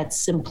 It's like that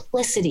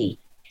simplicity.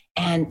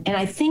 And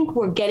I think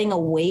we're getting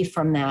away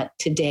from that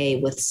today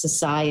with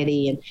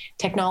society, and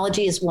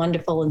technology is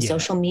wonderful and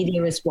social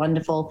media is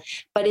wonderful,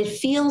 but it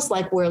feels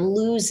like we're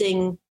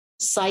losing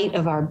sight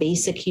of our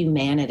basic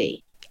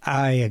humanity.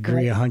 I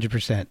agree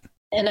 100%.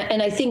 And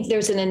I think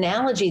there's an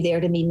analogy there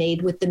to be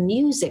made with the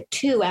music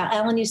too.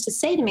 Alan used to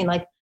say to me,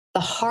 like, the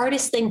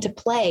hardest thing to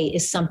play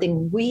is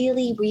something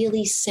really,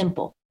 really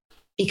simple,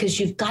 because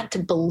you've got to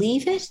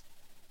believe it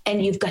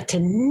and you've got to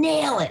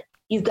nail it.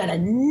 You've got to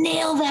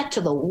nail that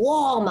to the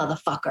wall,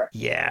 motherfucker.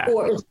 Yeah.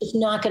 Or it's just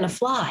not going to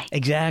fly.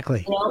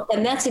 Exactly. You know?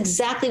 And that's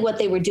exactly what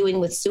they were doing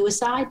with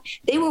Suicide.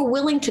 They were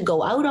willing to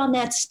go out on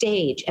that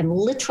stage and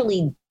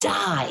literally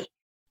die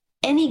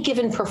any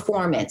given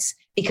performance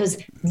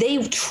because they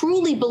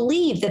truly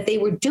believed that they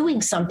were doing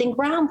something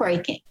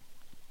groundbreaking.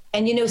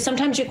 And, you know,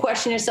 sometimes you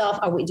question yourself,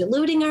 are we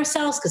deluding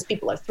ourselves because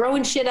people are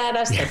throwing shit at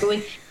us? They're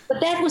doing,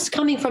 but that was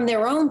coming from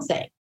their own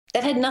thing.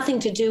 That had nothing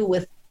to do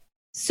with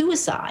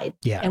Suicide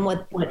and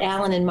what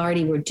Alan and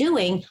Marty were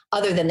doing,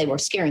 other than they were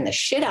scaring the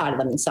shit out of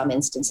them in some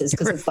instances,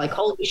 because it's like,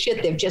 holy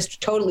shit, they've just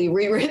totally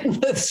rewritten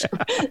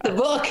the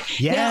book.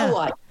 Yeah.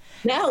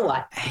 Now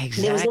what?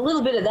 Exactly. There was a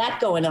little bit of that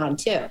going on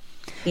too,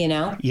 you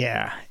know?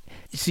 Yeah.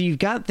 So you've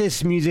got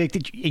this music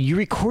that you're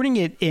recording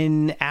it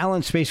in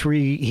Alan's space where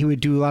he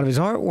would do a lot of his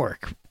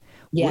artwork.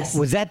 Yes.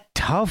 Was that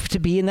tough to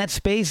be in that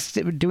space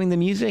doing the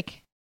music?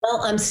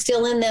 Well, I'm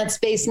still in that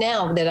space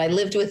now that I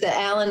lived with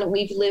Alan.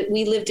 We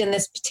lived in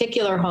this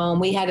particular home.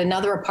 We had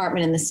another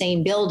apartment in the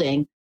same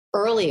building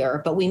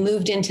earlier, but we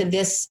moved into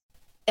this,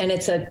 and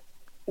it's a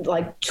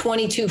like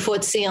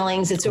 22-foot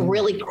ceilings. It's a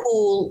really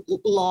cool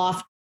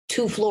loft,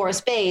 2-floor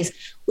space,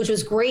 which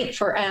was great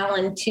for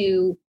Alan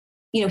to,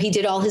 you know, he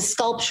did all his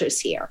sculptures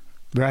here.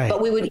 Right.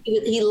 But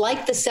he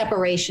liked the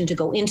separation to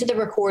go into the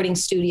recording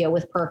studio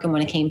with Perkin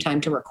when it came time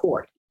to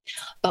record.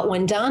 But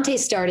when Dante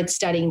started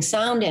studying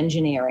sound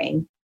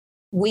engineering,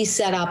 we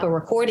set up a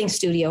recording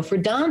studio for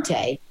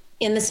Dante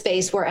in the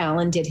space where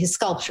Alan did his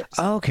sculptures.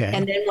 Okay.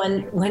 And then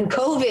when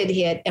COVID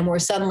hit and we're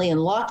suddenly in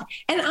lockdown,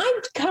 and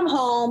I'd come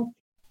home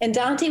and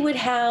Dante would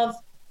have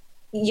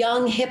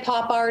young hip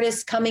hop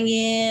artists coming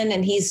in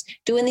and he's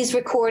doing these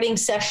recording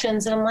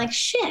sessions. And I'm like,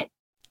 shit,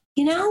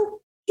 you know,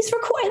 he's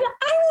recording.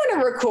 I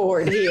want to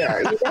record here.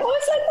 You know, I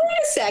was like,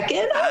 wait a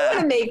second, I want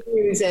to make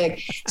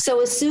music.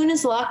 So as soon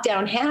as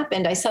lockdown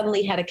happened, I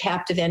suddenly had a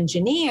captive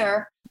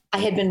engineer. I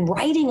had been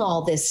writing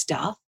all this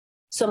stuff.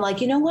 So I'm like,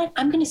 you know what?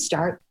 I'm going to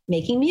start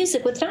making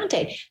music with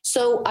Dante.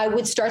 So I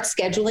would start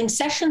scheduling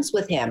sessions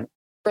with him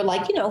for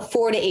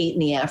 4 to 8 in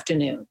the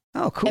afternoon.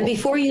 Oh, cool. And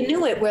before you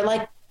knew it, we're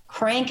like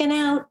cranking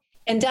out.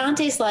 And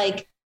Dante's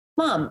like,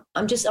 Mom,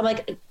 I'm going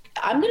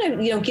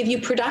to, give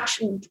you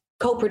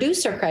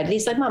co-producer credit.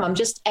 He's like, Mom, I'm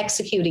just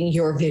executing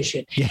your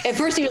vision. Yeah. At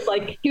first he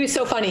was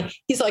so funny.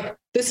 He's like,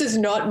 this is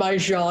not my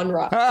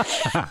genre,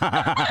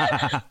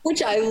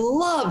 which I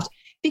loved.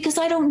 Because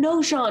I don't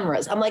know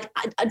genres. I'm like,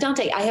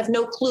 Dante, I have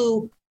no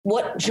clue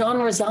what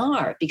genres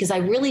are, because I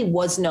really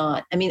was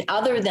not. I mean,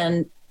 other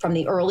than from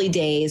the early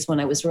days when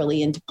I was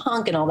really into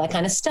punk and all that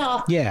kind of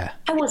stuff. Yeah.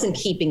 I wasn't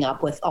keeping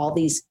up with all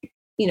these,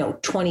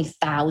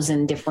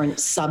 20,000 different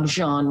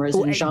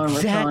subgenres and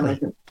genres.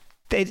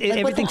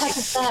 Everything's, what the heck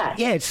is that?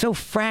 Yeah, it's so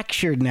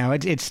fractured now.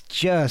 It's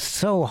just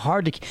so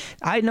hard to.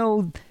 I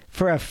know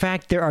for a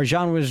fact there are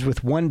genres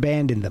with one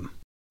band in them.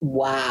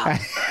 Wow.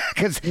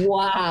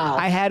 Wow.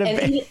 I had a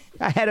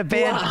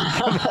band.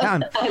 Wow.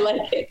 I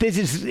like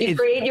it. You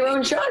create your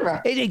own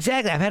genre.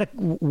 Exactly. I've had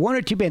one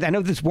or two bands. I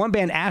know this one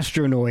band,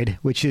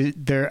 Astronoid,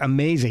 they're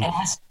amazing.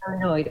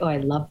 Astronoid. Oh, I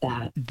love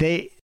that.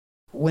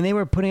 When they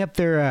were putting up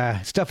their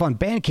stuff on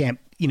Bandcamp,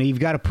 you've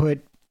got to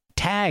put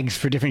tags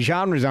for different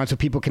genres on so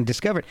people can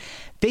discover it.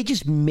 They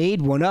just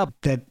made one up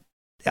that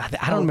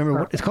I don't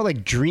remember what it's called,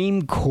 like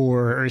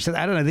Dreamcore or something.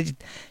 I don't know. They just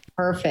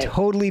Perfect.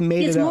 Totally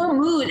made It's it up. more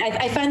mood.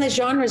 I find that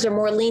genres are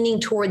more leaning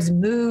towards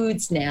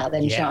moods now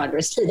than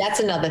genres too. That's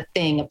another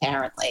thing,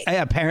 apparently.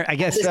 Yeah, I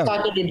guess Just so.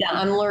 talking to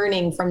I'm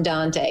learning from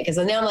Dante because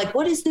now I'm like,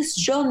 what is this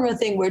genre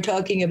thing we're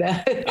talking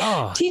about?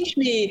 Oh. Teach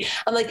me.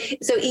 I'm like,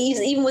 so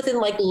even within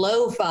like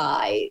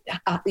lo-fi,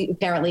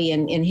 apparently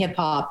in hip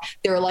hop,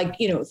 there are like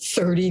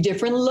 30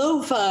 different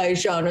lo-fi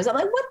genres. I'm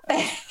like, what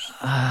the?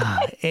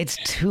 It's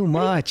too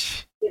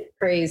much. It's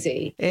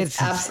crazy.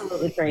 It's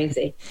absolutely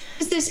crazy.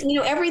 Because this,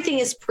 everything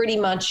is pretty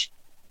much.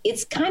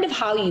 It's kind of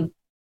how you.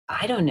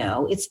 I don't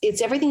know.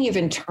 It's everything you've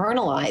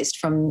internalized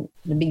from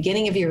the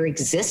beginning of your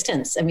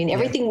existence. I mean,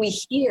 everything we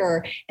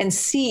hear and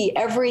see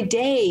every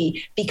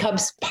day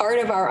becomes part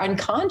of our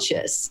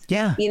unconscious.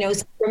 Yeah.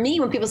 So for me,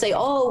 when people say,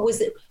 "Oh,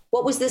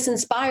 what was this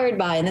inspired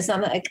by?" And it's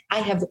not like I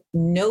have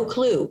no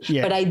clue,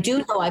 but I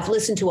do know I've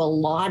listened to a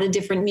lot of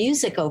different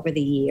music over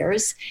the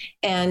years,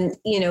 and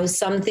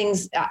some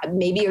things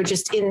maybe are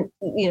just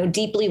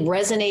deeply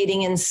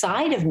resonating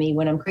inside of me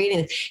when I'm creating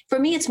it. For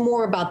me, it's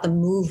more about the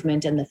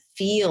movement and the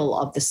feel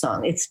of the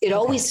song. It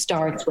always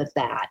starts with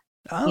that.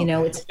 Oh.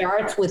 It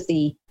starts with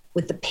the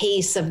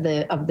pace of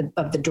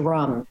the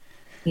drum.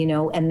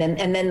 And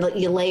then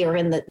you layer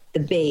in the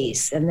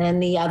bass and then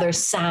the other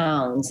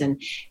sounds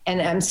and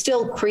I'm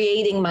still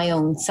creating my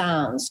own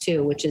sounds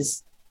too, which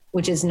is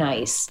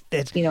nice.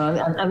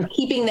 I'm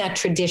keeping that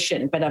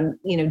tradition, but I'm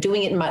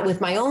doing it with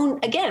my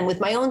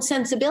own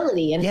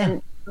sensibility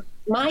and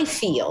my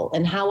feel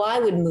and how I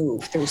would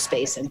move through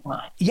space and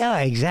time. Yeah,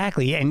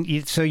 exactly.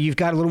 And so you've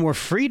got a little more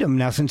freedom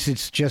now since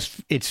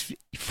it's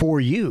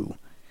for you.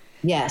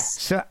 Yes.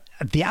 So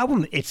the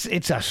album,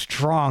 it's a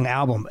strong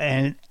album,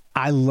 and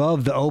I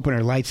love the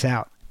opener, Lights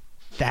Out.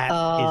 That is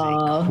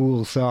a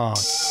cool song.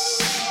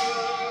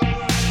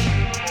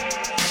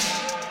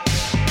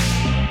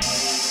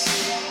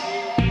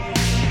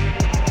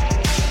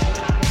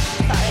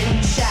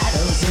 Fighting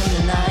shadows in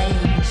the night,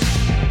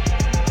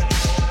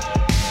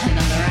 and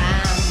all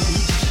around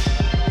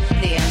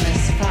the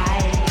endless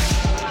fight.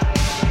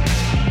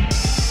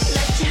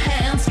 Let your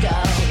hands go,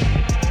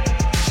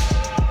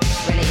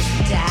 release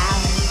the doubt.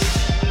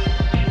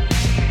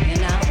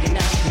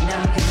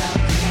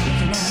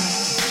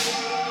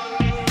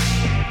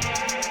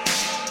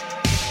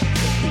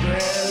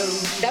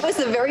 That was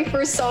the very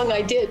first song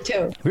I did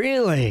too.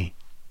 Really?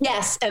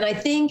 Yes. And I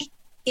think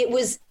it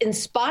was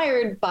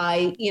inspired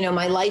by,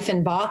 my life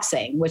in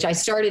boxing, which I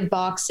started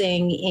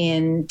boxing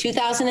in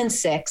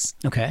 2006.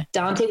 Okay.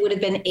 Dante would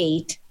have been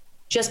 8.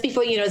 Just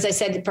before, as I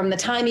said, from the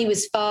time he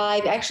was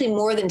 5, actually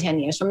more than 10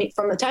 years, from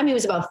the time he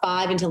was about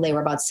 5 until they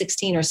were about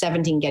 16 or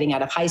 17 getting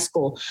out of high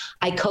school,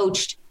 I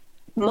coached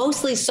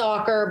mostly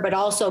soccer, but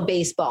also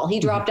baseball. He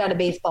dropped out of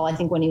baseball, I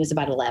think, when he was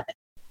about 11.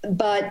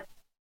 But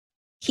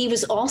he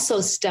was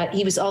also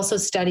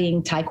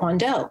studying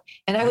Taekwondo,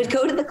 and I would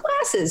go to the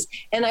classes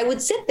and I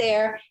would sit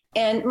there,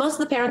 and most of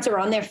the parents are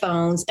on their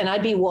phones, and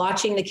I'd be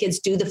watching the kids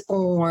do the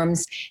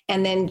forms.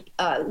 And then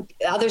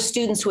other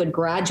students who had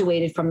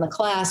graduated from the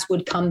class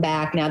would come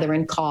back. Now they're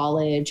in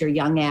college or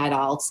young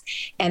adults,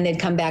 and they'd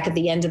come back at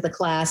the end of the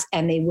class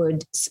and they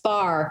would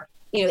spar.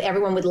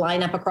 Everyone would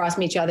line up across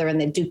from each other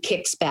and they'd do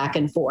kicks back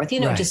and forth,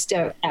 right. Just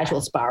a casual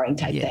sparring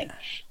type thing.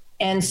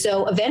 And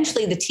so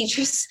eventually the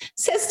teacher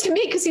says to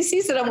me, because he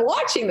sees that I'm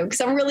watching them,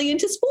 because I'm really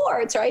into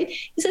sports, right?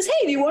 He says,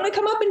 "Hey, do you want to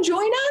come up and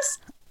join us?"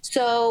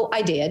 So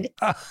I did.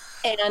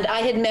 And I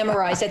had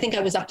memorized, I think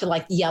I was up to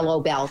like yellow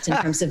belt in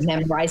terms of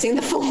memorizing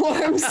the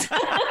forms. First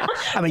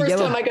time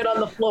I got on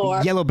the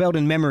floor. Yellow belt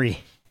in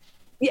memory.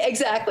 Yeah,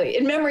 exactly.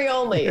 In memory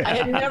only. I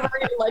had never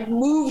even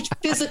moved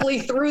physically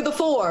through the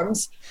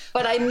forms,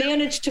 but I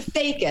managed to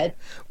fake it.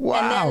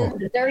 Wow. And then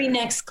the very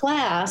next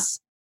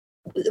class,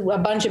 a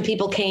bunch of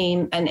people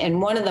came,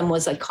 and one of them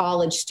was a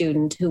college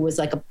student who was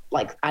like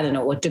I don't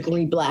know what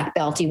degree black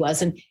belt he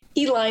was, and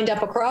he lined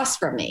up across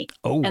from me.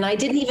 Oh. And I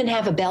didn't even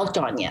have a belt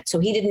on yet, so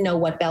he didn't know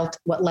what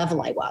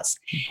level I was.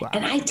 Wow.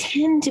 And I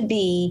tend to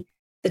be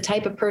the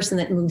type of person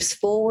that moves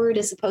forward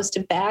as opposed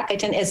to back. I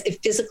tend, as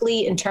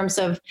physically, in terms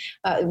of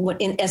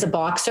as a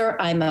boxer,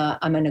 I'm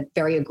a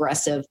very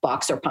aggressive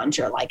boxer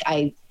puncher. Like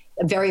I'm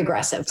very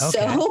aggressive.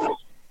 Okay. So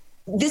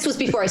this was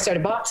before I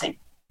started boxing.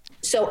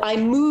 So I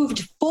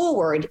moved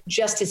forward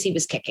just as he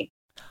was kicking,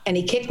 and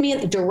he kicked me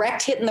in the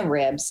direct hit in the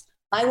ribs.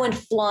 I went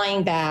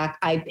flying back.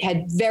 I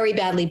had very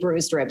badly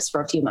bruised ribs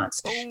for a few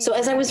months. So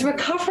as I was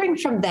recovering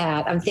from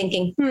that, I'm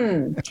thinking,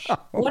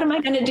 what am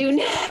I going to do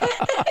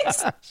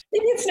next?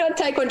 Maybe it's not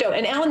Taekwondo.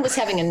 And Alan was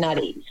having a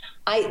nutty.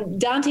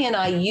 Dante and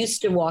I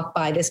used to walk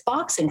by this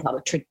boxing club,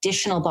 a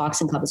traditional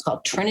boxing club. It's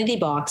called Trinity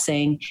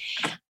Boxing.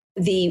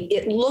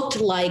 It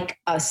looked like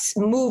a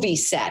movie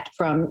set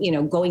from,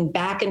 going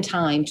back in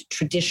time to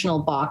traditional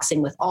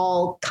boxing with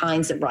all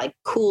kinds of like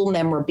cool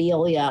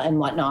memorabilia and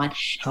whatnot.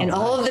 And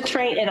all of the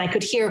and I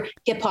could hear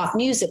hip hop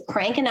music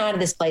cranking out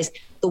of this place.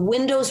 The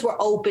windows were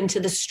open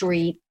to the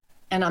street,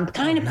 and I'm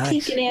kind of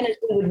peeking in as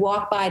we would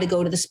walk by to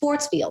go to the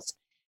sports fields.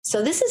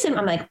 So this is him.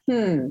 I'm like,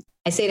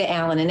 I say to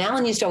Alan, and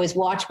Alan used to always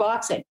watch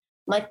boxing.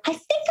 I'm like, I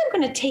think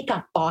I'm going to take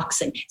up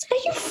boxing. He's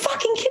like, are you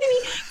fucking kidding me?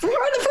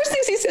 One of the first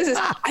things he says is,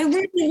 I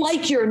really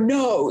like your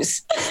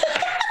nose.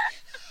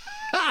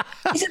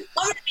 He said,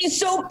 I'm going to be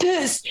so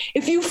pissed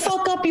if you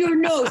fuck up your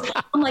nose.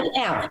 I'm like,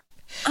 Alan,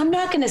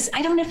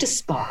 I don't have to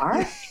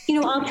spar.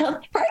 I'll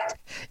tell, right?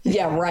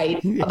 Yeah,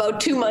 right.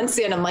 About 2 months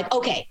in, I'm like,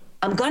 okay,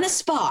 I'm going to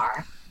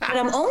spar. But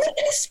I'm only going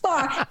to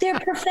spar. They're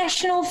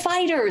professional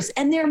fighters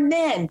and they're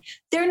men.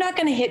 They're not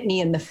going to hit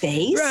me in the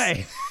face.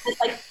 Right. It's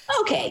like,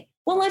 okay,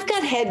 well, I've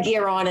got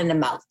headgear on and a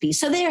mouthpiece.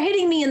 So they're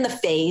hitting me in the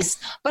face,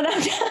 but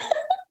I'm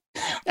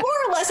more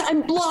or less,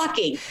 I'm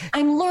blocking.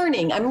 I'm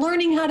learning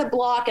how to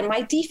block, and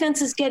my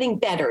defense is getting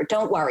better.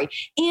 Don't worry.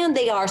 And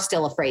they are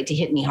still afraid to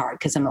hit me hard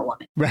because I'm a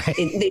woman. Right.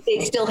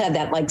 They still have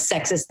that like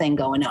sexist thing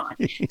going on,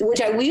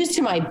 which I used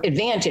to my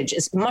advantage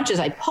as much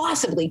as I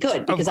possibly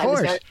could, because I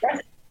was very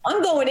aggressive.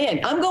 I'm going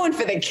in. I'm going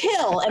for the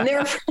kill. And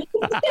they're afraid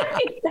to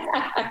hit me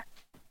back.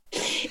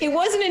 It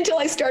wasn't until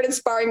I started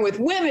sparring with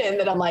women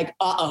that I'm like,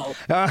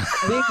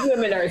 these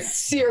women are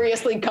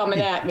seriously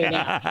coming at me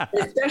now.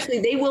 Especially,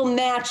 they will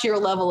match your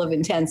level of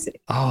intensity.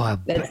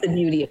 That's the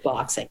beauty of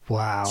boxing.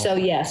 Wow.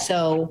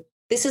 So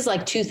this is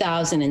like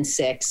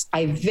 2006.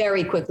 I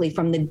very quickly,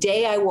 from the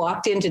day I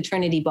walked into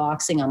Trinity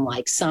Boxing, I'm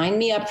like, sign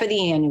me up for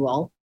the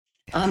annual.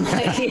 I'm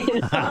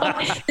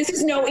like, this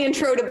is no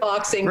intro to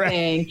boxing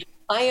thing.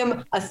 I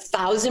am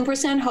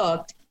 1,000%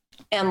 hooked,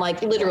 and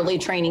like literally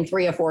training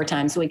 3 or 4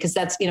 times a week. Cause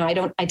that's,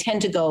 I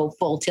tend to go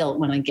full tilt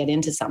when I get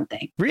into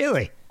something.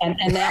 Really?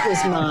 And that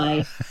was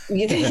my,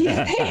 you picked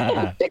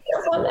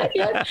up on that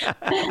yet?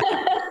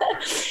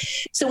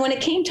 So when it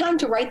came time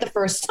to write the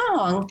first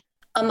song,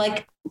 I'm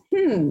like,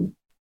 I'm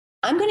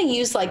going to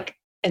use like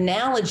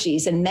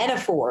analogies and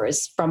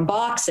metaphors from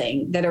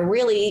boxing that are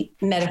really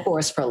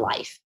metaphors for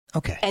life.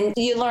 Okay. And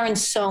you learn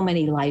so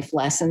many life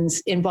lessons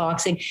in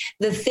boxing.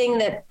 The thing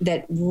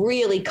that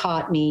really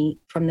caught me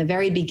from the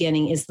very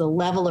beginning is the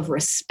level of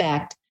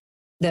respect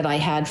that I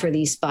had for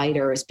these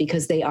fighters,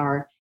 because they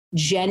are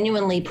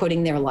genuinely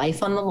putting their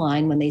life on the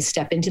line when they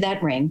step into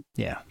that ring.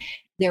 Yeah.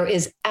 There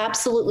is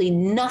absolutely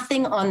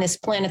nothing on this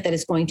planet that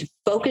is going to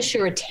focus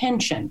your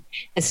attention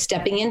as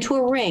stepping into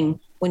a ring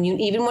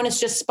even when it's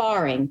just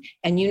sparring,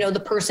 and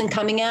the person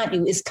coming at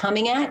you is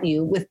coming at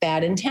you with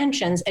bad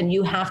intentions, and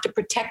you have to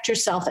protect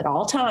yourself at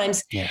all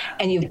times. Yeah.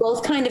 And you've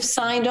both kind of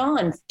signed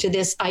on to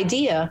this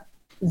idea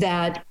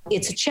that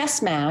it's a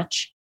chess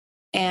match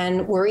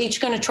and we're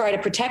each going to try to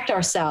protect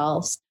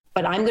ourselves,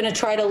 but I'm going to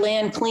try to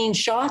land clean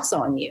shots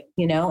on you,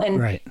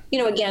 and,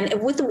 again,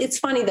 it's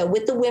funny though,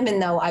 with the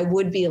women though, I'd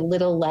be a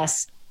little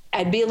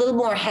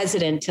more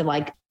hesitant to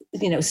like,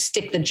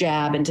 stick the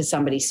jab into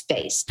somebody's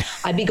face.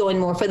 I'd be going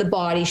more for the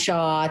body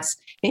shots,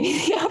 maybe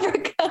the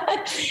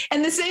uppercut.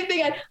 And the same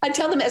thing, I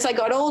tell them as I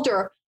got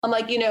older, I'm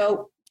like,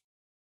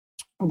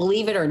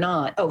 believe it or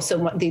not.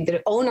 So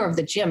the owner of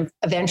the gym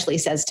eventually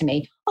says to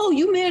me,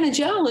 you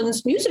manage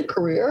Alan's music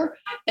career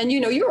and,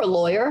 you're a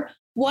lawyer.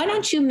 Why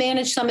don't you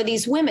manage some of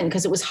these women?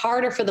 Because it was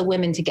harder for the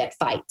women to get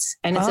fights.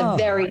 And it's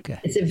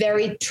it's a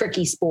very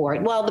tricky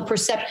sport. Well,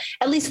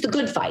 at least the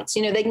good fights,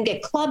 they can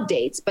get club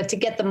dates, but to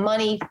get the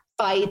money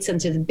fights and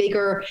to the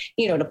bigger,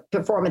 to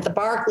perform at the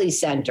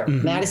Barclays Center,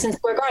 Madison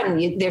Square Garden,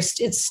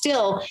 it's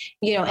still,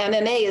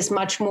 MMA is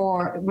much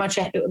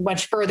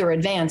further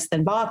advanced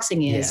than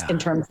boxing is in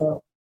terms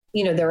of,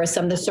 there are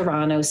some of the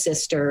Serrano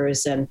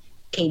sisters and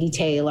Katie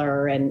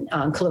Taylor and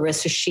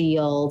Clarissa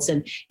Shields.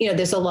 And,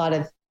 there's a lot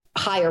of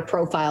higher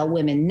profile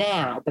women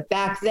now, but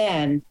back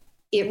then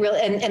it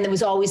really, and there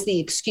was always the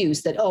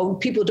excuse that,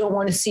 people don't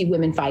want to see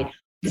women fight.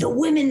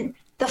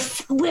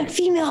 The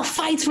female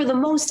fights were the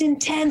most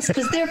intense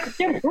because they're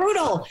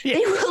brutal. Yeah.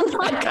 They will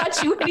not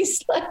cut you any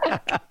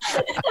slack.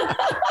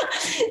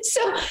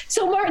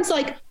 So Martin's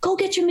like, go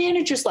get your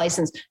manager's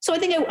license. So I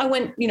think I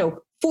went,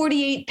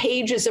 48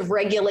 pages of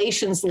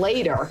regulations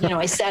later,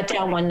 I sat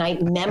down one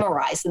night and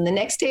memorized. And the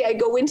next day I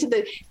go into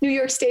the New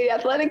York State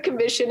Athletic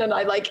Commission and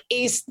I like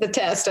aced the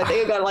test. I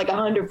think I got like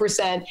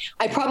 100%.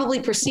 I probably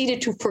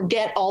proceeded to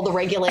forget all the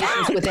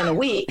regulations within a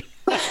week.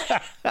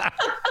 But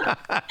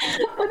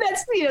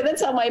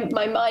that's how my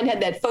mind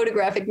had that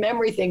photographic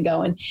memory thing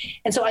going.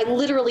 And so I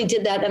literally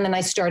did that. And then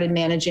I started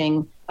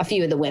managing a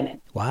few of the women.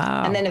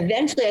 Wow. And then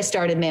eventually I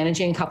started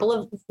managing a couple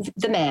of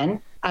the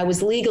men. I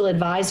was legal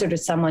advisor to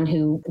someone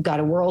who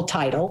got a world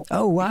title.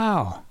 Oh,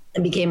 wow.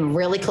 And became a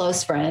really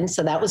close friend.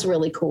 So that was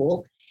really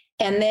cool.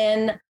 And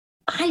then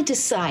I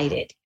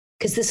decided,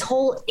 because this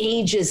whole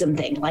ageism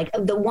thing, like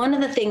one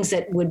of the things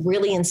that would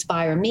really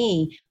inspire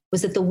me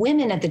was that the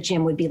women at the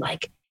gym would be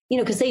like,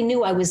 because they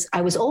knew I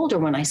was older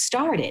when I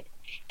started.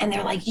 And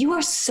they're like, you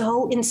are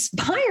so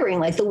inspiring,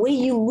 like the way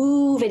you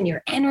move and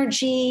your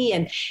energy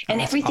and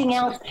everything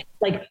else.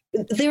 Like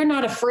they're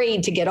not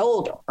afraid to get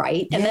older,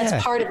 right? And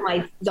that's part of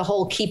the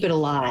whole keep it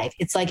alive.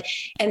 It's like,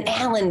 and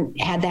Alan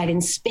had that in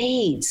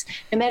spades.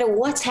 No matter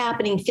what's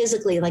happening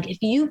physically, like if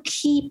you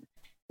keep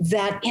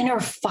that inner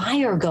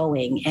fire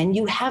going and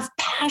you have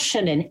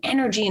passion and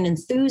energy and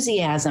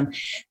enthusiasm,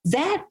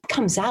 that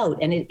comes out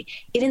and it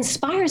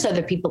inspires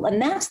other people.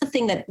 And that's the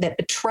thing that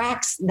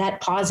attracts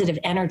that positive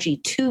energy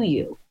to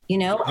you. you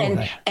know,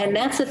 and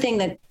that's the thing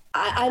that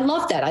I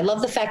love that. I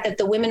love the fact that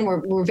the women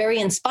were very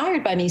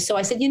inspired by me. So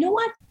I said, you know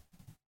what?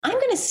 I'm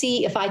going to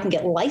see if I can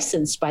get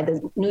licensed by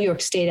the New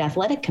York State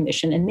Athletic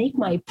Commission and make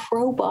my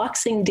pro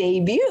boxing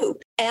debut.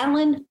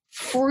 Alan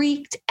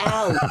freaked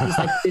out. He's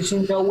like, there's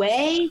no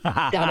way,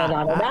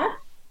 da-da-da-da-da.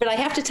 But I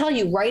have to tell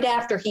you, right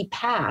after he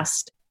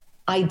passed,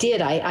 I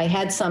did. I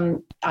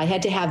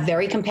had to have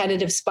very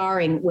competitive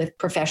sparring with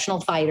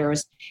professional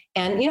fighters.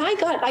 And, you know, I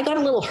got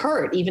a little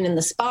hurt even in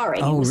the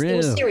sparring. Oh, It really?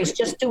 was serious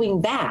just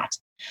doing that.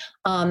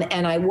 And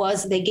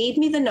they gave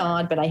me the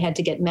nod, but I had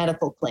to get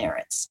medical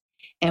clearance.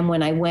 And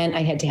when I went,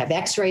 I had to have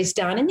x-rays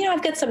done. And, you know,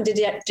 I've got some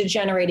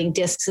degenerating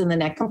discs in the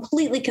neck,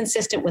 completely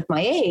consistent with my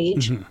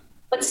age. Mm-hmm.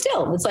 But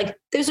still, it's like,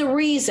 there's a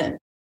reason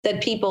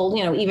that people,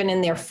 you know, even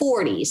in their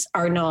 40s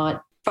are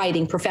not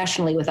fighting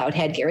professionally without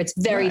headgear. It's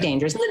very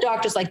dangerous. And the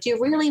doctor's like, do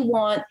you really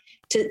want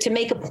to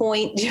make a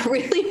point? Do you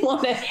really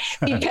want to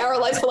be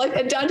paralyzed for life?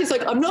 And Dante's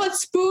like, I'm not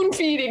spoon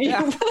feeding you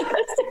for the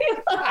rest of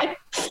your life.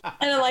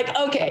 And I'm like,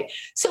 okay,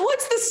 so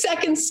what's the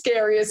second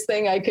scariest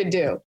thing I could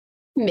do?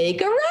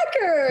 Make a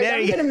record.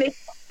 I'm going to make,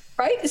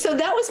 right? So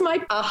that was my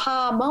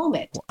aha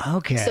moment.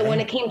 Okay. So when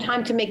it came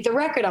time to make the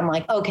record, I'm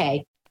like,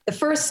 okay, the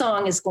first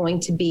song is going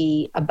to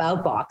be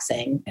about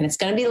boxing and it's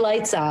going to be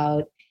lights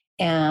out.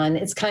 And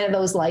it's kind of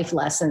those life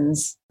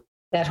lessons,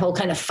 that whole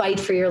kind of fight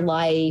for your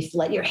life,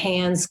 let your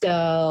hands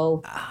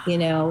go, you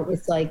know,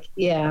 it's like,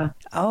 yeah.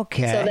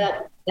 Okay. So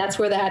that's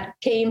where that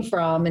came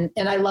from. And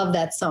I love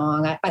that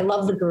song. I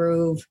love the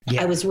groove.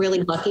 Yeah. I was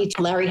really lucky.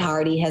 Larry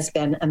Hardy has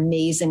been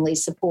amazingly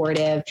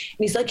supportive. And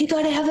he's like, you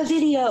got to have a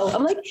video.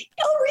 I'm like,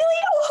 oh, really?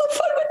 Oh, how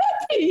fun would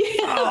that be?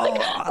 I'm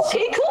like,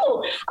 okay,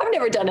 cool. I've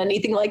never done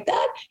anything like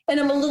that. And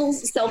I'm a little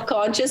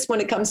self-conscious when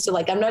it comes to,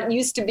 like, I'm not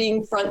used to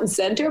being front and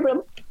center, but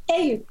I'm,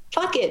 hey,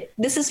 fuck it.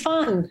 This is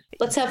fun.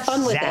 Let's have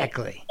fun with it.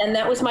 Exactly. And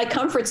that was my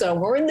comfort zone.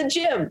 We're in the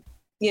gym,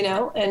 you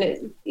know, and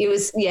it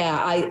was,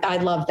 I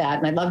love that.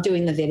 And I love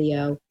doing the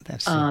video.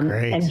 That's so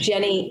great. And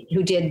Jenny,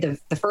 who did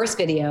the first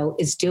video,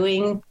 is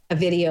doing a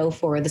video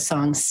for the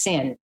song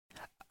Sin,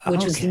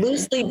 which was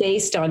loosely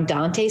based on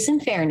Dante's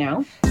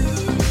Inferno.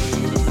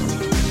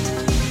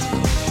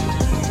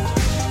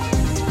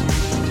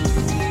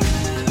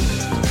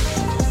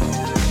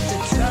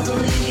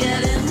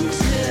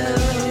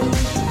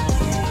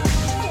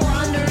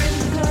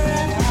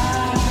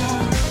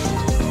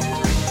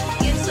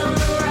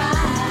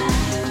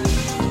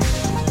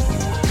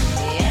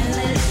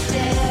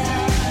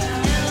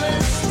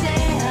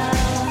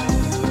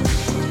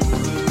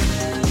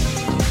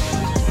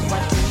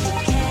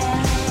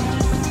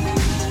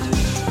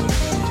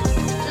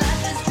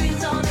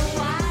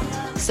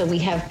 So we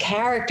have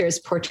characters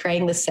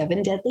portraying the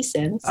 7 deadly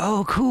sins.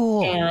 Oh,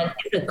 cool. And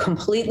it's a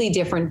completely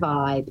different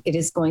vibe. It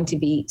is going to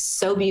be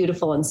so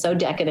beautiful and so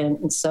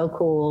decadent and so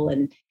cool.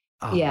 And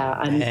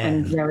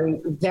I'm very,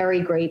 very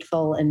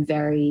grateful and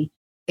very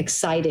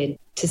excited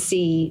to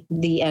see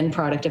the end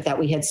product of that.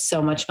 We had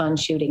so much fun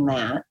shooting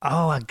that.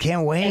 Oh, I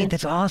can't wait.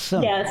 That's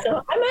awesome. Yeah.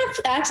 So I'm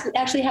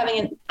actually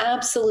having an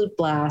absolute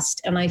blast.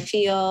 And I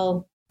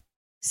feel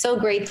so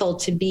grateful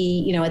to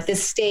be, you know, at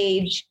this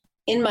stage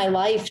in my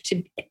life,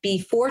 to be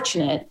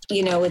fortunate.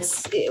 You know,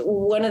 it's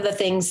one of the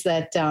things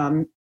that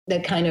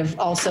that kind of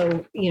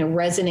also, you know,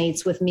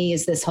 resonates with me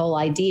is this whole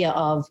idea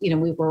of, you know,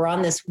 we were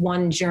on this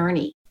one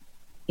journey,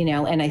 you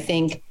know, and I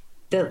think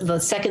the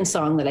second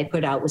song that I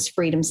put out was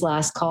Freedom's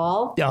Last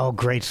Call. Oh,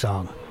 great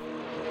song.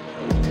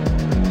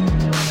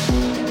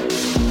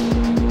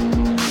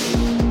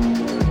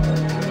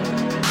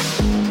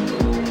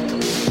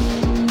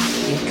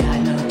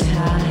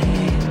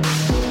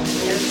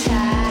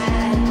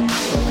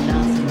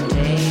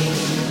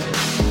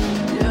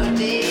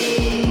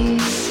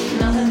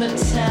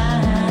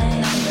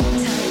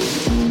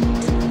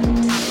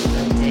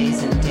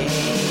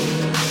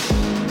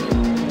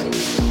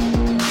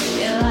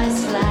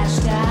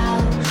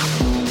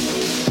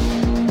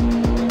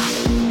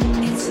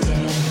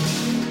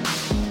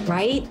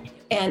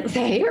 And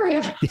here I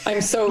am.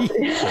 I'm so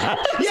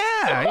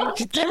yeah, right.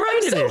 It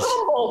is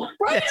humble,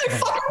 right? I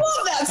fucking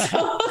love that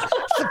song.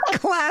 It's a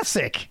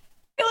classic.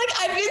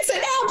 It's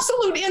an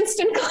absolute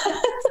instant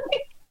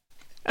classic.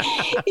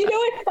 You know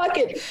what? Fuck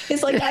it.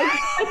 It's like I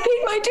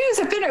paid my dues.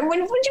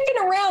 When you've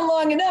been around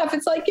long enough,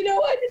 it's like, you know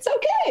what? It's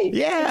okay.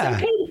 Yeah.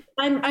 It's okay.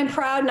 I'm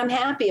proud and I'm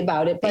happy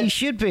about it. But you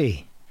should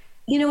be.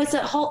 You know, it's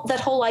that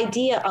whole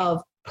idea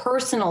of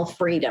personal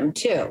freedom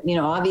too. You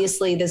know,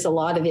 obviously there's a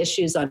lot of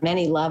issues on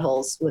many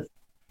levels with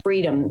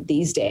freedom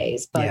these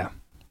days, but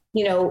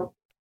you know,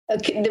 I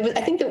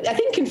think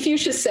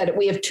Confucius said it.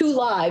 We have 2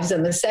 lives,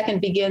 and the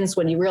second begins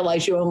when you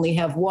realize you only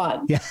have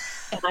one. Yeah,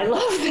 and I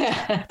love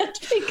that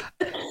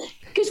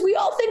because we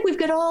all think we've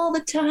got all the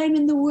time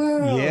in the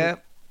world. Yeah,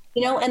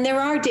 you know, and there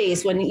are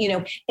days when, you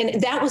know,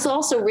 and that was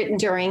also written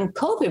during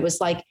COVID. It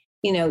was like,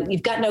 you know,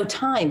 you've got no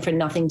time for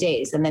nothing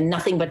days, and then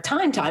nothing but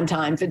time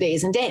for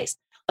days and days.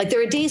 Like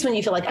there are days when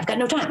you feel like I've got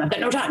no time. I'm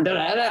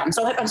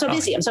so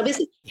busy.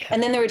 Yeah.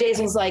 And then there are days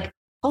when it's like,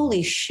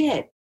 holy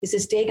shit, is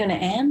this day going to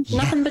end?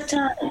 Nothing but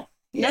time,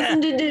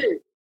 nothing to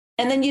do.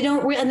 And then you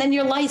don't, and then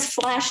your lights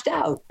flashed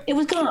out. It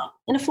was gone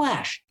in a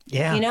flash.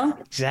 Yeah. You know?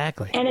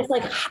 Exactly. And it's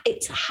like,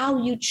 it's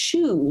how you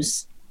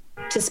choose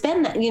to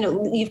spend that. You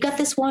know, you've got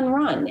this one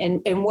run,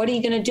 and what are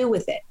you going to do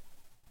with it?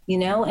 You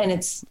know, and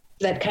it's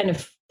that kind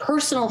of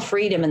personal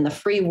freedom and the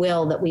free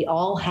will that we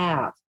all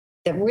have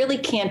that really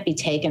can't be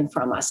taken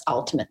from us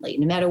ultimately,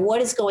 no matter what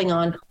is going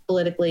on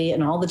politically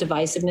and all the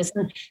divisiveness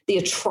and the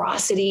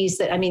atrocities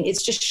that, I mean,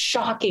 it's just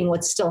shocking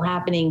what's still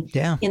happening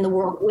in the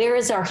world. Where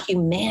is our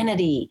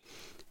humanity?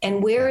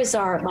 And where is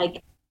our,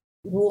 like,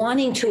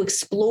 wanting to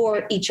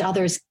explore each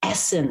other's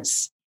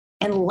essence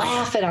and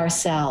laugh at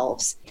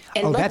ourselves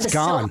and let the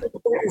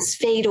self-importance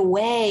fade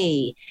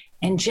away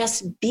and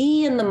just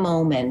be in the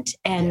moment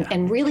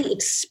and really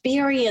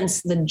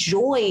experience the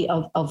joy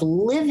of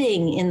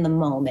living in the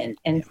moment.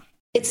 And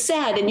it's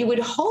sad. And you would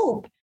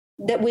hope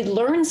that we'd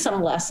learn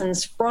some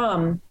lessons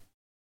from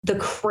the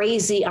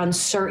crazy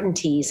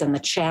uncertainties and the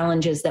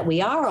challenges that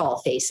we are all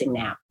facing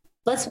now.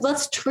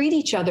 Let's treat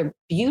each other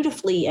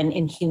beautifully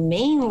and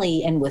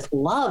humanely and with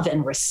love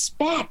and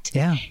respect.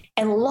 Yeah.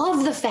 And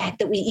love the fact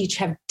that we each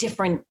have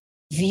different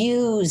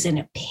views and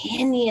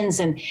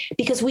opinions, and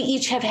because we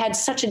each have had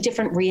such a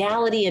different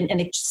reality and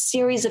a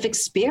series of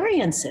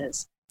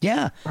experiences.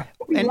 Yeah.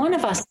 Every one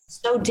of us is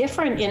so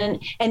different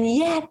and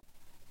yet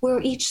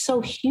we're each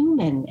so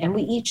human, and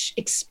we each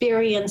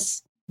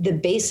experience the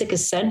basic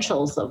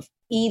essentials of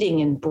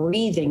eating and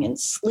breathing and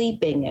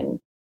sleeping and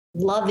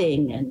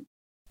loving. And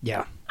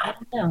I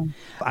don't know.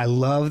 I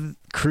love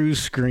Cruise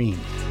Screen.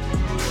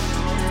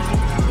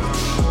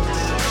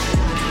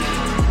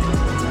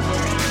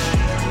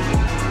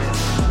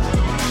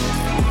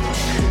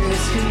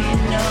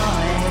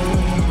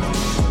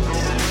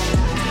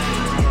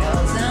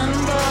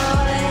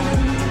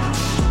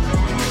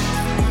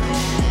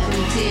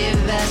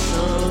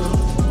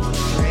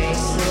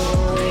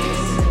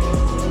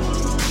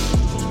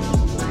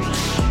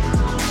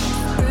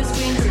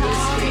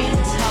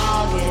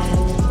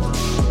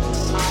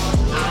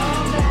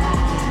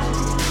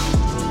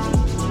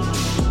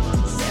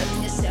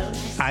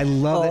 I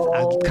love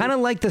it. I kind of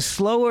like the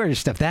slower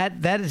stuff.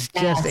 That is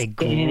just a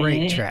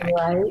great track.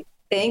 Right?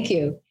 Thank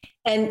you.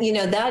 And, you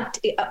know, that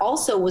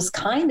also was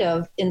kind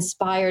of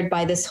inspired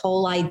by this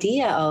whole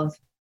idea of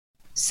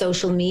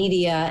social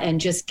media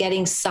and just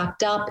getting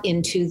sucked up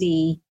into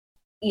the,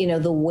 you know,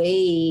 the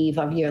wave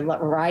of you're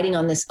riding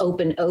on this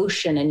open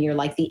ocean and you're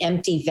like the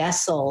empty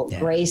vessel,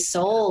 gray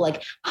soul.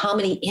 Like, how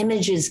many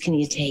images can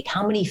you take?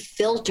 How many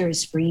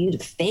filters for you to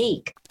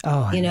fake?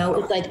 Oh, you know,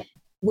 it's like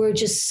we're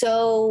just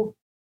so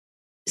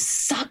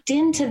sucked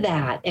into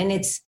that. And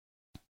it's,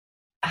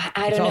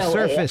 I don't know.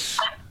 Surface.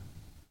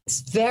 It's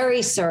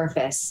very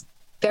surface.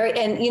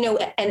 And, you know,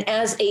 and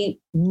as a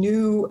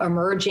new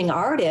emerging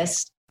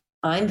artist,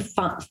 I'm,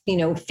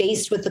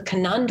 faced with the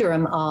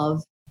conundrum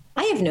of,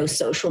 I have no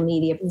social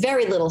media,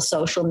 very little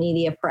social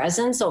media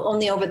presence. So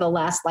only over the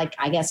last,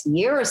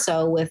 year or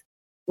so with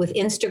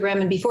Instagram.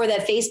 And before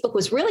that, Facebook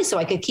was really so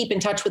I could keep in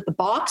touch with the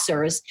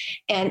boxers,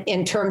 and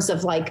in terms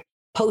of like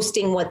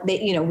posting what they,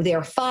 you know,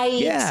 their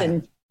fights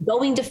and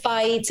going to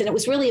fights. And it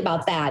was really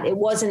about that. It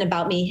wasn't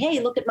about me. Hey,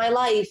 look at my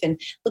life and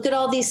look at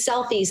all these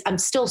selfies. I'm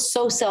still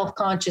so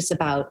self-conscious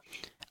about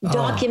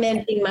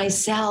documenting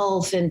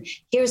myself. And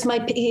here's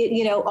my,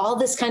 you know, all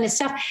this kind of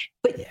stuff.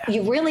 But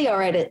you really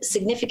are at a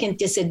significant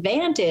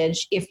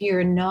disadvantage if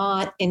you're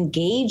not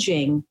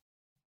engaging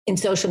in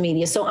social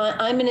media. So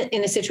I'm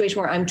in a situation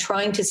where I'm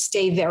trying to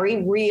stay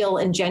very real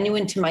and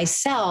genuine to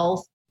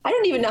myself. I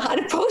don't even know how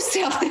to post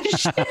all this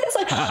shit. It's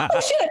like, oh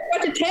shit, I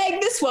forgot to tag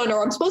this one,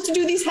 or I'm supposed to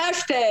do these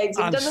hashtags.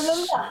 And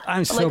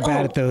I'm so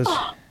bad at those.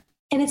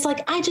 And it's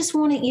like, I just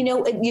want to, you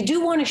know, you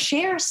do want to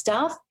share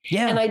stuff.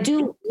 Yeah. And I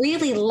do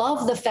really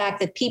love the fact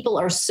that people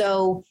are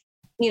so,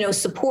 you know,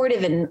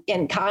 supportive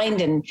and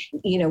kind and,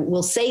 you know,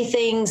 will say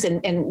things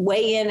and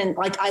weigh in. And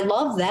like, I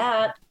love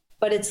that.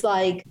 But it's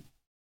like,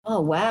 oh,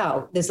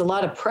 wow, there's a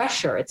lot of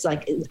pressure. It's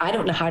like, I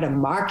don't know how to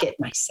market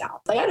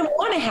myself. Like, I don't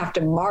want to have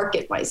to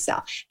market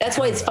myself. That's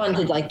why it's fun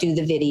to like do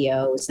the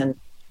videos. And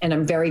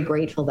I'm very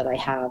grateful that I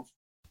have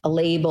a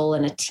label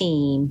and a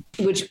team,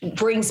 which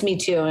brings me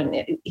to,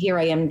 and here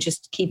I am,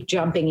 just keep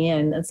jumping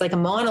in. It's like a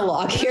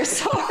monologue here.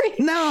 Sorry.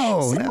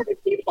 Sorry,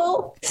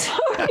 people.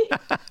 Sorry.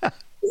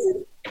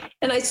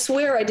 And I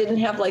swear I didn't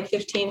have like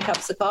 15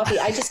 cups of coffee.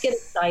 I just get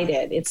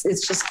excited. It's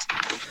just.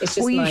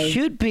 Well, you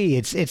should be.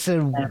 It's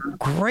a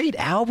great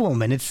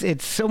album, and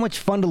it's so much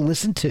fun to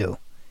listen to.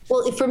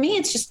 Well, for me,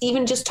 it's just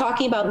even just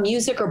talking about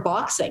music or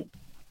boxing.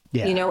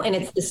 Yeah. You know, and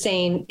it's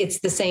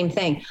the same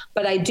thing.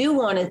 But I do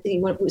want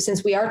to,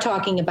 since we are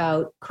talking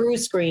about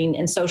Cruise Screen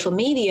and social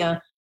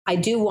media, I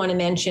do want to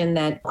mention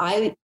that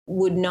I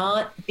would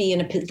not be in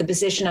the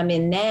position I'm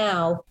in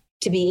now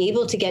to be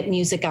able to get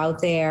music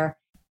out there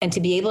and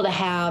to be able to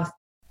have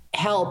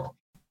help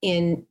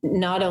in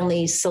not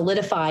only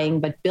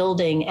solidifying, but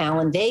building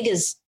Alan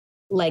Vega's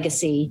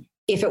legacy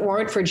if it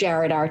weren't for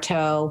Jared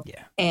Artaud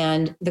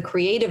and the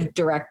creative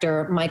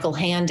director, Michael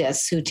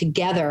Handis, who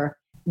together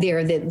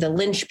they're the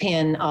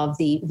linchpin of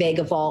the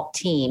Vega Vault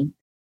team.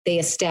 They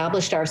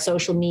established our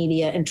social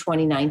media in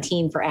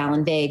 2019 for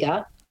Alan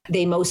Vega.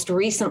 They most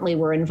recently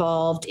were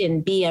involved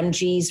in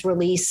BMG's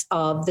release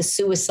of the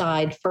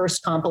Suicide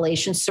first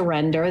compilation,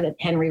 Surrender, that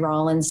Henry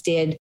Rollins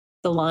did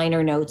the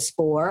liner notes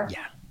for.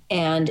 Yeah.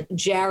 And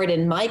Jared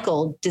and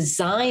Michael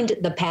designed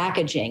the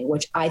packaging,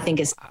 which I think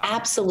is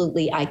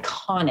absolutely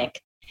iconic.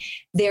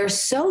 They're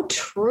so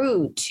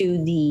true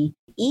to the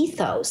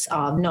ethos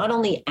of not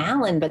only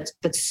Alan,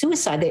 but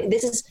Suicide.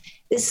 This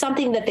is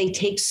something that they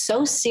take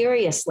so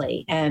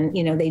seriously, and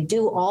they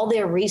do all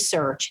their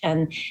research,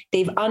 and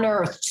they've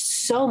unearthed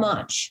so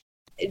much.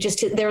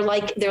 They're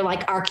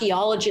like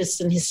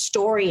archaeologists and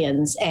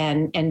historians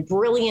and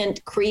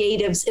brilliant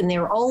creatives in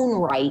their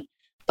own right,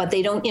 but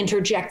they don't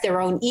interject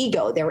their own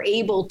ego. They're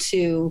able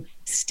to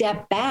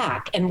step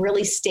back and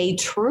really stay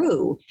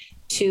true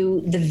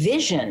to the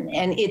vision.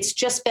 And it's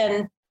just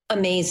been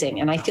amazing.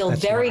 And I feel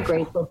very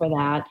grateful for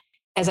that,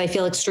 as I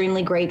feel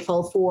extremely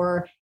grateful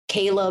for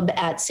Caleb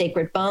at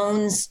Sacred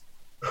Bones,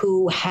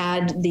 who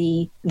had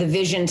the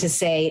vision to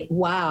say,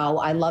 wow,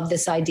 I love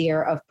this idea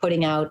of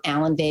putting out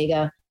Alan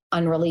Vega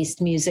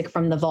unreleased music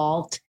from the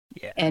vault.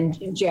 Yeah.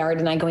 And Jared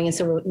and I going in,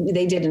 so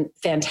they did a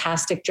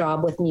fantastic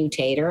job with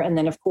Mutator. And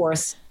then, of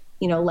course,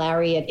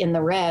 Larry at In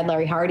the Red,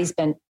 Larry Hardy's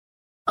been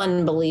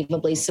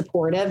unbelievably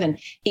supportive, and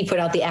he put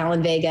out the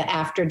Alan Vega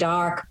After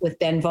Dark with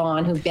Ben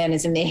Vaughn, who Ben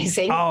is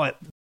amazing.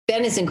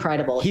 Ben is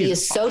incredible. He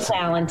is so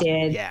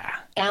talented. Yeah.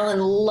 Alan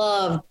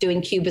loved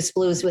doing Cubist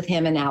Blues with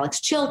him and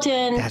Alex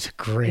Chilton. That's a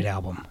great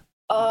album.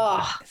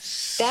 Oh,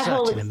 that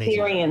whole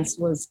experience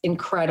was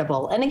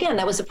incredible. And again,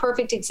 that was a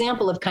perfect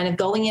example of kind of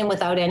going in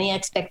without any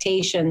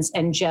expectations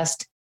and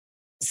just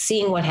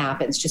seeing what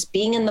happens, just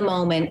being in the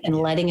moment and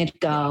letting it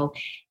go.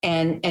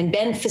 And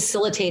Ben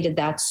facilitated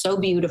that so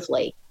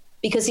beautifully,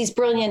 because he's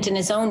brilliant in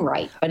his own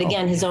right. But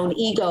again, his own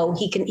ego,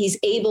 he's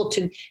able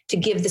to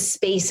give the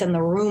space and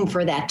the room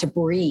for that to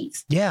breathe.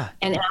 Yeah.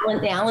 And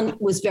Alan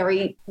was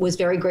very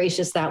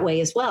gracious that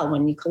way as well.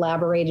 When you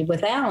collaborated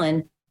with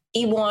Alan,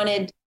 he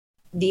wanted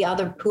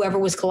whoever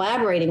was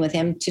collaborating with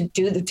him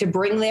to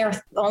bring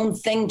their own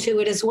thing to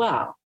it as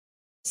well.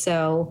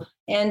 So,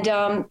 and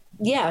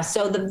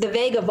so the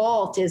Vega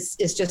Vault is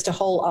just a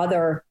whole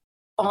other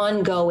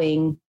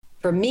ongoing.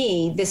 For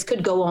me, this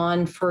could go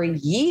on for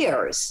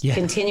years,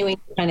 continuing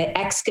to kind of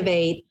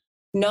excavate,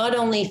 not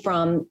only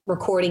from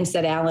recordings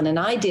that Alan and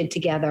I did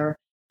together,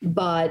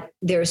 but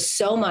there's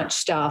so much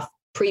stuff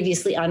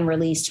previously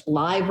unreleased,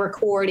 live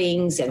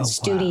recordings and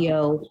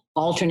studio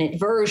alternate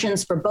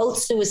versions for both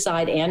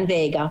Suicide and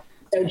Vega.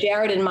 So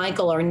Jared and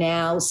Michael are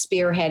now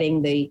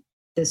spearheading the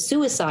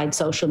Suicide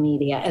social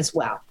media as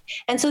well.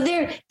 And so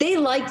they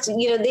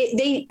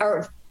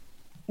are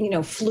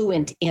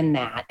fluent in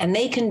that, and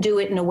they can do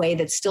it in a way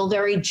that's still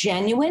very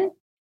genuine.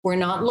 We're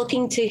not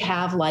looking to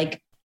have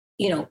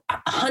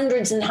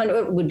hundreds and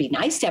hundreds. It would be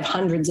nice to have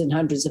hundreds and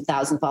hundreds of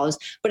thousands of followers,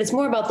 but it's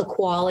more about the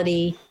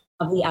quality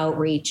of the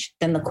outreach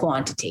than the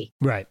quantity.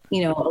 Right. A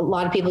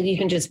lot of people, you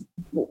can just,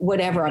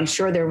 whatever. I'm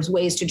sure there was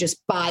ways to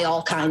just buy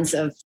all kinds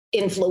of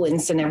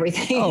influence and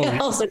everything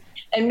else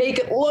and make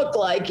it look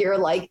like you're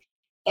like,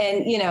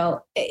 and,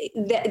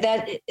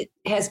 that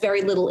has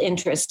very little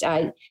interest.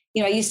 I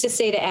used to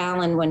say to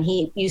Alan, when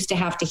he used to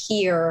have to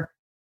hear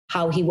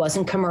how he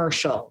wasn't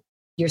commercial,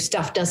 your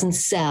stuff doesn't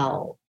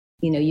sell,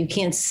 you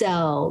can't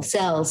sell.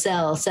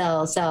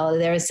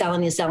 They're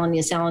selling you,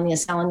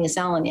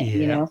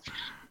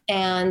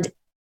 And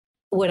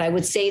what I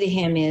would say to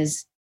him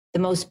is, the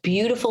most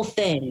beautiful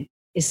thing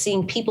is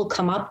seeing people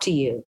come up to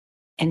you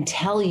and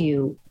tell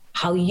you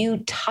how you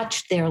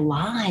touched their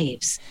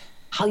lives,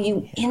 how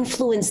you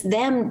influence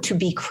them to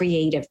be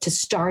creative, to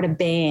start a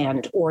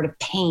band or to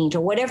paint or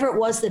whatever it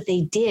was that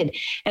they did.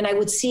 And I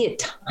would see it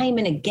time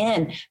and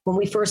again when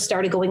we first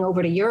started going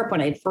over to Europe,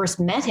 when I first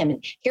met him.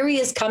 And here he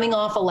is coming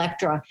off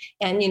Elektra,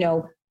 and,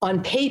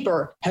 on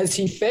paper, has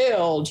he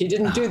failed? He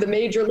didn't do the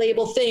major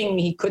label thing.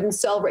 He couldn't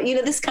sell,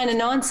 this kind of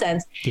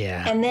nonsense.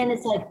 Yeah. And then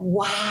it's like,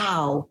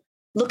 wow,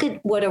 look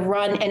at what a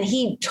run. And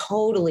he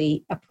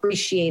totally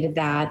appreciated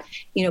that.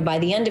 By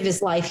the end of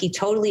his life, he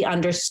totally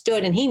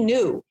understood, and he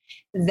knew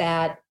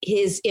that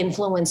his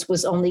influence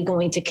was only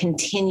going to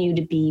continue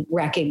to be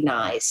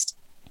recognized.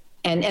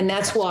 And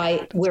that's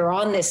why we're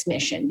on this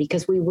mission,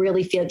 because we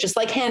really feel just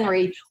like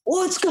Henry,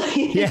 what's going,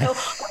 I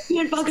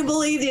can't fucking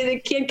believe it. I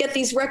can't get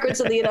these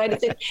records in the United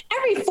States.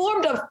 Henry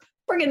formed a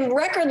friggin'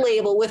 record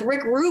label with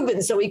Rick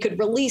Rubin so he could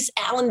release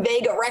Alan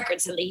Vega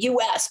records in the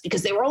US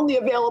because they were only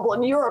available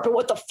in Europe. And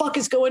what the fuck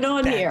is going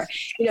on here?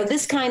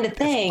 This kind of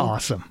thing.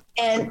 Awesome.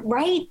 And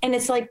right. And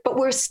it's like, but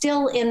we're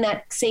still in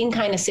that same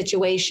kind of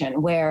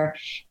situation where,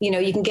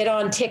 you can get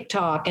on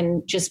TikTok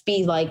and just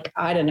be like,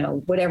 I don't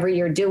know, whatever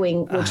you're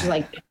doing, which is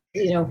like,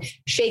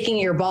 shaking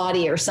your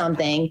body or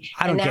something.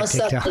 I don't get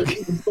TikTok. Suddenly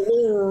you've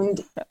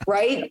ballooned,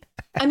 right?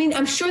 I mean,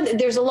 I'm sure that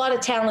there's a lot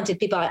of talented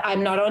people.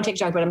 I'm not on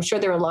TikTok, but I'm sure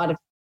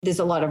there's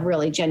a lot of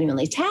really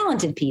genuinely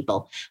talented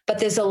people, but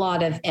there's a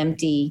lot of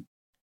empty,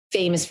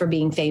 famous for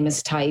being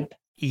famous type.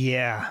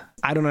 Yeah.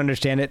 I don't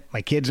understand it.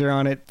 My kids are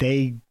on it.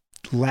 They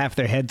laugh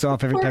their heads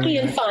off every time. Quirky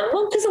and fun.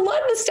 Well, because a lot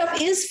of the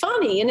stuff is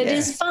funny and it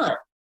is fun.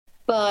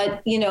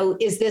 But,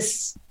 is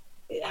this,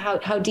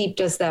 how deep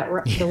does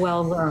the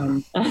well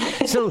run?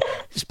 So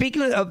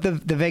speaking of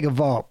the Vega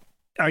Vault,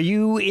 are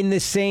you in the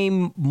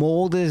same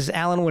mold as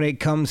Alan when it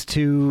comes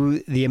to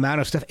the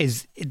amount of stuff?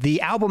 The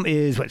album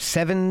is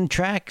 7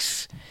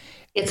 tracks?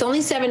 It's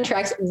only 7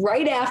 tracks.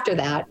 Right after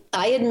that,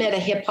 I had met a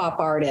hip hop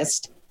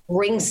artist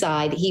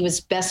ringside. He was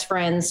best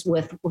friends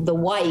with the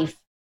wife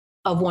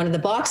of one of the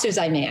boxers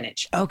I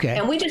manage. Okay.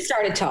 And we just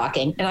started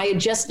talking, and I had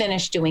just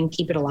finished doing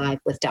Keep It Alive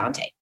with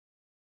Dante.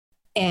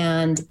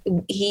 And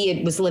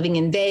he was living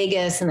in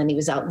Vegas, and then he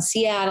was out in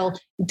Seattle.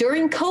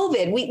 During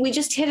COVID, we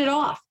just hit it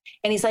off.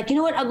 And he's like, you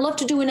know what? I'd love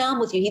to do an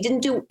album with you. He didn't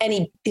do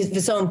any of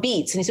his own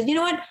beats. And he said, you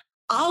know what?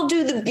 I'll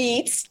do the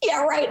beats.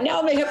 Yeah, right. Now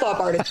I'm a hip hop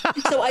artist.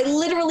 So I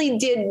literally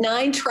did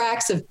 9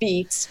 tracks of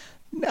beats.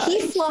 Nice.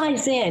 He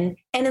flies in,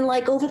 and then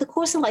over the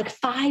course of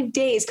 5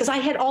 days, because I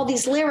had all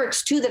these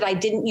lyrics too that I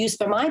didn't use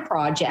for my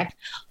project,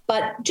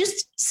 but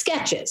just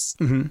sketches.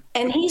 Mm-hmm.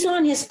 And he's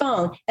on his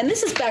phone. And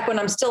this is back when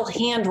I'm still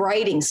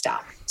handwriting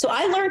stuff. So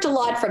I learned a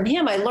lot from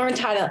him. I learned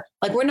how to,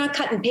 we're not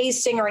cut and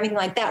pasting or anything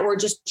like that. We're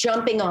just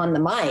jumping on the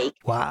mic.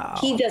 Wow.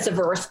 He does a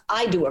verse,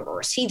 I do a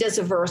verse. He does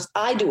a verse,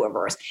 I do a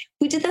verse.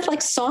 We did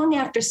that song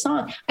after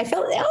song. I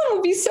felt Alan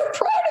would be so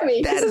proud of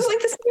me because it's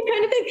the same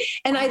kind of thing.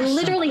 And I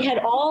literally had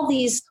all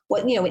these,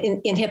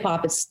 in hip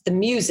hop, it's the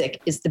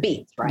music is the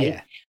beat, right?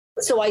 Yeah.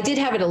 So I did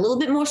have it a little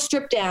bit more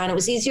stripped down. It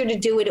was easier to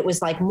do it. It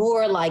was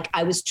more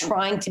I was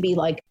trying to be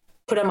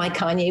put on my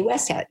Kanye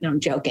West hat. No, I'm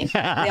joking.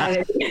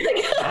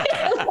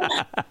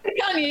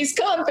 Kanye's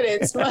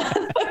confidence,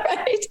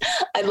 right?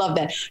 I love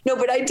that. No,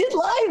 but I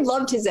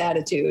loved his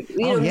attitude.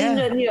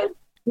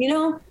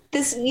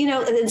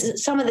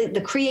 Some of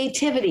the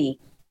creativity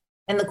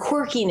and the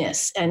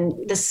quirkiness and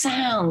the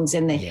sounds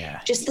and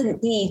just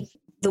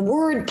the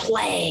word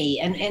play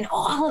and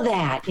all of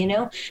that,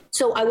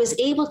 So I was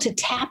able to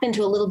tap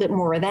into a little bit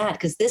more of that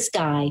because this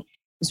guy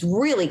was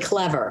really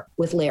clever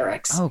with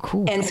lyrics. Oh,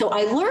 cool. And so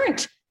I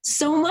learned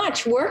so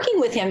much working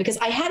with him because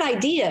I had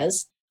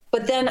ideas,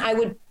 but then I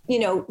would,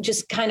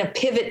 just kind of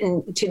pivot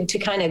and to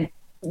kind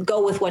of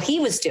go with what he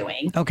was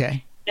doing.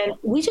 Okay. And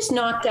we just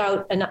knocked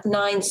out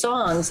 9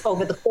 songs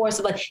over the course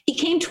of he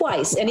came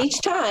twice. And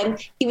each time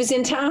he was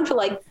in town for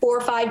 4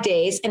 or 5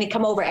 days, and he'd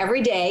come over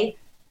every day.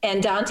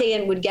 And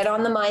Dante would get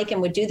on the mic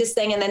and would do this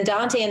thing. And then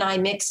Dante and I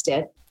mixed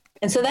it.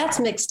 And so that's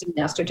mixed and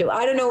mastered too.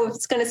 I don't know if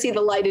it's going to see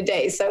the light of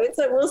day. So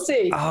we'll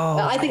see. Oh,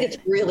 I think it's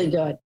really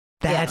good.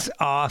 That's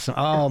awesome.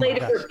 Oh, I played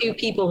it for a few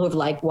people who've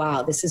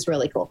wow, this is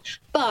really cool.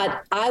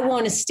 But I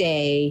want to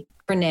stay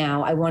for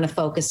now. I want to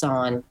focus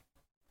on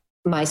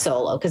my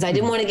solo because I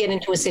didn't want to get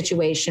into a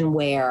situation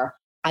where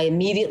I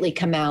immediately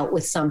come out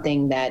with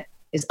something that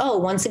is,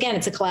 once again,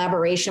 it's a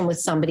collaboration with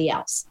somebody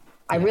else.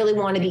 I really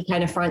want to be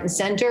kind of front and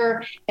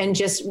center and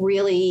just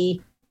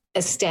really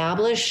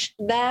establish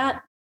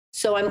that.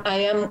 So I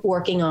am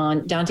working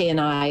on Dante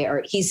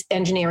and he's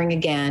engineering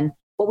again.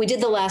 What we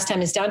did the last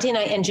time is Dante and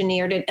I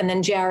engineered it. And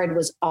then Jared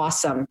was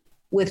awesome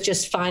with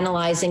just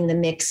finalizing the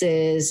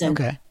mixes. And,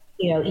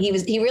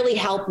 he really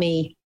helped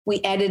me. We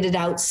edited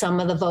out some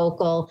of the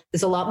vocal.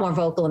 There's a lot more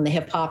vocal in the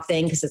hip hop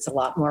thing because it's a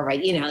lot more,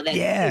 right?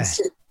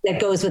 That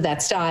goes with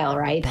that style,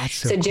 right? That's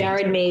so cool.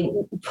 Jared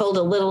pulled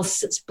a little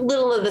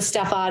of the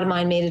stuff out of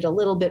mine, made it a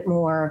little bit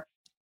more,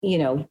 he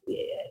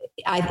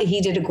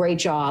did a great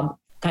job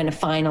kind of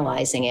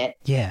finalizing it.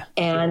 Yeah.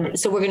 And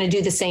so we're going to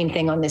do the same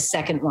thing on this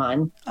second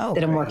one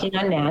that I'm working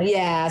on now.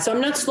 Yeah. So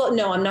I'm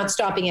not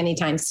stopping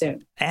anytime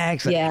soon.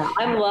 Excellent. Yeah.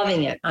 I'm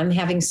loving it. I'm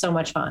having so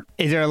much fun.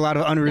 Is there a lot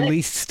of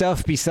unreleased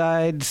stuff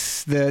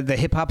besides the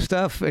hip hop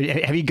stuff?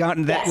 Have you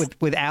gotten that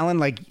with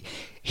Alan?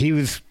 He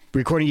was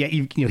recording,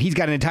 he's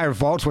got an entire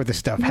vault's worth of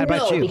stuff. How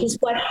about you? Because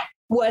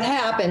what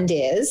happened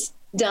is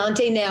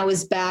Dante now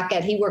is back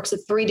he works at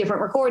 3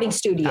 different recording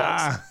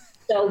studios.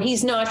 So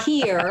he's not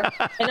here,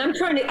 and I'm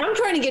trying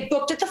to get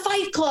booked at the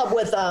Fight Club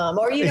with him,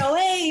 or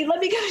hey, let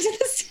me go to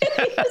the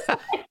studio.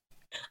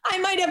 I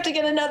might have to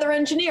get another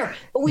engineer,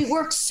 but we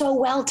work so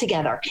well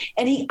together,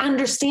 and he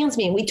understands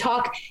me, and we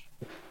talk.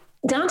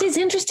 Dante's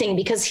interesting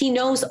because he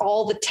knows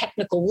all the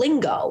technical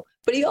lingo,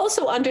 but he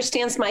also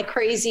understands my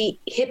crazy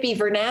hippie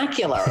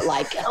vernacular, this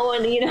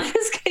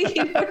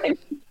guy.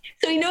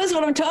 So he knows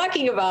what I'm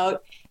talking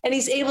about, and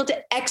he's able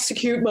to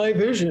execute my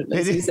vision,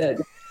 as he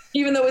said.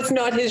 Even though it's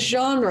not his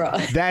genre.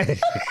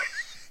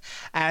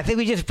 I think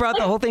we just brought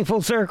the whole thing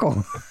full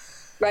circle.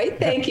 Right?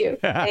 Thank you.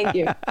 Thank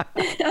you.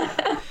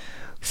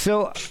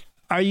 So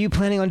are you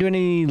planning on doing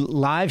any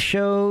live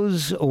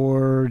shows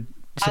or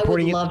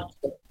supporting it? I would love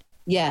to.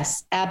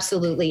 Yes,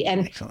 absolutely.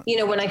 And,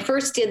 Excellent. When I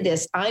first did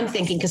this, I'm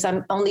thinking, because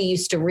I'm only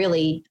used to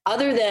really,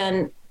 other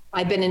than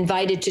I've been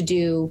invited to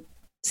do,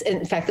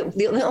 in fact,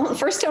 the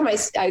first time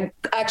I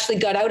actually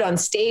got out on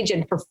stage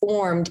and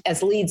performed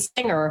as lead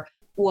singer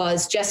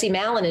was Jesse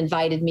Malin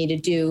invited me to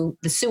do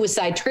the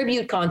Suicide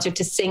tribute concert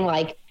to sing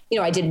I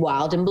did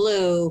Wild and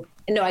Blue.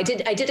 No, I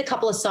did a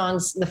couple of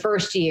songs the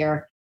first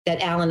year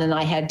that Alan and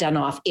I had done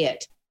off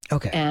it.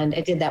 Okay. And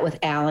I did that with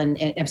Alan,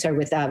 and I'm sorry,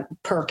 with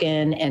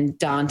Perkin and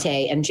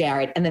Dante and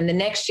Jared. And then the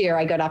next year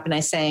I got up and I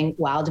sang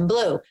Wild and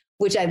Blue,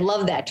 which I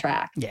love that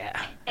track.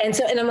 Yeah. And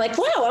I'm like,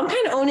 wow, I'm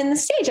kind of owning the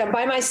stage. I'm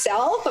by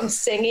myself. I'm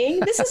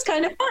singing. This is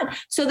kind of fun.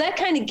 So that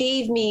kind of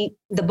gave me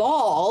the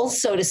balls,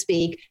 so to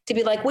speak, to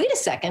be like, wait a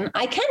second,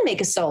 I can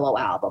make a solo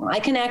album. I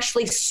can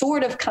actually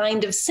sort of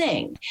kind of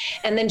sing.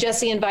 And then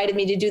Jesse invited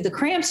me to do the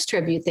Cramps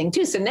tribute thing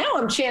too. So now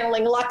I'm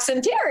channeling Lux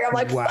and Terry. I'm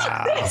like, wow.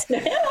 Fuck this,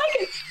 man.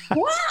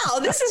 Wow,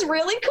 this is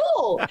really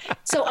cool.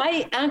 So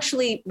I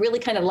actually really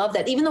kind of love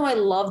that, even though I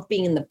loved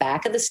being in the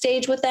back of the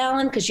stage with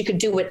Alan, because you could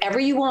do whatever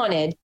you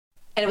wanted.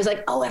 And it was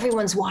like, oh,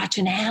 everyone's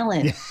watching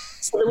Alan. Yeah.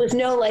 So there was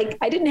no, like,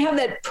 I didn't have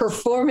that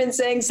performance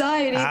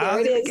anxiety. There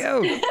it is.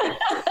 Go.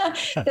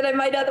 That I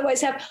might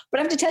otherwise have. But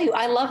I have to tell you,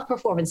 I love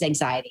performance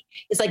anxiety.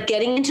 It's like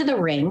getting into the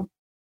ring,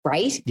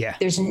 right? Yeah.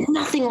 There's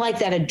nothing like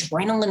that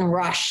adrenaline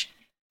rush,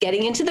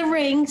 getting into the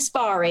ring,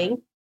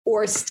 sparring,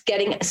 or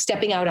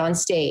stepping out on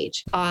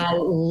stage. I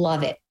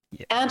love it.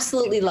 Yeah.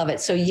 Absolutely love it.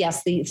 So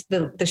yes,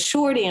 the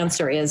short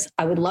answer is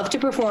I would love to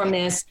perform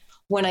this.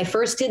 When I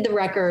first did the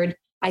record,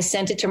 I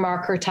sent it to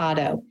Mark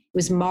Hurtado. It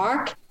was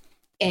Mark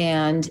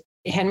and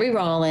Henry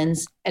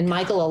Rollins and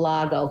Michael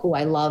Alago, who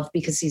I love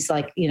because he's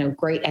like,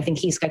 great. I think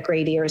he's got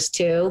great ears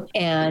too.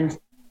 And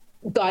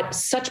got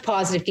such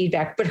positive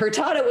feedback. But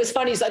Hurtado was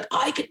funny. He's like,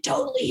 I could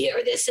totally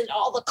hear this in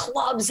all the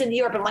clubs in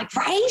Europe. I'm like,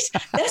 right?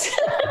 That's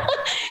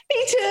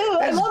me too.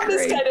 I love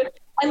great.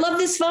 I love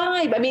this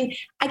vibe. I mean,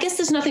 I guess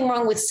there's nothing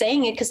wrong with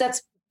saying it because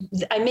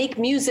I make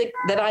music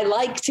that I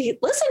like to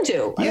listen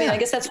to. I mean, I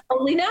guess that's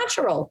totally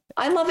natural.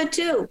 I love it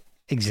too.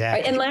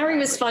 Exactly. Right? And Larry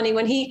was funny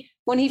when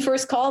he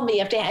first called me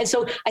and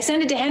so I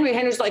sent it to Henry.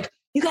 Henry's like,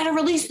 you got to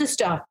release this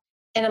stuff.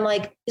 And I'm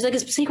like, he's like,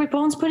 is Sacred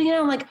Bones putting it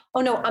out? I'm like, oh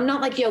no, I'm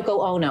not like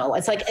Yoko Ono.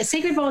 It's like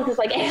Sacred Bones is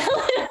like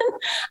Alan.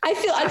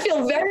 I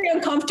feel very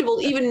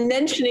uncomfortable even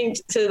mentioning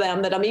to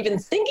them that I'm even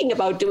thinking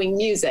about doing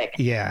music.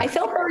 Yeah. I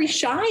felt very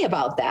shy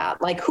about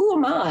that. Like, who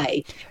am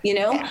I?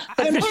 I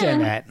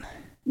understand that.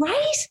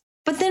 Right?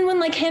 But then when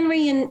like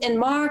Henry and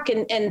Mark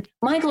and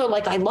Michael are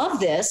like, I love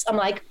this. I'm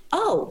like,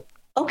 oh,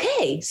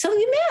 okay. So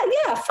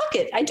yeah, fuck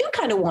it. I do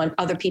kind of want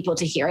other people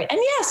to hear it. And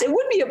yes, it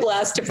would be a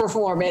blast to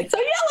perform it. So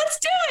yeah, let's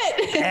do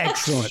it.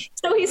 Excellent.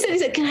 So he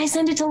said, can I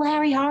send it to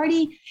Larry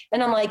Hardy?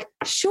 And I'm like,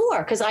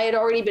 sure. Cause I had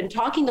already been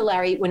talking to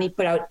Larry when he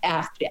put out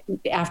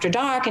After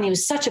Dark, and he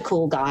was such a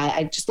cool guy.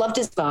 I just loved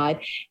his vibe.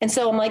 And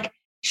so I'm like,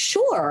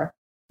 sure.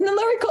 And then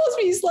Larry calls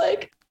me. He's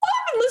like,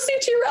 I've been listening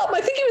to your album.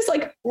 I think he was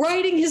like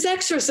writing his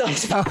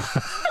exercise.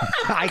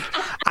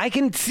 I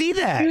can see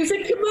that.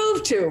 Music to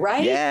move to,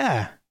 right?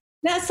 Yeah.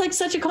 That's like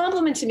such a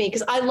compliment to me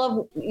because I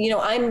love,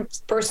 I'm a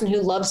person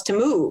who loves to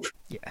move.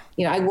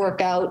 Yeah. I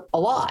work out a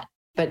lot,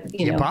 but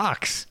you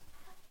box.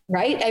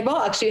 Right? I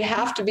box. You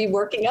have to be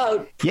working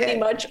out pretty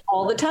much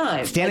all the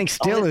time. Standing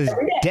still is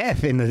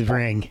death in the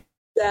ring.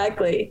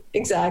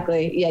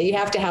 Exactly. Yeah, you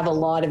have to have a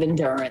lot of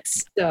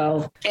endurance.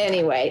 So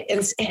anyway,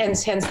 hence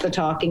the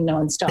talking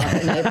nonstop.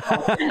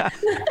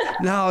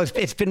 No,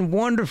 it's been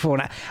wonderful.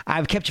 And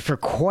I've kept you for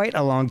quite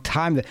a long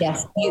time.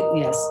 Yes.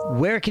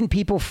 Where can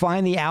people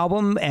find the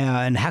album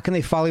and how can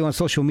they follow you on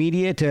social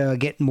media to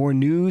get more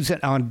news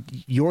on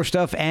your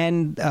stuff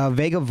and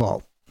Vega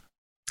Vault?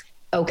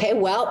 Okay,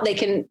 well, they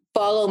can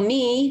follow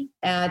me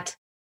at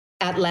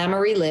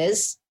Lamoury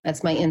Liz.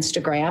 That's my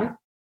Instagram.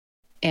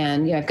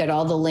 And I've got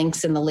all the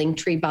links in the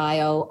Linktree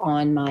bio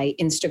on my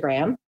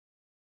Instagram.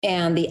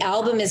 And the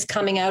album is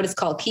coming out. It's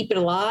called Keep It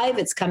Alive.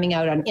 It's coming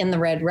out on In the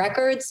Red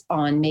Records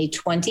on May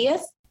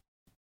 20th.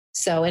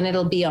 So, and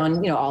it'll be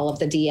on, all of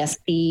the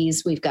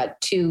DSPs. We've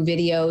got 2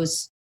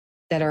 videos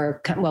that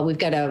are, we've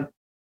got a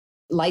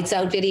Lights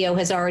Out video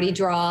has already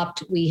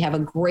dropped. We have a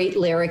great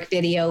lyric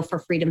video for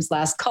Freedom's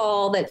Last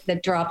Call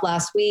that dropped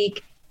last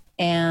week.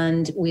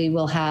 And we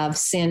will have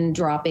Sin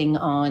dropping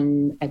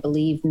on, I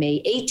believe,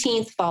 May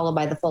 18th, followed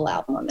by the full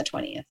album on the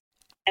 20th.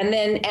 And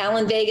then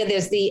Alan Vega,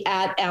 there's the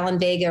at Alan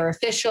Vega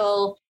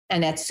Official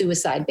and at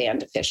Suicide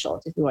Band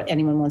Official. If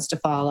anyone wants to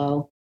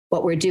follow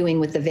what we're doing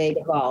with the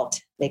Vega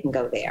Vault, they can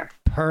go there.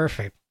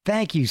 Perfect.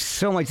 Thank you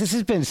so much. This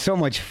has been so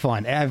much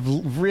fun.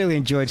 I've really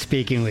enjoyed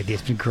speaking with you.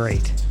 It's been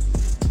great.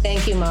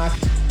 Thank you, Mark.